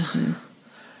Countess.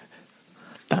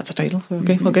 That's a title.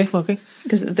 Okay.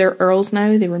 Because they're earls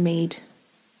now, they were made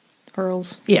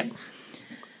earls. Yeah.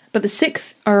 But the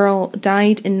 6th Earl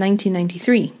died in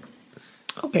 1993.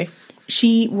 Okay.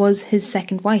 She was his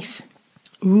second wife.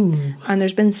 Ooh. And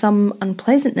there's been some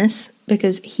unpleasantness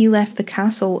because he left the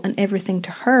castle and everything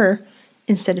to her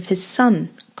instead of his son,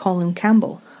 Colin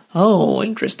Campbell. Oh,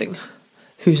 interesting.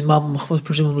 Whose mum was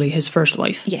presumably his first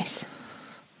wife. Yes.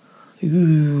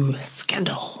 Ooh,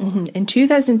 scandal. In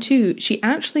 2002, she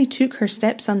actually took her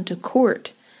stepson to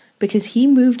court because he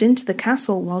moved into the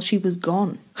castle while she was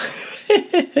gone.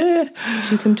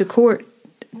 Took him to court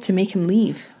to make him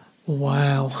leave.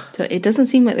 Wow. So it doesn't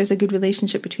seem like there's a good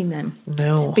relationship between them.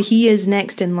 No. But he is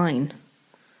next in line.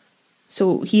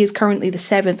 So he is currently the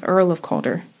 7th Earl of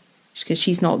Cawdor, because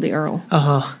she's not the Earl.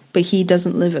 But he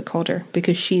doesn't live at Cawdor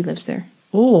because she lives there.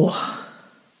 Oh.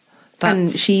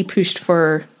 And she pushed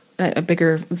for a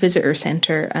bigger visitor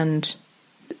centre and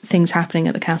things happening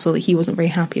at the castle that he wasn't very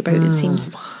happy about, it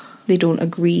seems. They don't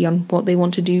agree on what they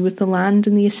want to do with the land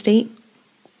and the estate.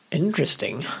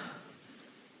 Interesting.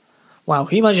 Wow,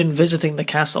 can you imagine visiting the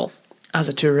castle as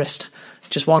a tourist,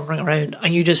 just wandering around,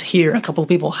 and you just hear a couple of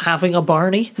people having a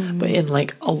Barney, but in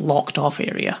like a locked off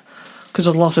area? Because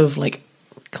there's a lot of like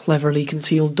cleverly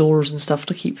concealed doors and stuff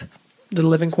to keep the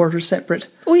living quarters separate.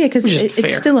 Oh yeah, because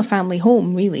it's still a family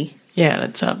home, really. Yeah,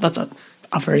 that's a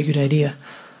very good idea.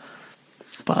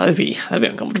 But that'd be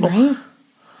uncomfortable. Right.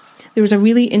 There was a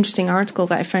really interesting article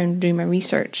that I found doing my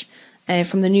research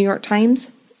from the New York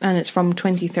Times, and it's from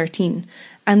 2013.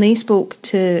 And they spoke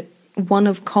to one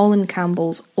of Colin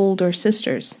Campbell's older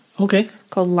sisters. Okay.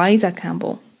 Called Liza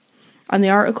Campbell. And the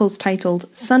article's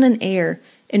titled, Son and Heir,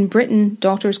 in Britain,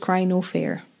 Daughters Cry No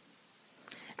Fair.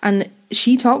 And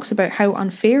she talks about how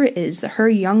unfair it is that her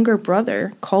younger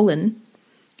brother, Colin,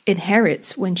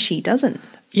 inherits when she doesn't.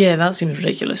 Yeah, that seems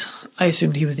ridiculous. I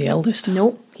assumed he was the eldest.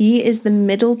 Nope. He is the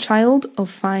middle child of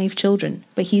 5 children,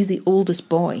 but he's the oldest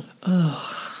boy.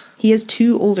 Ugh. He has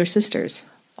 2 older sisters.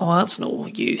 Oh, that's no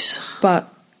use.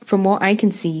 But from what I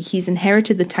can see, he's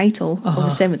inherited the title of the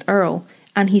 7th Earl,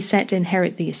 and he's set to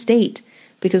inherit the estate,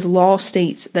 because law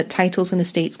states that titles and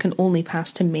estates can only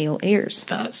pass to male heirs.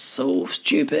 That's so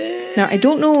stupid. Now, I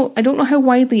don't know how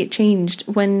widely it changed.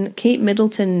 When Kate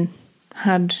Middleton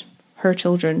had her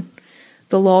children,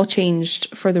 the law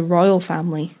changed for the royal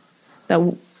family that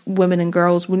women and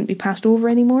girls wouldn't be passed over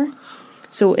anymore.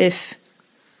 So if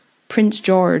Prince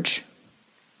George,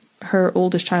 her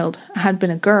oldest child, had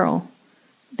been a girl,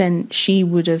 then she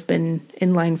would have been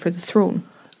in line for the throne.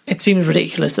 It seems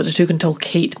ridiculous that it took until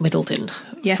Kate Middleton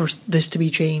Yeah. for this to be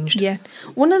changed. Yeah.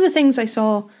 One of the things I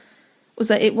saw was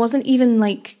that it wasn't even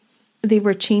like they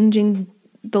were changing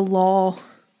the law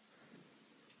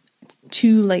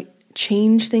to like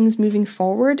change things moving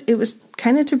forward. It was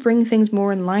kind of to bring things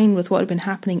more in line with what had been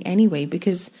happening anyway,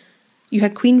 because you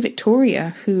had Queen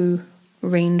Victoria, who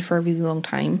reigned for a really long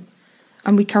time,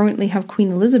 and we currently have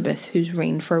Queen Elizabeth, who's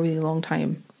reigned for a really long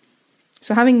time.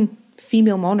 So having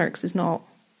female monarchs is not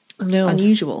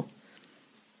unusual.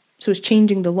 So it's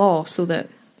changing the law so that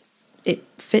it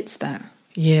fits that.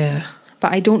 Yeah.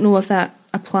 But I don't know if that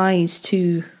applies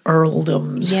to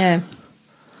earldoms. Yeah.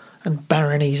 And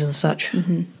baronies and such.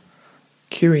 Mm-hmm.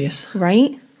 Curious.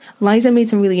 Right? Liza made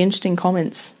some really interesting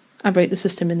comments about the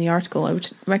system in the article. I would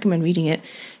recommend reading it.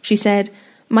 She said,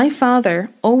 "My father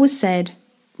always said,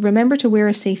 remember to wear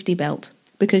a safety belt,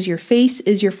 because your face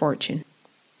is your fortune."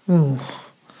 Ooh.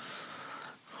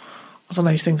 That's a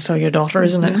nice thing to tell your daughter,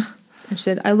 isn't it? And she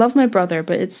said, I love my brother,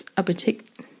 but it's a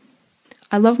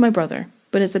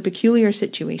peculiar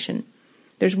situation.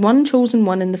 There's one chosen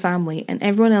one in the family, and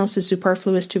everyone else is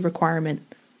superfluous to requirement.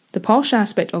 The posh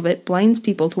aspect of it blinds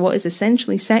people to what is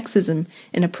essentially sexism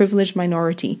in a privileged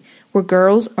minority, where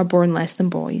girls are born less than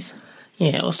boys.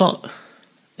 Yeah, well, it's not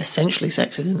essentially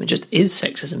sexism, it just is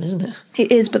sexism, isn't it?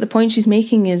 It is, but the point she's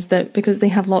making is that because they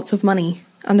have lots of money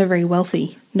and they're very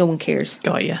wealthy, no one cares.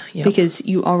 Got ya, yeah. Because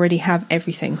you already have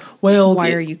everything. Well,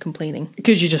 why are you complaining?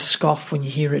 Because you just scoff when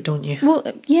you hear it, don't you? Well,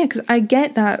 yeah, because I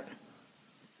get that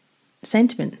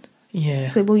sentiment.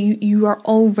 Yeah. So, well, you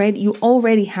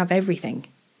already have everything.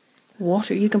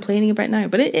 What are you complaining about now?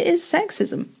 But it is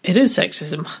sexism. It is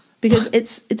sexism. Because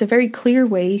it's a very clear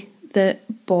way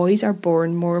that boys are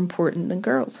born more important than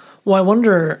girls. Well, I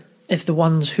wonder if the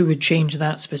ones who would change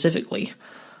that specifically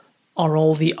are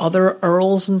all the other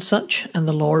earls and such, and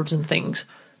the lords and things,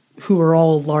 who are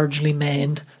all largely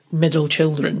men, middle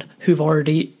children, who've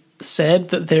already said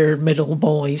that their middle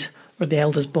boys, or the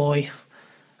eldest boy,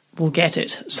 will get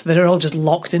it. So they're all just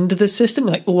locked into this system,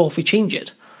 like, oh, well, if we change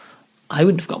it, I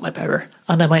wouldn't have got my power,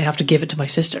 and I might have to give it to my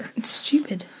sister. It's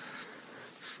stupid.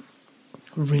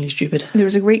 Really stupid. There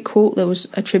was a great quote that was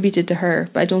attributed to her,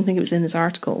 but I don't think it was in this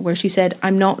article, where she said,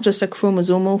 "I'm not just a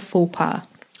chromosomal faux pas."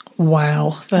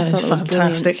 Wow, that is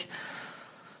fantastic.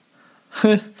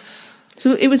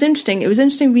 So it was interesting. It was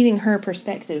interesting reading her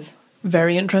perspective.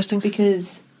 Very interesting.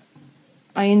 Because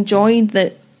I enjoyed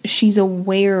that she's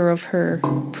aware of her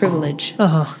privilege.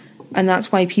 Uh-huh. And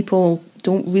that's why people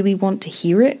don't really want to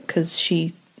hear it, because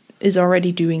she is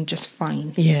already doing just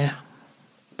fine. Yeah.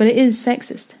 But it is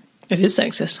sexist. It is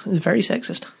sexist. It's very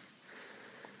sexist.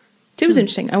 So it was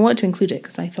interesting. I wanted to include it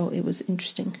because I thought it was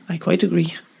interesting. I quite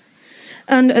agree.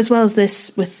 And as well as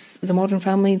this, with the modern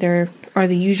family, there are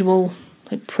the usual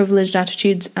privileged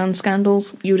attitudes and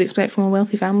scandals you would expect from a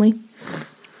wealthy family.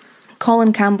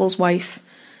 Colin Campbell's wife,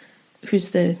 who's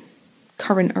the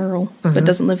current Earl, but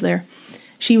doesn't live there,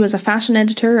 she was a fashion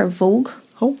editor of Vogue.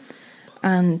 Oh.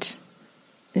 And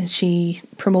she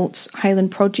promotes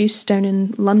Highland produce down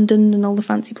in London and all the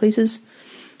fancy places.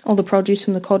 All the produce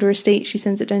from the Cawdor estate, she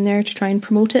sends it down there to try and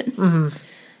promote it.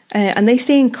 And they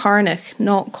stay in Carnock,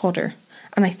 not Cawdor.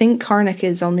 And I think Carnock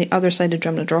is on the other side of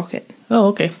Drumnadrochit. Oh,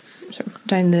 okay. Sort of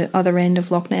down the other end of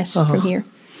Loch Ness from here.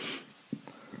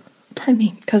 Pardon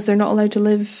me, because they're not allowed to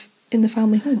live in the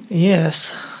family home.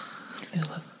 Yes.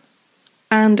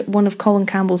 And one of Colin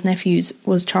Campbell's nephews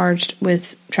was charged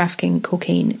with trafficking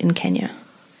cocaine in Kenya.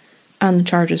 And the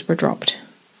charges were dropped.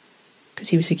 Because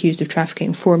he was accused of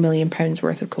trafficking £4 million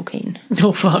worth of cocaine.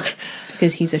 Oh, fuck.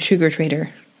 Because he's a sugar trader.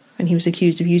 And he was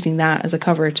accused of using that as a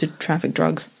cover to traffic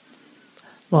drugs.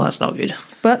 Well, that's not good.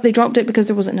 But they dropped it because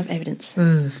there wasn't enough evidence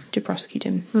to prosecute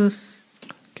him.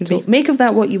 Could So be. make of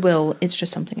that what you will. It's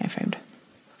just something I found.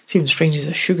 Seems strange he's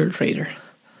a sugar trader.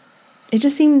 It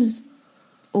just seems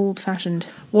old-fashioned.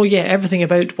 Well, yeah, everything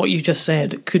about what you just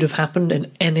said could have happened in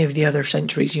any of the other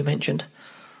centuries you mentioned.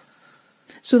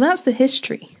 So that's the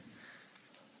history.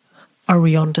 Are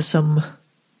we on to some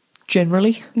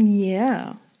generally?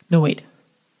 Yeah. No, wait.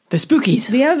 The spookies.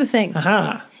 The other thing.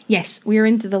 Aha. Yes, we are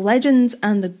into the legends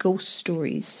and the ghost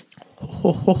stories.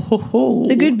 Ho, ho, ho, ho.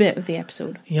 The good bit of the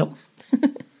episode. Yep.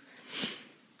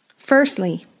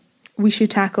 Firstly, we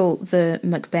should tackle the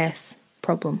Macbeth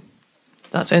problem.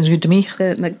 That sounds good to me.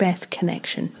 The Macbeth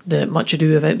connection. The Much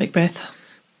Ado About Macbeth.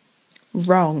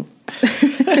 Wrong.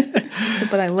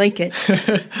 But I like it.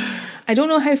 I don't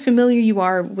know how familiar you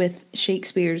are with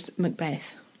Shakespeare's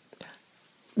Macbeth.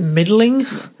 Middling?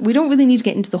 We don't really need to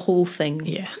get into the whole thing.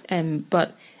 Yeah.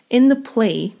 But in the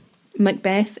play,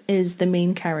 Macbeth is the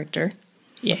main character.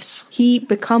 Yes. He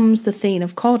becomes the Thane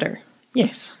of Cawdor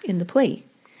Yes. in the play.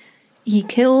 He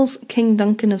kills King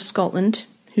Duncan of Scotland,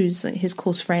 who's his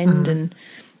close friend and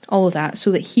all of that,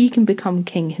 so that he can become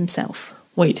king himself.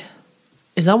 Wait.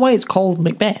 Is that why it's called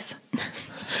Macbeth?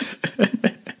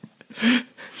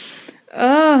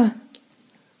 Now,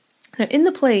 in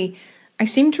the play, I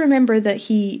seem to remember that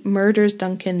he murders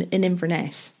Duncan in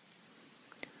Inverness.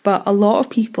 But a lot of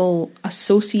people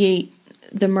associate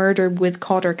the murder with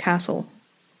Cawdor Castle.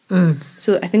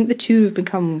 So I think the two have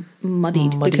become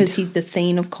muddied because he's the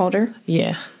Thane of Cawdor.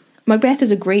 Yeah. Macbeth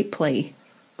is a great play.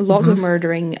 Lots of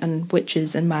murdering and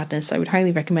witches and madness. I would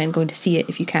highly recommend going to see it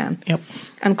if you can. Yep.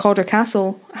 And Cawdor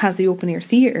Castle has the open air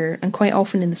theatre, and quite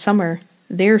often in the summer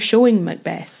they're showing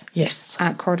Macbeth Yes.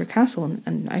 at Cawdor Castle,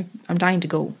 and I'm dying to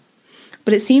go.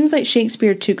 But it seems like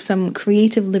Shakespeare took some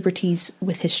creative liberties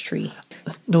with history.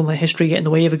 Don't let history get in the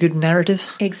way of a good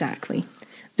narrative. Exactly.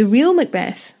 The real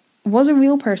Macbeth was a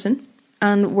real person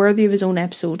and worthy of his own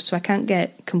episode, so I can't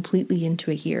get completely into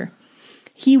it here.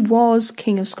 He was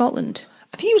King of Scotland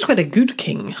I think he was quite a good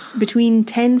king. between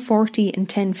 1040 and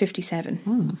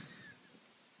 1057.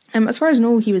 As far as I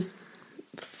know, he was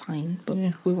fine, but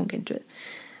we won't get into it.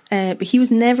 But he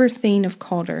was never Thane of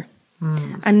Cawdor.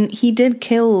 And he did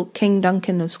kill King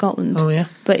Duncan of Scotland. Oh, yeah?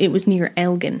 But it was near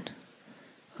Elgin,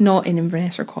 not in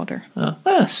Inverness or Cawdor.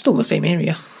 Still the same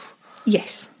area.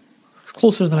 Yes.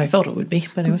 Closer than I thought it would be,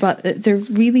 but anyway. But there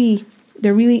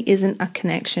really isn't a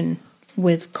connection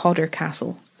with Cawdor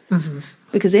Castle.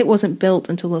 Because it wasn't built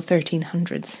until the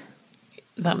 1300s.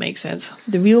 That makes sense.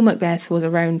 The real Macbeth was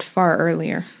around far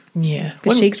earlier. Yeah.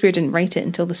 Because Shakespeare didn't write it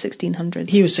until the 1600s.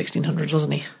 He was 1600s,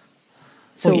 wasn't he?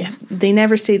 So yeah. they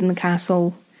never stayed in the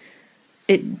castle.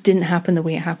 it didn't happen the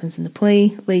way it happens in the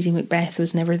play. Lady Macbeth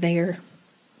was never there.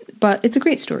 But it's a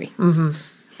great story. Mm-hmm.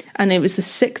 And it was the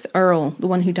 6th Earl, the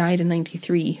one who died in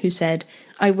 93, who said,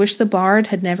 "I wish the bard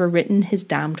had never written his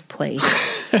damned play."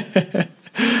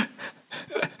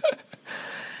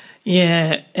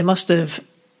 Yeah, it must have,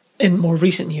 in more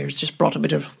recent years, just brought a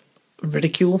bit of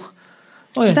ridicule.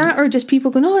 Oh, yeah. That or just people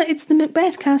going, "Oh, it's the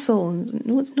Macbeth castle." And,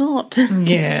 no, it's not.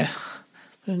 Yeah.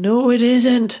 No, it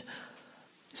isn't.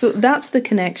 So that's the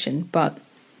connection, but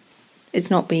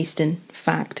it's not based in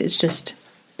fact. It's just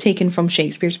taken from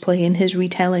Shakespeare's play and his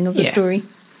retelling of the story.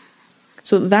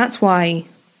 So that's why,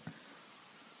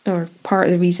 or part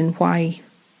of the reason why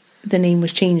the name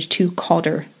was changed to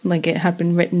Cawdor, like it had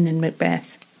been written in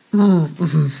Macbeth.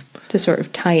 Mm-hmm. To sort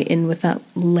of tie it in with that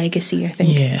legacy, I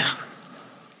think. Yeah.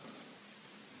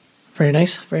 Very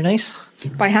nice, very nice.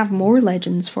 But I have more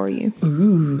legends for you.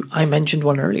 Ooh, I mentioned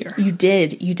one earlier. You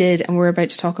did, and we're about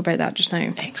to talk about that just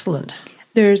now. Excellent.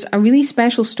 There's a really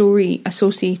special story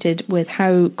associated with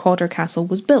how Cawdor Castle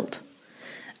was built.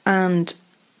 And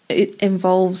it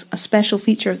involves a special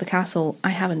feature of the castle I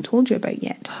haven't told you about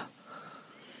yet.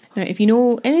 Now, if you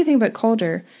know anything about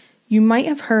Cawdor, you might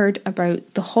have heard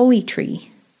about the holly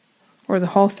tree, or the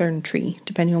hawthorn tree,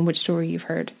 depending on which story you've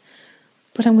heard.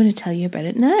 But I'm going to tell you about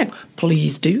it now.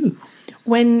 Please do.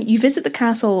 When you visit the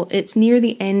castle, it's near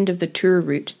the end of the tour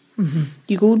route. Mm-hmm.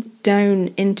 You go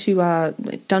down into a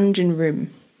dungeon room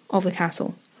of the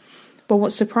castle. But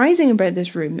what's surprising about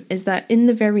this room is that in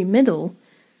the very middle,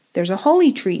 there's a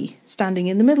holly tree standing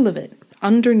in the middle of it,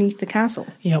 underneath the castle.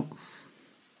 Yep.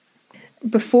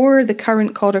 Before the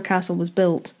current Cawdor Castle was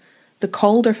built, the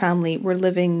Cawdor family were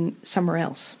living somewhere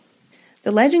else.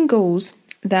 The legend goes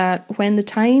that when the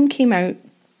time came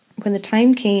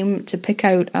to pick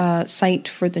out a site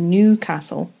for the new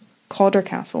castle, Cawdor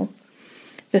Castle,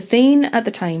 the Thane at the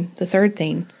time, the third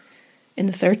Thane, in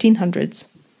the 1300s,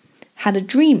 had a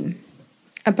dream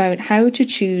about how to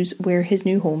choose where his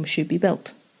new home should be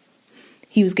built.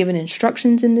 He was given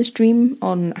instructions in this dream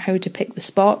on how to pick the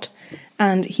spot,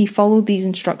 and he followed these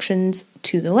instructions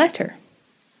to the letter.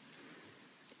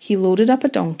 He loaded up a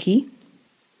donkey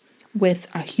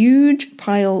with a huge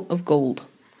pile of gold.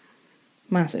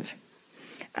 Massive.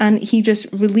 And he just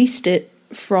released it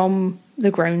from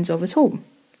the grounds of his home,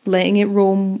 letting it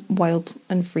roam wild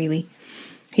and freely.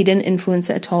 He didn't influence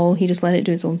it at all, he just let it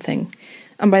do its own thing.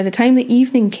 And by the time the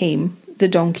evening came, the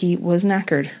donkey was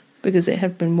knackered, because it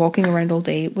had been walking around all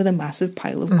day with a massive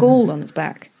pile of gold on its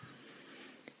back.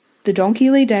 The donkey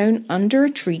lay down under a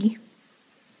tree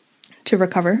to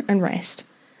recover and rest,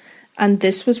 and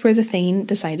this was where the Thane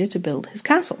decided to build his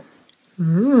castle.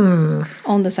 On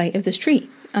the site of this tree.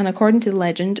 And according to the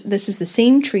legend, this is the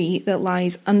same tree that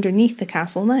lies underneath the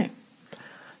castle now.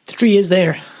 The tree is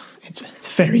there. It's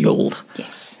very old.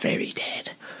 Yes. Very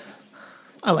dead.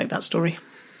 I like that story.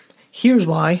 Here's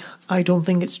why I don't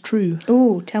think it's true.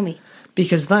 Oh, tell me.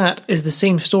 Because that is the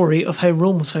same story of how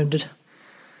Rome was founded.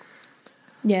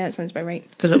 Yeah, that sounds about right.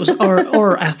 Because it was,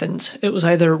 or Athens. It was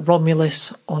either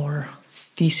Romulus or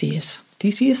Theseus,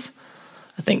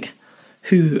 I think,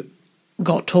 who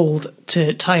got told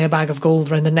to tie a bag of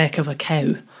gold around the neck of a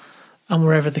cow, and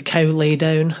wherever the cow lay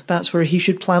down, that's where he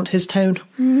should plant his town.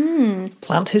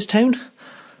 Plant his town?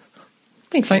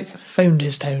 Makes sense. Found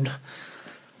his town.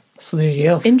 So there you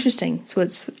go. Interesting. So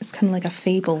it's kind of like a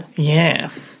fable. Yeah.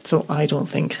 So I don't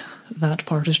think that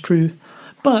part is true.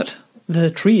 But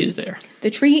the tree is there. The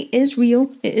tree is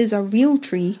real. It is a real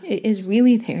tree. It is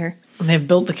really there. And they've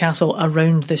built the castle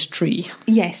around this tree.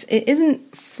 Yes, it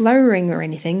isn't flowering or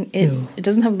anything. It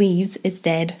doesn't have leaves. It's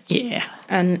dead. Yeah.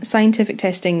 And scientific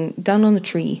testing done on the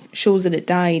tree shows that it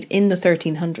died in the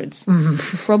 1300s.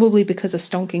 Probably because a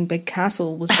stonking big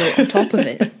castle was built on top of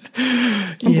it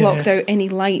and blocked out any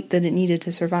light that it needed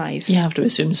to survive. You have to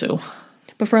assume so.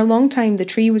 But for a long time, the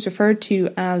tree was referred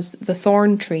to as the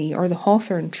thorn tree or the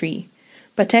hawthorn tree.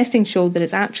 But testing showed that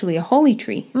it's actually a holly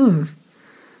tree.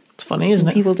 It's funny, isn't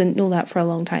it? People didn't know that for a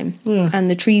long time. Yeah. And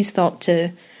the tree's thought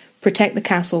to protect the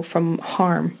castle from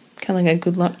harm, kind of like a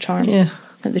good luck charm. Yeah.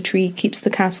 That the tree keeps the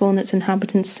castle and its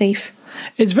inhabitants safe.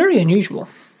 It's very unusual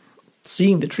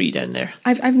seeing the tree down there.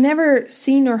 I've never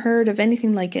seen or heard of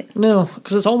anything like it. No,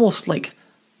 because it's almost like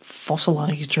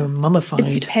fossilised or mummified.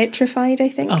 It's petrified, I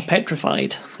think. Oh,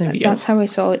 petrified. There we go. That's how I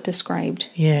saw it described.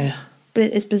 Yeah. But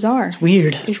it's bizarre. It's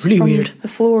weird. It's really weird. The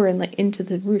floor and like into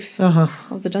the roof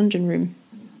of the dungeon room.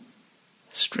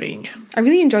 Strange. I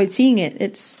really enjoyed seeing it.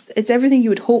 It's everything you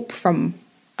would hope from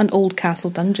an old castle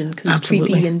dungeon, because it's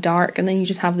creepy and dark, and then you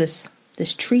just have this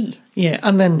tree. Yeah,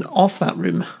 and then off that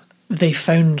room, they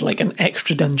found like an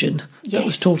extra dungeon that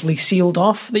was Yes. totally sealed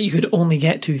off that you could only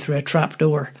get to through a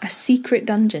trapdoor. A secret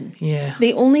dungeon. Yeah.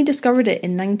 They only discovered it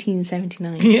in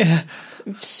 1979. Yeah.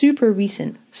 Super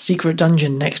recent. Secret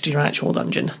dungeon next to your actual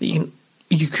dungeon that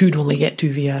you could only get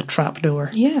to via a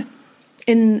trapdoor. Yeah.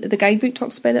 In the guidebook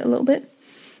talks about it a little bit.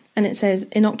 And it says,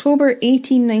 in October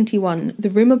 1891, the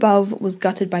room above was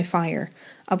gutted by fire,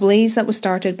 a blaze that was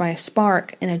started by a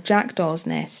spark in a jackdaw's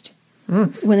nest.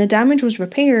 When the damage was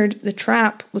repaired, the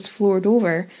trap was floored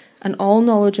over, and all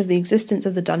knowledge of the existence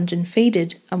of the dungeon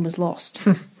faded and was lost.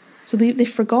 So they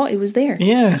forgot it was there.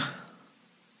 Yeah.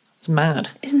 It's mad.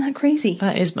 Isn't that crazy?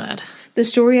 That is mad. The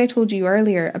story I told you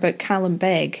earlier about Callum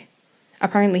Begg,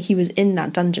 apparently he was in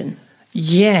that dungeon.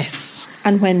 Yes.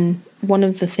 And when one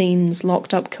of the Thanes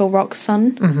locked up Kilrock's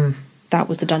son, that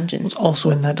was the dungeon. Was also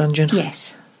in that dungeon.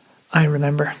 Yes. I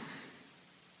remember.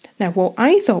 Now, what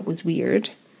I thought was weird,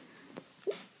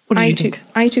 What do you think?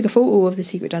 I took a photo of the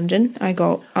secret dungeon. I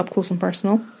got up close and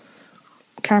personal,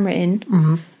 camera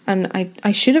in, and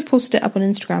I should have posted it up on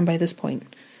Instagram by this point,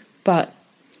 but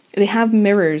they have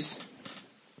mirrors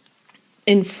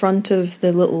in front of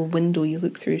the little window you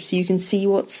look through, so you can see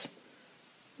what's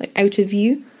like out of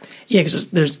view. Yeah, because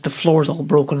there's the floor's all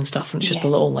broken and stuff, and it's just Yeah.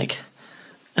 a little, like,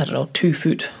 I don't know,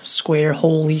 2-foot square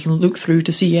hole you can look through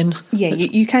to see in. Yeah,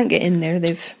 you can't get in there.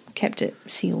 They've kept it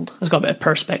sealed. It's got a bit of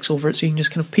perspex over it, so you can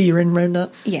just kind of peer in around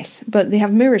that. Yes, but they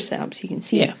have mirrors set up so you can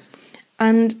see Yeah. it.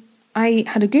 And I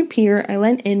had a good peer. I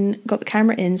went in, got the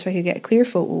camera in so I could get a clear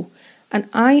photo, and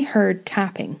I heard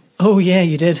tapping Oh, yeah,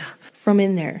 you did. from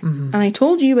in there. And I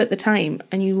told you at the time,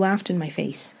 and you laughed in my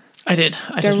face. I did.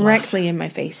 I did laugh. Directly in my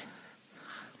face.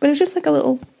 But it was just like a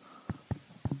little...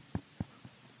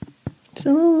 Just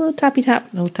a little tappy tap.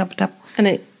 Little tap tap. And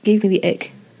it gave me the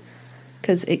ick.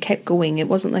 Because it kept going. It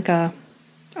wasn't like a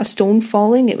stone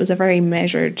falling. It was a very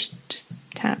measured just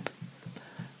tap.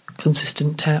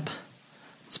 Consistent tap.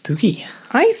 Spooky.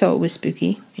 I thought it was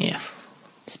spooky. Yeah.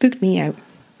 Spooked me out.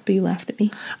 But you laughed at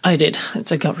me. I did.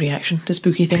 It's a gut reaction to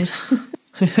spooky things.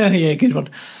 Yeah, good one.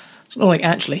 It's not like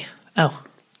actually. Oh.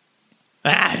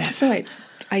 So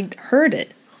I heard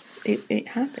it. It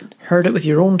happened. Heard it with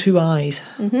your own 2 eyes.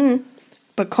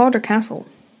 But Cawdor Castle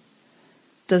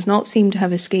does not seem to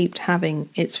have escaped having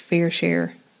its fair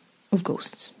share of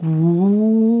ghosts.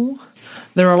 Ooh.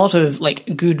 There are a lot of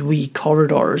like good wee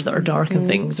corridors that are dark and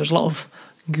things. There's a lot of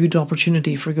good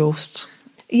opportunity for ghosts.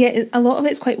 Yeah, a lot of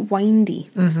it's quite windy.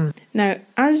 Now,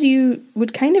 as you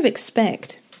would kind of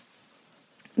expect,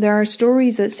 there are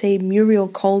stories that say Muriel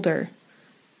Cawdor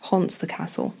haunts the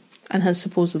castle and has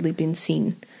supposedly been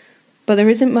seen. But there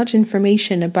isn't much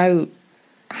information about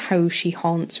how she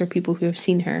haunts or people who have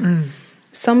seen her.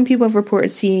 Some people have reported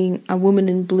seeing a woman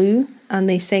in blue, and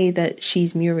they say that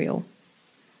she's Muriel.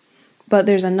 But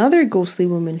there's another ghostly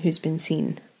woman who's been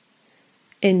seen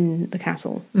in the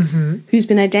castle, who's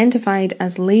been identified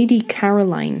as Lady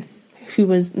Caroline, who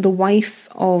was the wife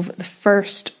of the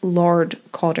first Lord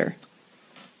Cawdor.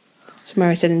 So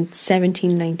remember I said in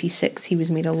 1796 he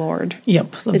was made a lord.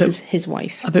 Yep. This is his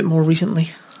wife. A bit more recently.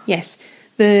 Yes.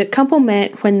 The couple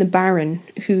met when the Baron,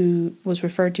 who was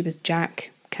referred to as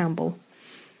Jack Campbell,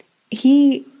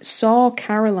 he saw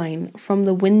Caroline from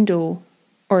the window,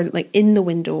 or like in the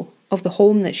window, of the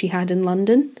home that she had in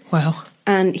London. Wow.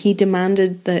 And he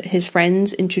demanded that his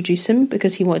friends introduce him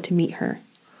because he wanted to meet her.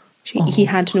 He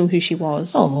had to know who she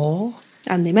was. Oh.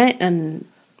 And they met and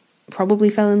probably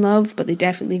fell in love, but they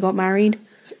definitely got married.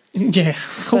 Yeah,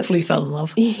 hopefully fell in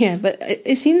love. Yeah, but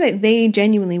it seemed like they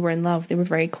genuinely were in love. They were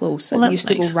very close. Well, And they that's used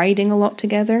to nice. go riding a lot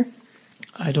together.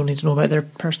 I don't need to know about their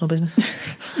personal business.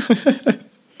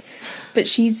 But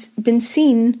she's been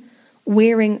seen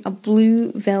wearing a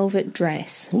blue velvet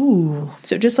dress. Ooh.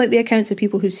 So just like the accounts of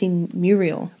people who've seen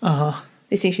Muriel,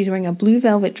 they say she's wearing a blue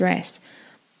velvet dress.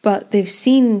 But they've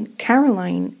seen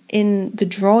Caroline in the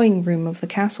drawing room of the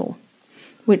castle,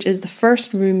 which is the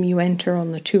first room you enter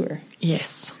on the tour.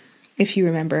 Yes. If you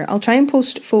remember. I'll try and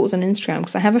post photos on Instagram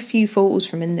because I have a few photos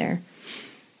from in there.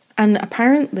 And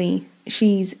apparently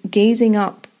she's gazing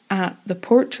up at the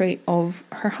portrait of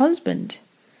her husband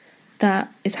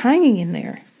that is hanging in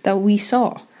there that we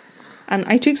saw. And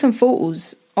I took some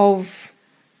photos of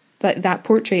that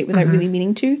portrait without really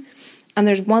meaning to. And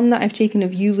there's one that I've taken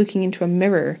of you looking into a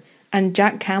mirror and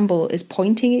Jack Campbell is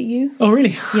pointing at you. Oh,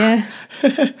 really? Yeah.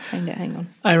 Find it, hang on.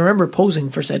 I remember posing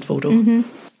for said photo.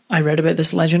 I read about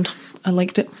this legend. I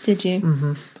liked it. Did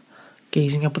you?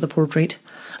 Gazing up at the portrait.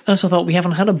 I also thought we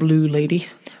haven't had a blue lady.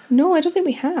 No, I don't think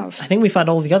we have. I think we've had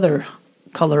all the other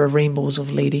colour of rainbows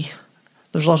of lady.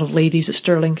 There's a lot of ladies at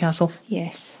Stirling Castle.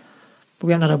 Yes. But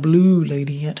we haven't had a blue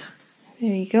lady yet.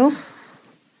 There you go.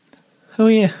 Oh,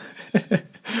 yeah.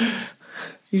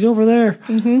 He's over there.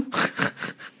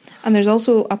 And there's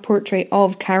also a portrait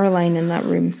of Caroline in that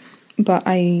room, but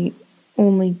I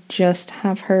only just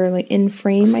have her like in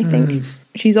frame, I think.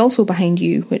 She's also behind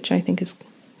you, which I think is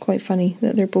quite funny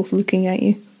that they're both looking at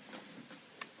you.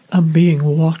 I'm being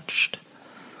watched.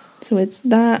 So it's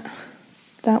that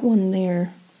one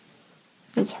there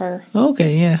is her.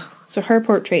 Okay, yeah. So her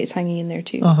portrait is hanging in there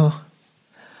too. So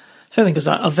I think it's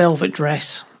that a velvet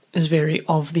dress is very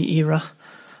of the era.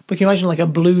 But can you imagine like a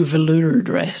blue velour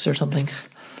dress or something?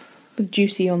 With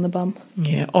juicy on the bum.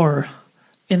 Yeah, or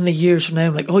in the years from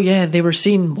now, like, oh yeah, they were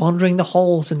seen wandering the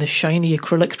halls in the shiny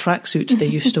acrylic tracksuit they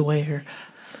used to wear.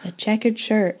 A checkered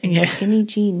shirt and skinny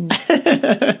jeans.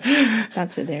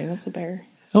 That's it there. That's a bear.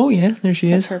 Oh yeah, there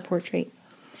she is. That's her portrait.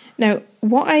 Now,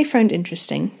 what I found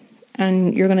interesting,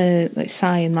 and you're going to like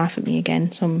sigh and laugh at me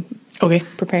again, so I'm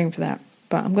preparing for that.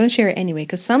 But I'm going to share it anyway,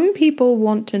 because some people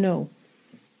want to know.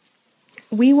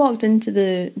 We walked into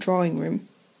the drawing room,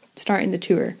 starting the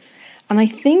tour, and I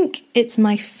think it's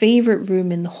my favourite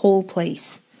room in the whole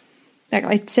place. Like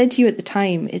I said to you at the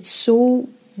time, it's so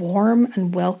warm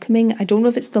and welcoming. I don't know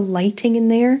if it's the lighting in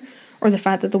there or the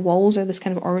fact that the walls are this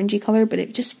kind of orangey colour, but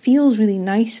it just feels really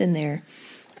nice in there.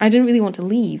 I didn't really want to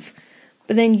leave.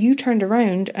 But then you turned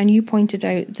around and you pointed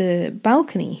out the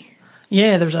balcony.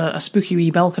 Yeah, there's a spooky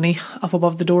wee balcony up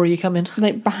above the door you come in.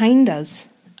 Like behind us.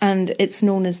 And it's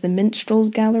known as the Minstrels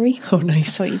Gallery. Oh,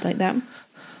 nice. I thought you'd like that.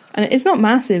 And it's not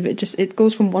massive. It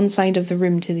goes from one side of the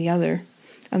room to the other.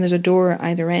 And there's a door at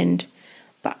either end.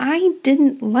 But I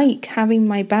didn't like having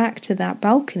my back to that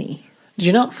balcony. Did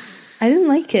you not? I didn't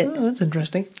like it. Oh, that's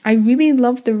interesting. I really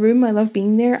loved the room. I loved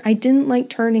being there. I didn't like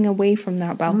turning away from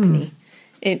that balcony.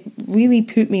 It really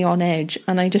put me on edge.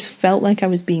 And I just felt like I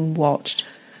was being watched.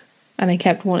 And I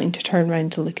kept wanting to turn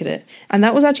around to look at it. And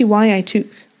that was actually why I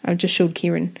just showed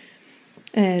Kieran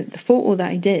the photo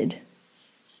that I did.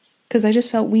 Because I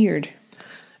just felt weird.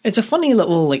 It's a funny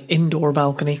little like indoor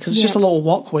balcony because it's just a little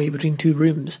walkway between two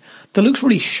rooms that looks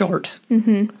really short.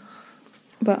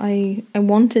 But I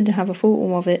wanted to have a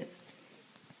photo of it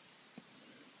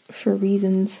for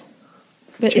reasons.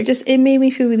 But it made me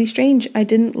feel really strange. I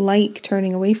didn't like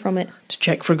turning away from it. To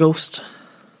check for ghosts.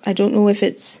 I don't know if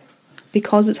it's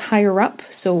because it's higher up,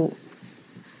 so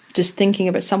just thinking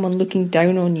about someone looking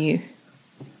down on you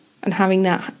and having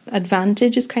that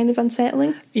advantage is kind of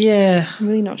unsettling. Yeah. I'm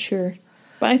really not sure.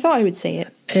 But I thought I would say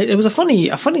it. It was a funny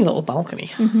little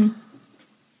balcony.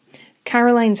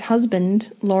 Caroline's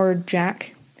husband, Lord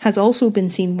Jack, has also been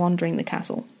seen wandering the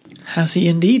castle. Has he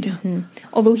indeed?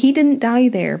 Although he didn't die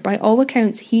there. By all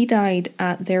accounts, he died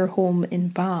at their home in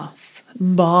Bath.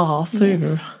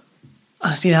 Yes.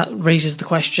 I see that raises the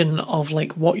question of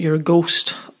like what your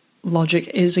ghost logic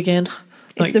is again.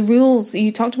 It's the rules.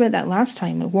 You talked about that last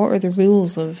time. What are the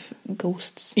rules of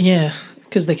ghosts? Yeah,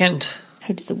 because they can't.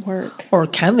 How does it work? Or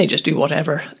can they just do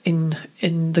whatever in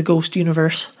the ghost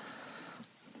universe?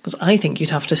 Because I think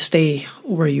you'd have to stay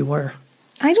where you were.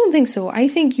 I don't think so. I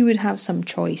think you would have some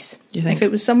choice. You think? If it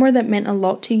was somewhere that meant a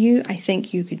lot to you, I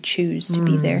think you could choose to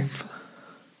be there.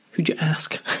 Who'd you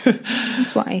ask?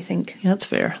 That's what I think. Yeah, that's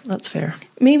fair.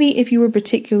 Maybe if you were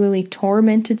particularly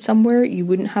tormented somewhere, you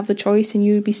wouldn't have the choice and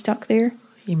you would be stuck there.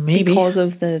 Maybe. Because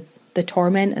of the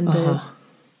torment and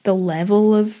the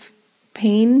level of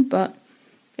pain. But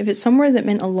if it's somewhere that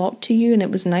meant a lot to you and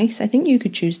it was nice, I think you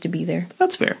could choose to be there.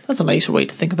 That's fair. That's a nicer way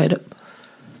to think about it.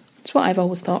 That's what I've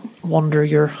always thought. Wander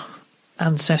your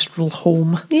ancestral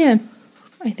home. Yeah,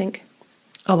 I think.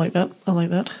 I like that.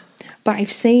 But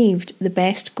I've saved the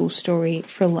best ghost story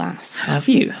for last. Have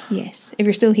you? Yes. If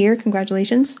you're still here,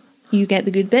 congratulations. You get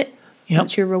the good bit. Yep.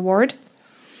 That's your reward.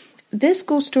 This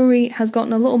ghost story has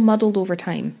gotten a little muddled over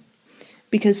time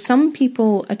because some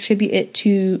people attribute it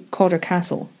to Cawdor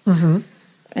Castle.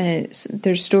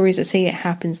 There's stories that say it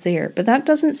happens there, but that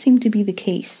doesn't seem to be the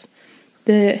case.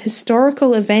 The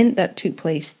historical event that took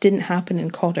place didn't happen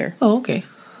in Cawdor. Oh, okay.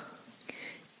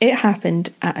 It happened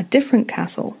at a different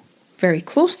castle, very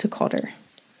close to Cawdor,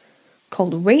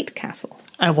 called Rate Castle.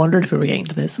 I wondered if we were getting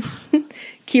to this.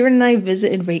 Kieran and I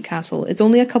visited Rate Castle. It's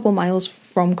only a couple miles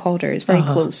from Cawdor. It's very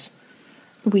close.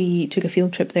 We took a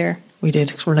field trip there. We did,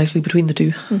 because we're nicely between the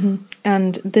two.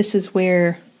 And this is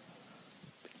where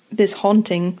this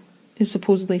haunting is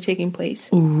supposedly taking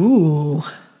place. Ooh.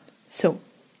 So,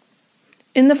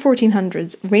 in the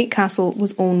 1400s, Rate Castle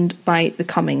was owned by the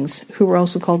Cummings, who were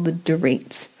also called the De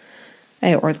Rates,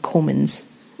 or the Comins,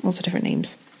 lots of different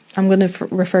names. I'm going to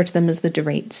refer to them as the De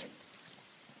Rates.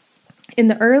 In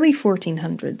the early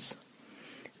 1400s,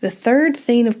 the third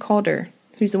Thane of Cawdor,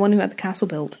 who's the one who had the castle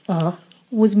built,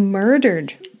 was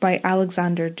murdered by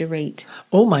Alexander de Rate,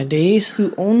 Oh my days.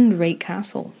 who owned Rate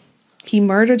Castle. He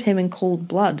murdered him in cold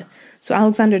blood. So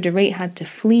Alexander de Rate had to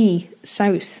flee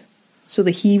south so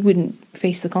that he wouldn't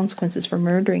face the consequences for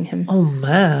murdering him. Oh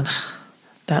man.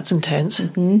 That's intense.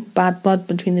 Bad blood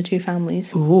between the two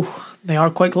families. Ooh, they are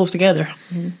quite close together.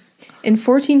 In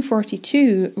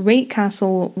 1442, Rate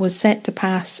Castle was set to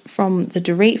pass from the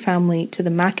de Rate family to the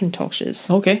Macintoshes.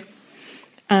 Okay.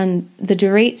 And the de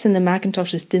Rates and the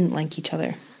Macintoshes didn't like each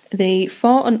other. They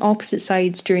fought on opposite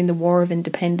sides during the War of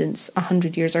Independence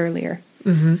 100 years earlier.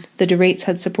 The de Rates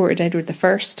had supported Edward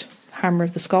I, Hammer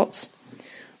of the Scots,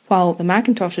 while the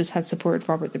Macintoshes had supported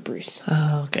Robert the Bruce.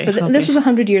 Okay. But this was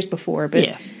 100 years before, but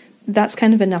Yeah. that's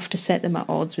kind of enough to set them at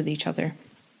odds with each other.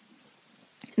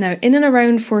 Now, in and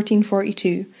around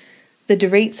 1442, the de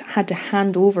Rates had to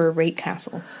hand over Rate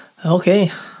Castle,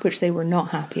 Okay. which they were not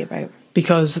happy about.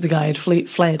 Because the guy had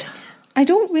fled. I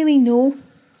don't really know.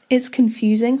 It's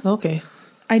confusing. Okay.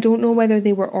 I don't know whether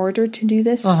they were ordered to do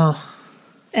this.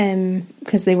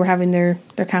 Because they were having their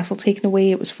castle taken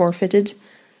away. It was forfeited.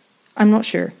 I'm not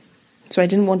sure. So I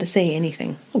didn't want to say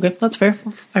anything. Okay, that's fair.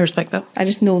 I respect that. I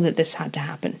just know that this had to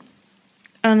happen.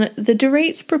 And the de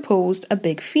Rates proposed a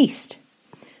big feast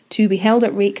to be held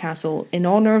at Rate Castle in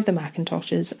honour of the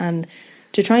Macintoshes and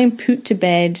to try and put to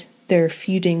bed their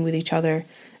feuding with each other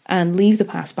and leave the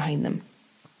past behind them.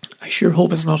 I sure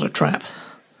hope it's not a trap.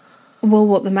 Well,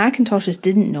 what the Macintoshes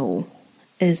didn't know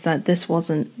is that this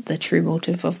wasn't the true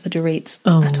motive of the de Rates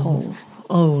at all.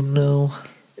 Oh no.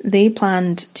 They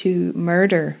planned to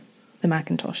murder the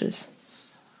Macintoshes.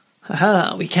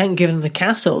 Haha, we can't give them the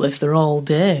castle if they're all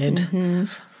dead.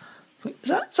 Is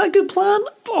that a good plan?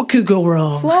 What could go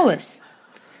wrong? Flawless.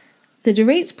 The de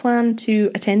Rates planned to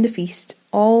attend the feast,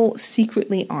 all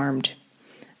secretly armed.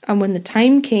 And when the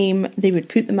time came, they would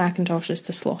put the Macintoshes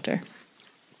to slaughter.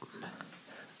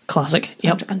 Classic.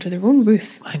 Yep. Under their own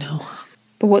roof. I know.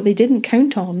 But what they didn't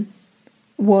count on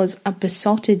was a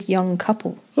besotted young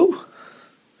couple. Oh,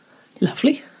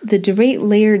 lovely. The de Rate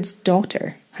Laird's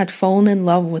daughter had fallen in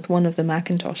love with one of the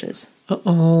Macintoshes.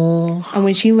 Uh-oh. And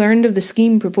when she learned of the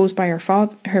scheme proposed by her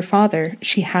father,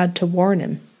 she had to warn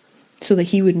him so that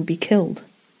he wouldn't be killed.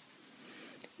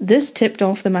 This tipped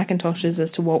off the Macintoshes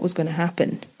as to what was going to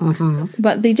happen.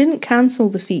 But they didn't cancel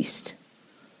the feast.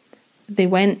 They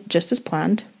went just as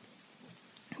planned,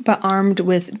 but armed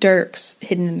with dirks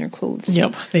hidden in their clothes.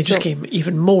 Yep, they just came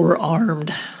even more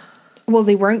armed. Well,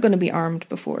 they weren't going to be armed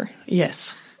before.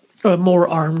 Yes. More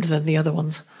armed than the other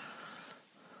ones.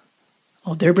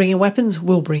 Oh, they're bringing weapons?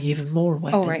 We'll bring even more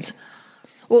weapons. Oh, right.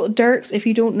 Well, dirks, if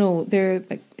you don't know, they're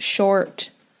like short,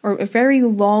 or very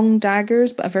long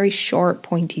daggers, but a very short,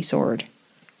 pointy sword.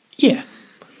 Yeah.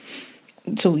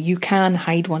 So you can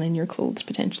hide one in your clothes,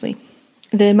 potentially.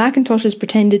 The Macintoshes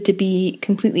pretended to be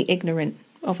completely ignorant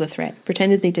of the threat,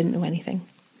 pretended they didn't know anything.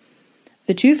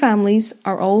 The two families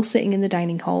are all sitting in the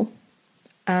dining hall,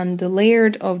 and the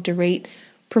Laird of de Rate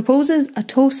proposes a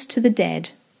toast to the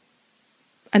dead,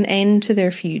 an end to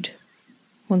their feud,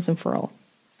 once and for all.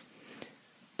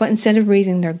 But instead of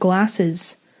raising their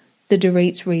glasses, the de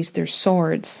Rates raised their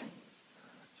swords.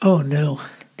 Oh no.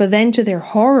 But then, to their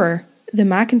horror, the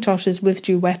Macintoshes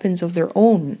withdrew weapons of their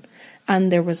own,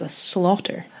 and there was a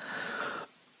slaughter.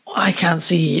 I can't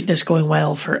see this going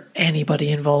well for anybody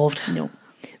involved. No.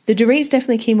 The de Rates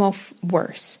definitely came off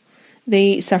worse.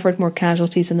 They suffered more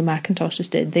casualties than the Macintoshes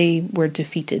did. They were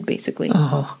defeated, basically.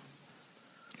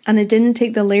 And it didn't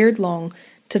take the Laird long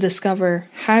to discover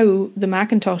how the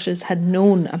Macintoshes had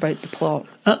known about the plot.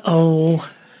 Uh-oh.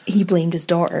 He blamed his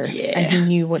daughter, and he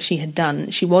knew what she had done.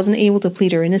 She wasn't able to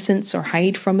plead her innocence or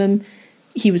hide from him.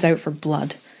 He was out for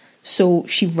blood. So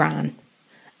she ran,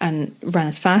 and ran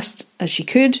as fast as she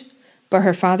could, but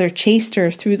her father chased her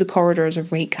through the corridors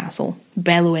of Rate Castle,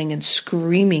 bellowing and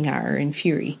screaming at her in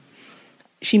fury.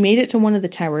 She made it to one of the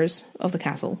towers of the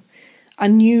castle,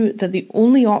 and knew that the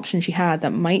only option she had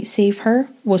that might save her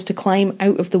was to climb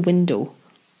out of the window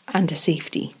and to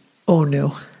safety. Oh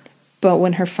no. But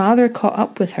when her father caught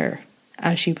up with her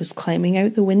as she was climbing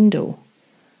out the window,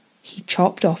 he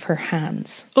chopped off her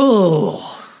hands.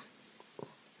 Oh.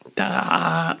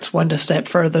 That went a step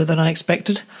further than I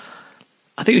expected.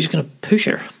 I think he was just going to push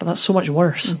her, but that's so much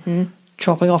worse.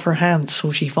 Chopping off her hands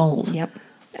so she falls. Yep.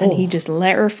 And he just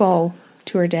let her fall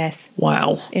to her death.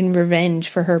 Wow. In revenge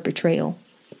for her betrayal.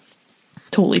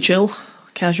 Totally chill.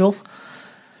 Casual.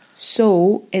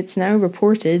 So, it's now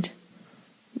reported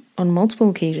on multiple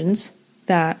occasions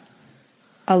that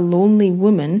a lonely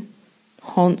woman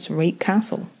haunts Rate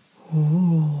Castle.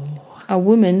 Ooh. A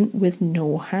woman with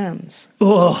no hands.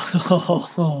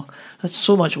 Oh, that's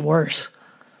so much worse.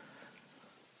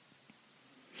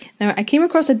 Now, I came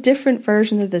across a different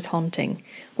version of this haunting,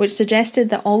 which suggested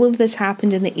that all of this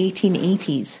happened in the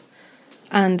 1880s,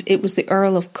 and it was the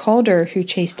Earl of Cawdor who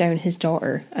chased down his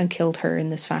daughter and killed her in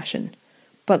this fashion.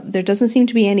 But there doesn't seem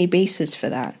to be any basis for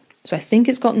that. So I think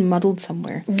it's gotten muddled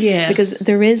somewhere. Yeah. Because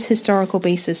there is historical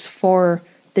basis for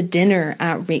the dinner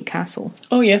at Rake Castle.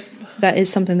 Oh, yeah. That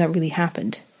is something that really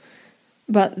happened.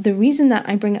 But the reason that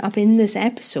I bring it up in this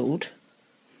episode,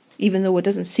 even though it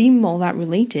doesn't seem all that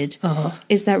related,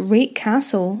 is that Rake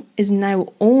Castle is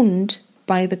now owned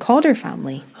by the Cawdor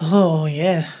family. Oh,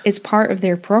 yeah. It's part of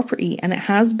their property, and it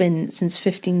has been since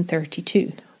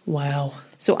 1532. Wow.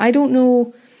 So I don't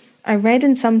know. I read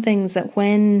in some things that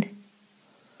when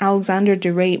Alexander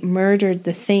de Rate murdered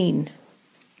the Thane,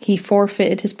 he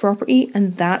forfeited his property,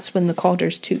 and that's when the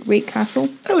Cawdors took Rake Castle.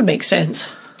 That would make sense.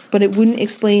 But it wouldn't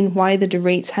explain why the de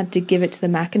Rates had to give it to the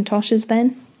Macintoshes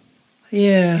then,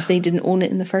 Yeah. if they didn't own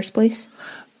it in the first place.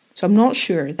 So I'm not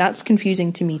sure. That's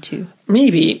confusing to me too.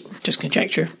 Maybe, just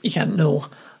conjecture, you can't know,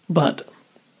 but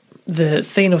the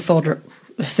Thane of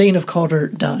Cawdor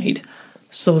died,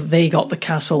 so they got the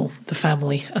castle, the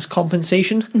family, as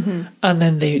compensation, and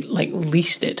then they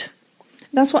leased it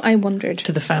That's what I wondered.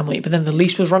 to the family. But then the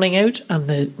lease was running out, and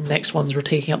the next ones were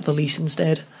taking up the lease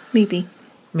instead. Maybe.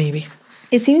 Maybe.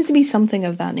 It seems to be something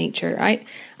of that nature.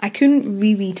 I couldn't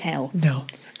really tell. No,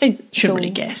 I shouldn't So- really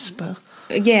guess, but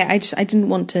Yeah, I didn't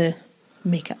want to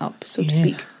make it up, so to Yeah.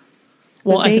 speak.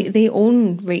 well, But they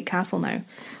own Rake Castle now.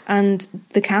 And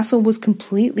the castle was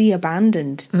completely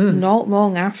abandoned not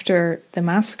long after the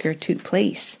massacre took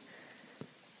place.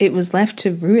 It was left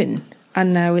to ruin,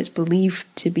 and now it's believed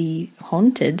to be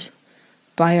haunted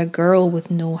by a girl with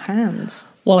no hands.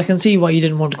 well, I can see why you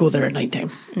didn't want to go there at night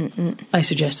time. I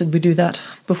suggested we do that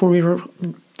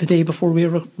the day before we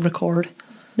record.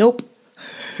 Nope.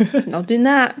 Not doing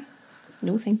that.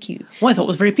 No, thank you. Well, I thought it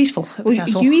was very peaceful at the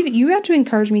castle. You had to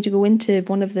encourage me to go into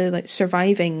one of the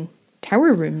surviving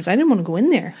tower rooms. I didn't want to go in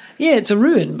there. Yeah, it's a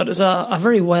ruin, but it's a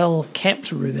very well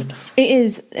kept ruin. It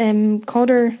is.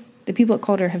 Cawdor, the people at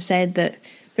Cawdor have said that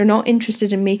they're not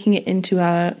interested in making it into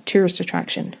a tourist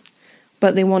attraction,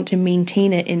 but they want to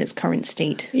maintain it in its current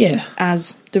state. Yeah.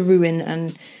 As the ruin,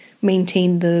 and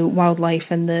maintain the wildlife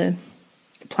and the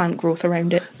plant growth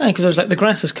around it. Because there's the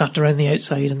grass is cut around the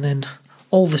outside, and then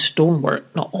all the stonework,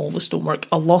 not all the stonework,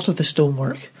 a lot of the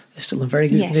stonework is still in very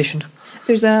good condition.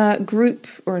 There's a group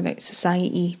or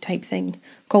society type thing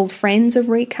called Friends of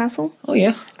Rake Castle. Oh,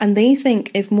 yeah. And they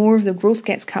think if more of the growth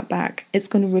gets cut back, it's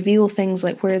going to reveal things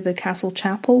like where the castle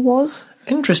chapel was.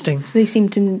 Interesting. They seem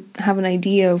to have an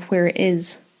idea of where it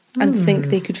is and think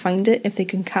they could find it if they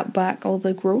can cut back all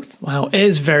the growth. Wow, it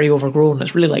is very overgrown.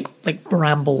 It's really like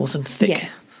brambles and Yeah.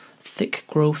 thick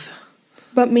growth.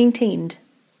 But maintained.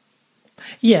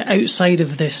 Yeah, outside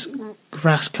of this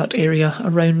grass cut area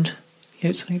around the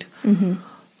outside. Mm-hmm.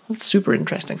 That's super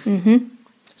interesting. Mm-hmm.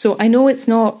 So I know it's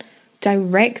not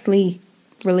directly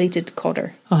related to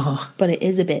Cawdor, but it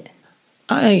is a bit.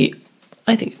 I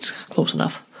think it's close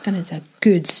enough. And it's a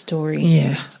good story.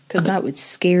 Yeah. Because that would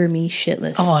scare me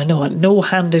shitless. Oh, I know, a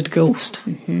no-handed ghost.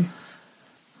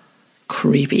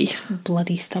 Creepy.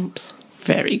 Bloody stumps.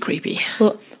 Very creepy.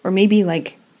 Well, or maybe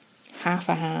half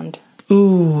a hand.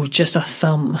 Ooh, just a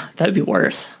thumb. That would be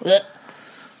worse.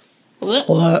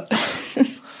 What?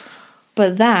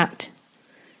 But that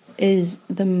is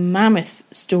the mammoth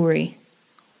story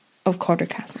of Cawdor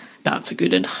Castle. That's a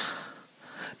good one.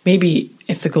 Maybe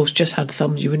if the ghost just had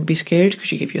thumbs, you wouldn't be scared because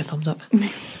she gave you a thumbs up.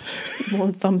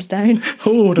 More thumbs down.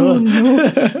 Hold on.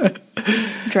 No.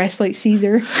 Dressed like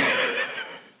Caesar.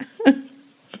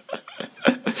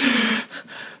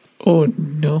 Oh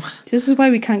no. This is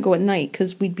why we can't go at night,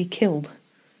 because we'd be killed.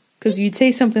 Because you'd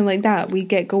say something like that, we'd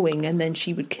get going, and then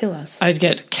she would kill us. I'd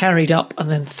get carried up and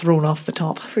then thrown off the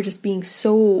top. For just being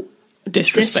so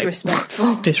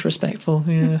disrespectful. Disrespectful,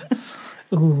 yeah.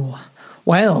 Ooh.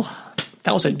 Well,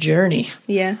 that was a journey.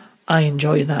 Yeah. I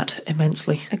enjoyed that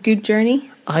immensely. A good journey.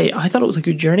 I thought it was a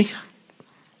good journey.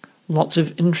 Lots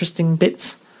of interesting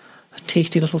bits. A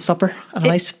tasty little supper. And a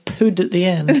nice pud at the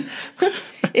end.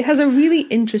 It has a really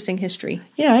interesting history.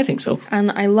 Yeah, I think so.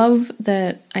 And I love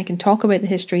that I can talk about the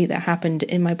history that happened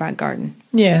in my back garden.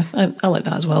 Yeah, I like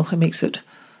that as well. It makes it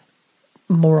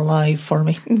more alive for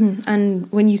me. Mm-hmm. And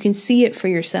when you can see it for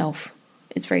yourself,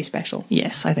 it's very special.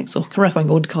 Yes, I think so. Can recommend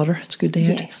going to Cawdor. It's a good day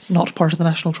Yes. out. Not part of the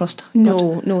National Trust.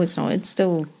 No, it's not. It's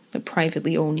still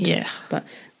privately owned. Yeah. But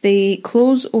they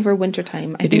close over winter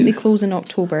time. I think they close in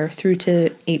October through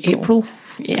to April.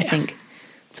 Yeah. I think.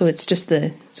 So it's just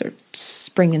the sort of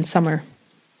spring and summer.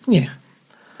 Yeah.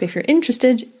 But if you're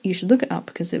interested, you should look it up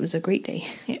because it was a great day.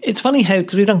 It's funny how,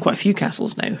 because we've done quite a few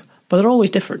castles now, but they're always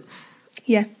different.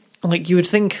 Yeah. Like, you would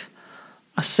think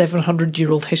a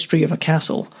 700-year-old history of a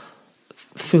castle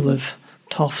full of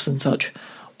toffs and such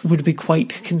would be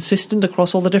quite consistent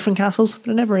across all the different castles,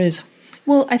 but it never is.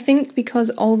 Well, I think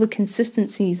because all the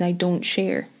consistencies I don't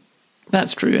share.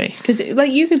 That's true, eh? Because,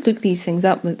 like, you could look these things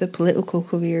up, like the political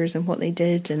careers and what they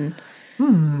did, and...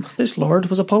 This lord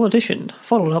was a politician,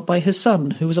 followed up by his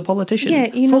son, who was a politician,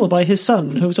 Yeah, you know, followed by his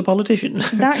son, who was a politician.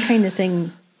 That kind of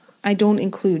thing I don't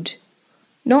include.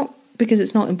 Not because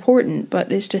it's not important,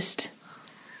 but it's just...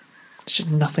 It's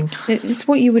just nothing. It's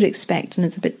what you would expect, and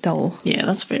it's a bit dull. Yeah,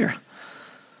 that's fair.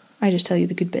 I just tell you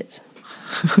the good bits.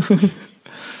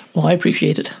 Well, I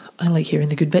appreciate it. I like hearing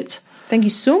the good bits. Thank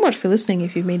you so much for listening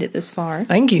if you've made it this far.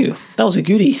 Thank you. That was a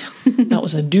goodie. That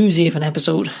was a doozy of an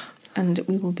episode. And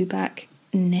we will be back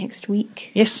next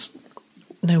week. Yes.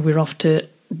 Now we're off to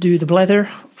do the blether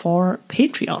for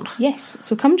Patreon. Yes,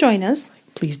 so come join us.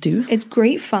 Please do. It's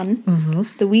great fun.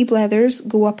 The wee blethers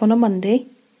go up on a Monday.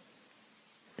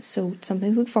 So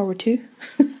something to look forward to.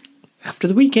 After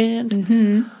the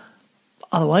weekend.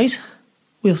 Otherwise,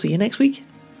 we'll see you next week.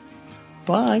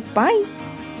 Bye. Bye.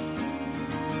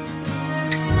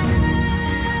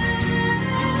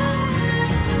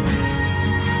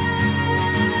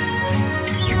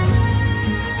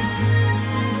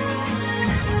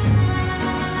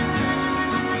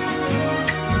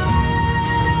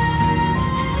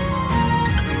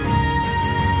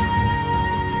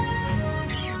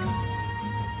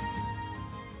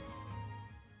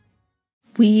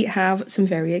 We have some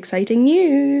very exciting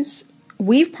news.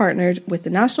 We've partnered with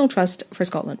the National Trust for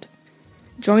Scotland.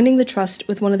 Joining the Trust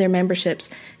with one of their memberships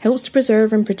helps to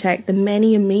preserve and protect the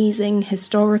many amazing,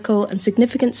 historical and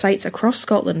significant sites across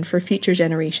Scotland for future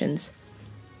generations.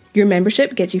 Your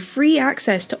membership gets you free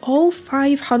access to all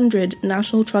 500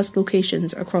 National Trust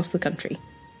locations across the country,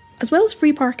 as well as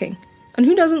free parking. And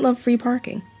who doesn't love free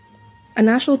parking? A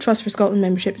National Trust for Scotland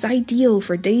membership is ideal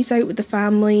for days out with the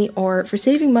family or for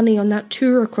saving money on that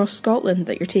tour across Scotland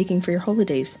that you're taking for your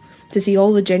holidays to see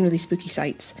all the generally spooky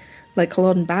sites, like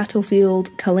Culloden Battlefield,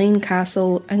 Cawdor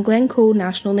Castle and Glencoe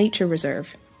National Nature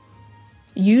Reserve.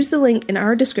 Use the link in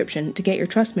our description to get your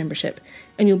Trust membership,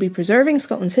 and you'll be preserving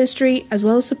Scotland's history as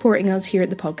well as supporting us here at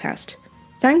the podcast.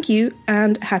 Thank you,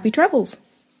 and happy travels!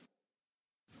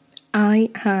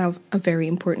 I have a very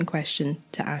important question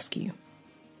to ask you.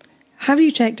 Have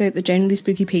you checked out the Generally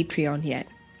Spooky Patreon yet?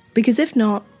 Because if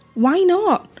not, why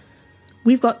not?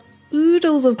 We've got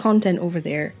oodles of content over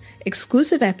there,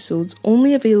 exclusive episodes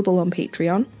only available on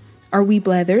Patreon, our Wee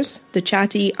Blethers, the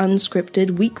chatty,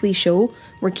 unscripted weekly show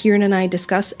where Kieran and I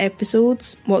discuss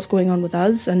episodes, what's going on with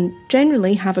us, and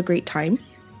generally have a great time.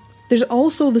 There's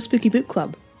also the Spooky Book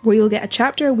Club, where you'll get a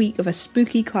chapter a week of a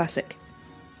spooky classic.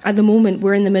 At the moment,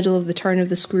 we're in the middle of The Turn of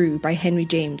the Screw by Henry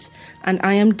James, and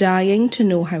I am dying to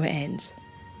know how it ends.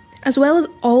 As well as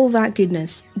all that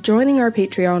goodness, joining our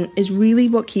Patreon is really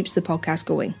what keeps the podcast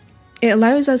going. It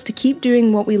allows us to keep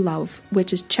doing what we love,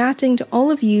 which is chatting to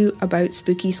all of you about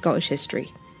spooky Scottish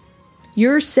history.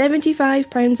 You're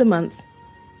 £75 a month.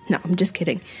 No, I'm just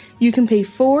kidding. You can pay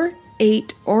 £4,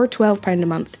 £8 or £12 a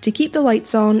month to keep the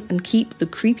lights on and keep the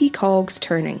creepy cogs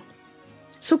turning.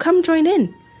 So come join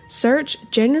in. Search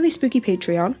Generally Spooky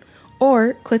Patreon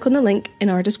or click on the link in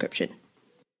our description.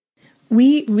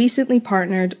 We recently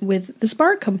partnered with the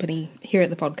Spark Company here at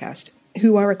the podcast,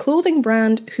 who are a clothing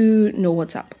brand who know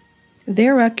what's up.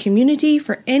 They're a community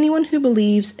for anyone who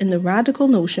believes in the radical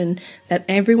notion that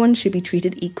everyone should be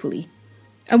treated equally.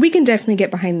 And we can definitely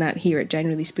get behind that here at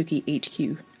Generally Spooky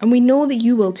HQ. And we know that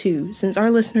you will too, since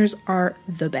our listeners are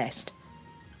the best.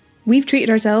 We've treated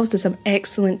ourselves to some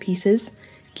excellent pieces.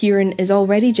 Kieran is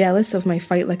already jealous of my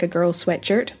Fight Like a Girl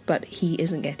sweatshirt, but he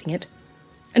isn't getting it.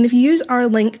 And if you use our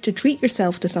link to treat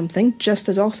yourself to something just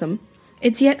as awesome,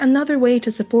 it's yet another way to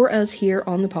support us here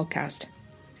on the podcast.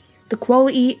 The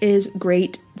quality is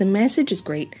great, the message is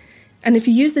great, and if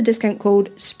you use the discount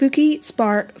code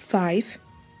SPOOKYSPARK5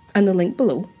 and the link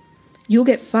below, you'll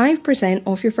get 5%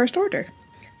 off your first order.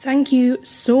 Thank you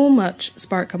so much,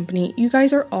 Spark Company. You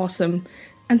guys are awesome,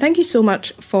 and thank you so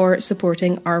much for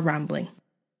supporting our rambling.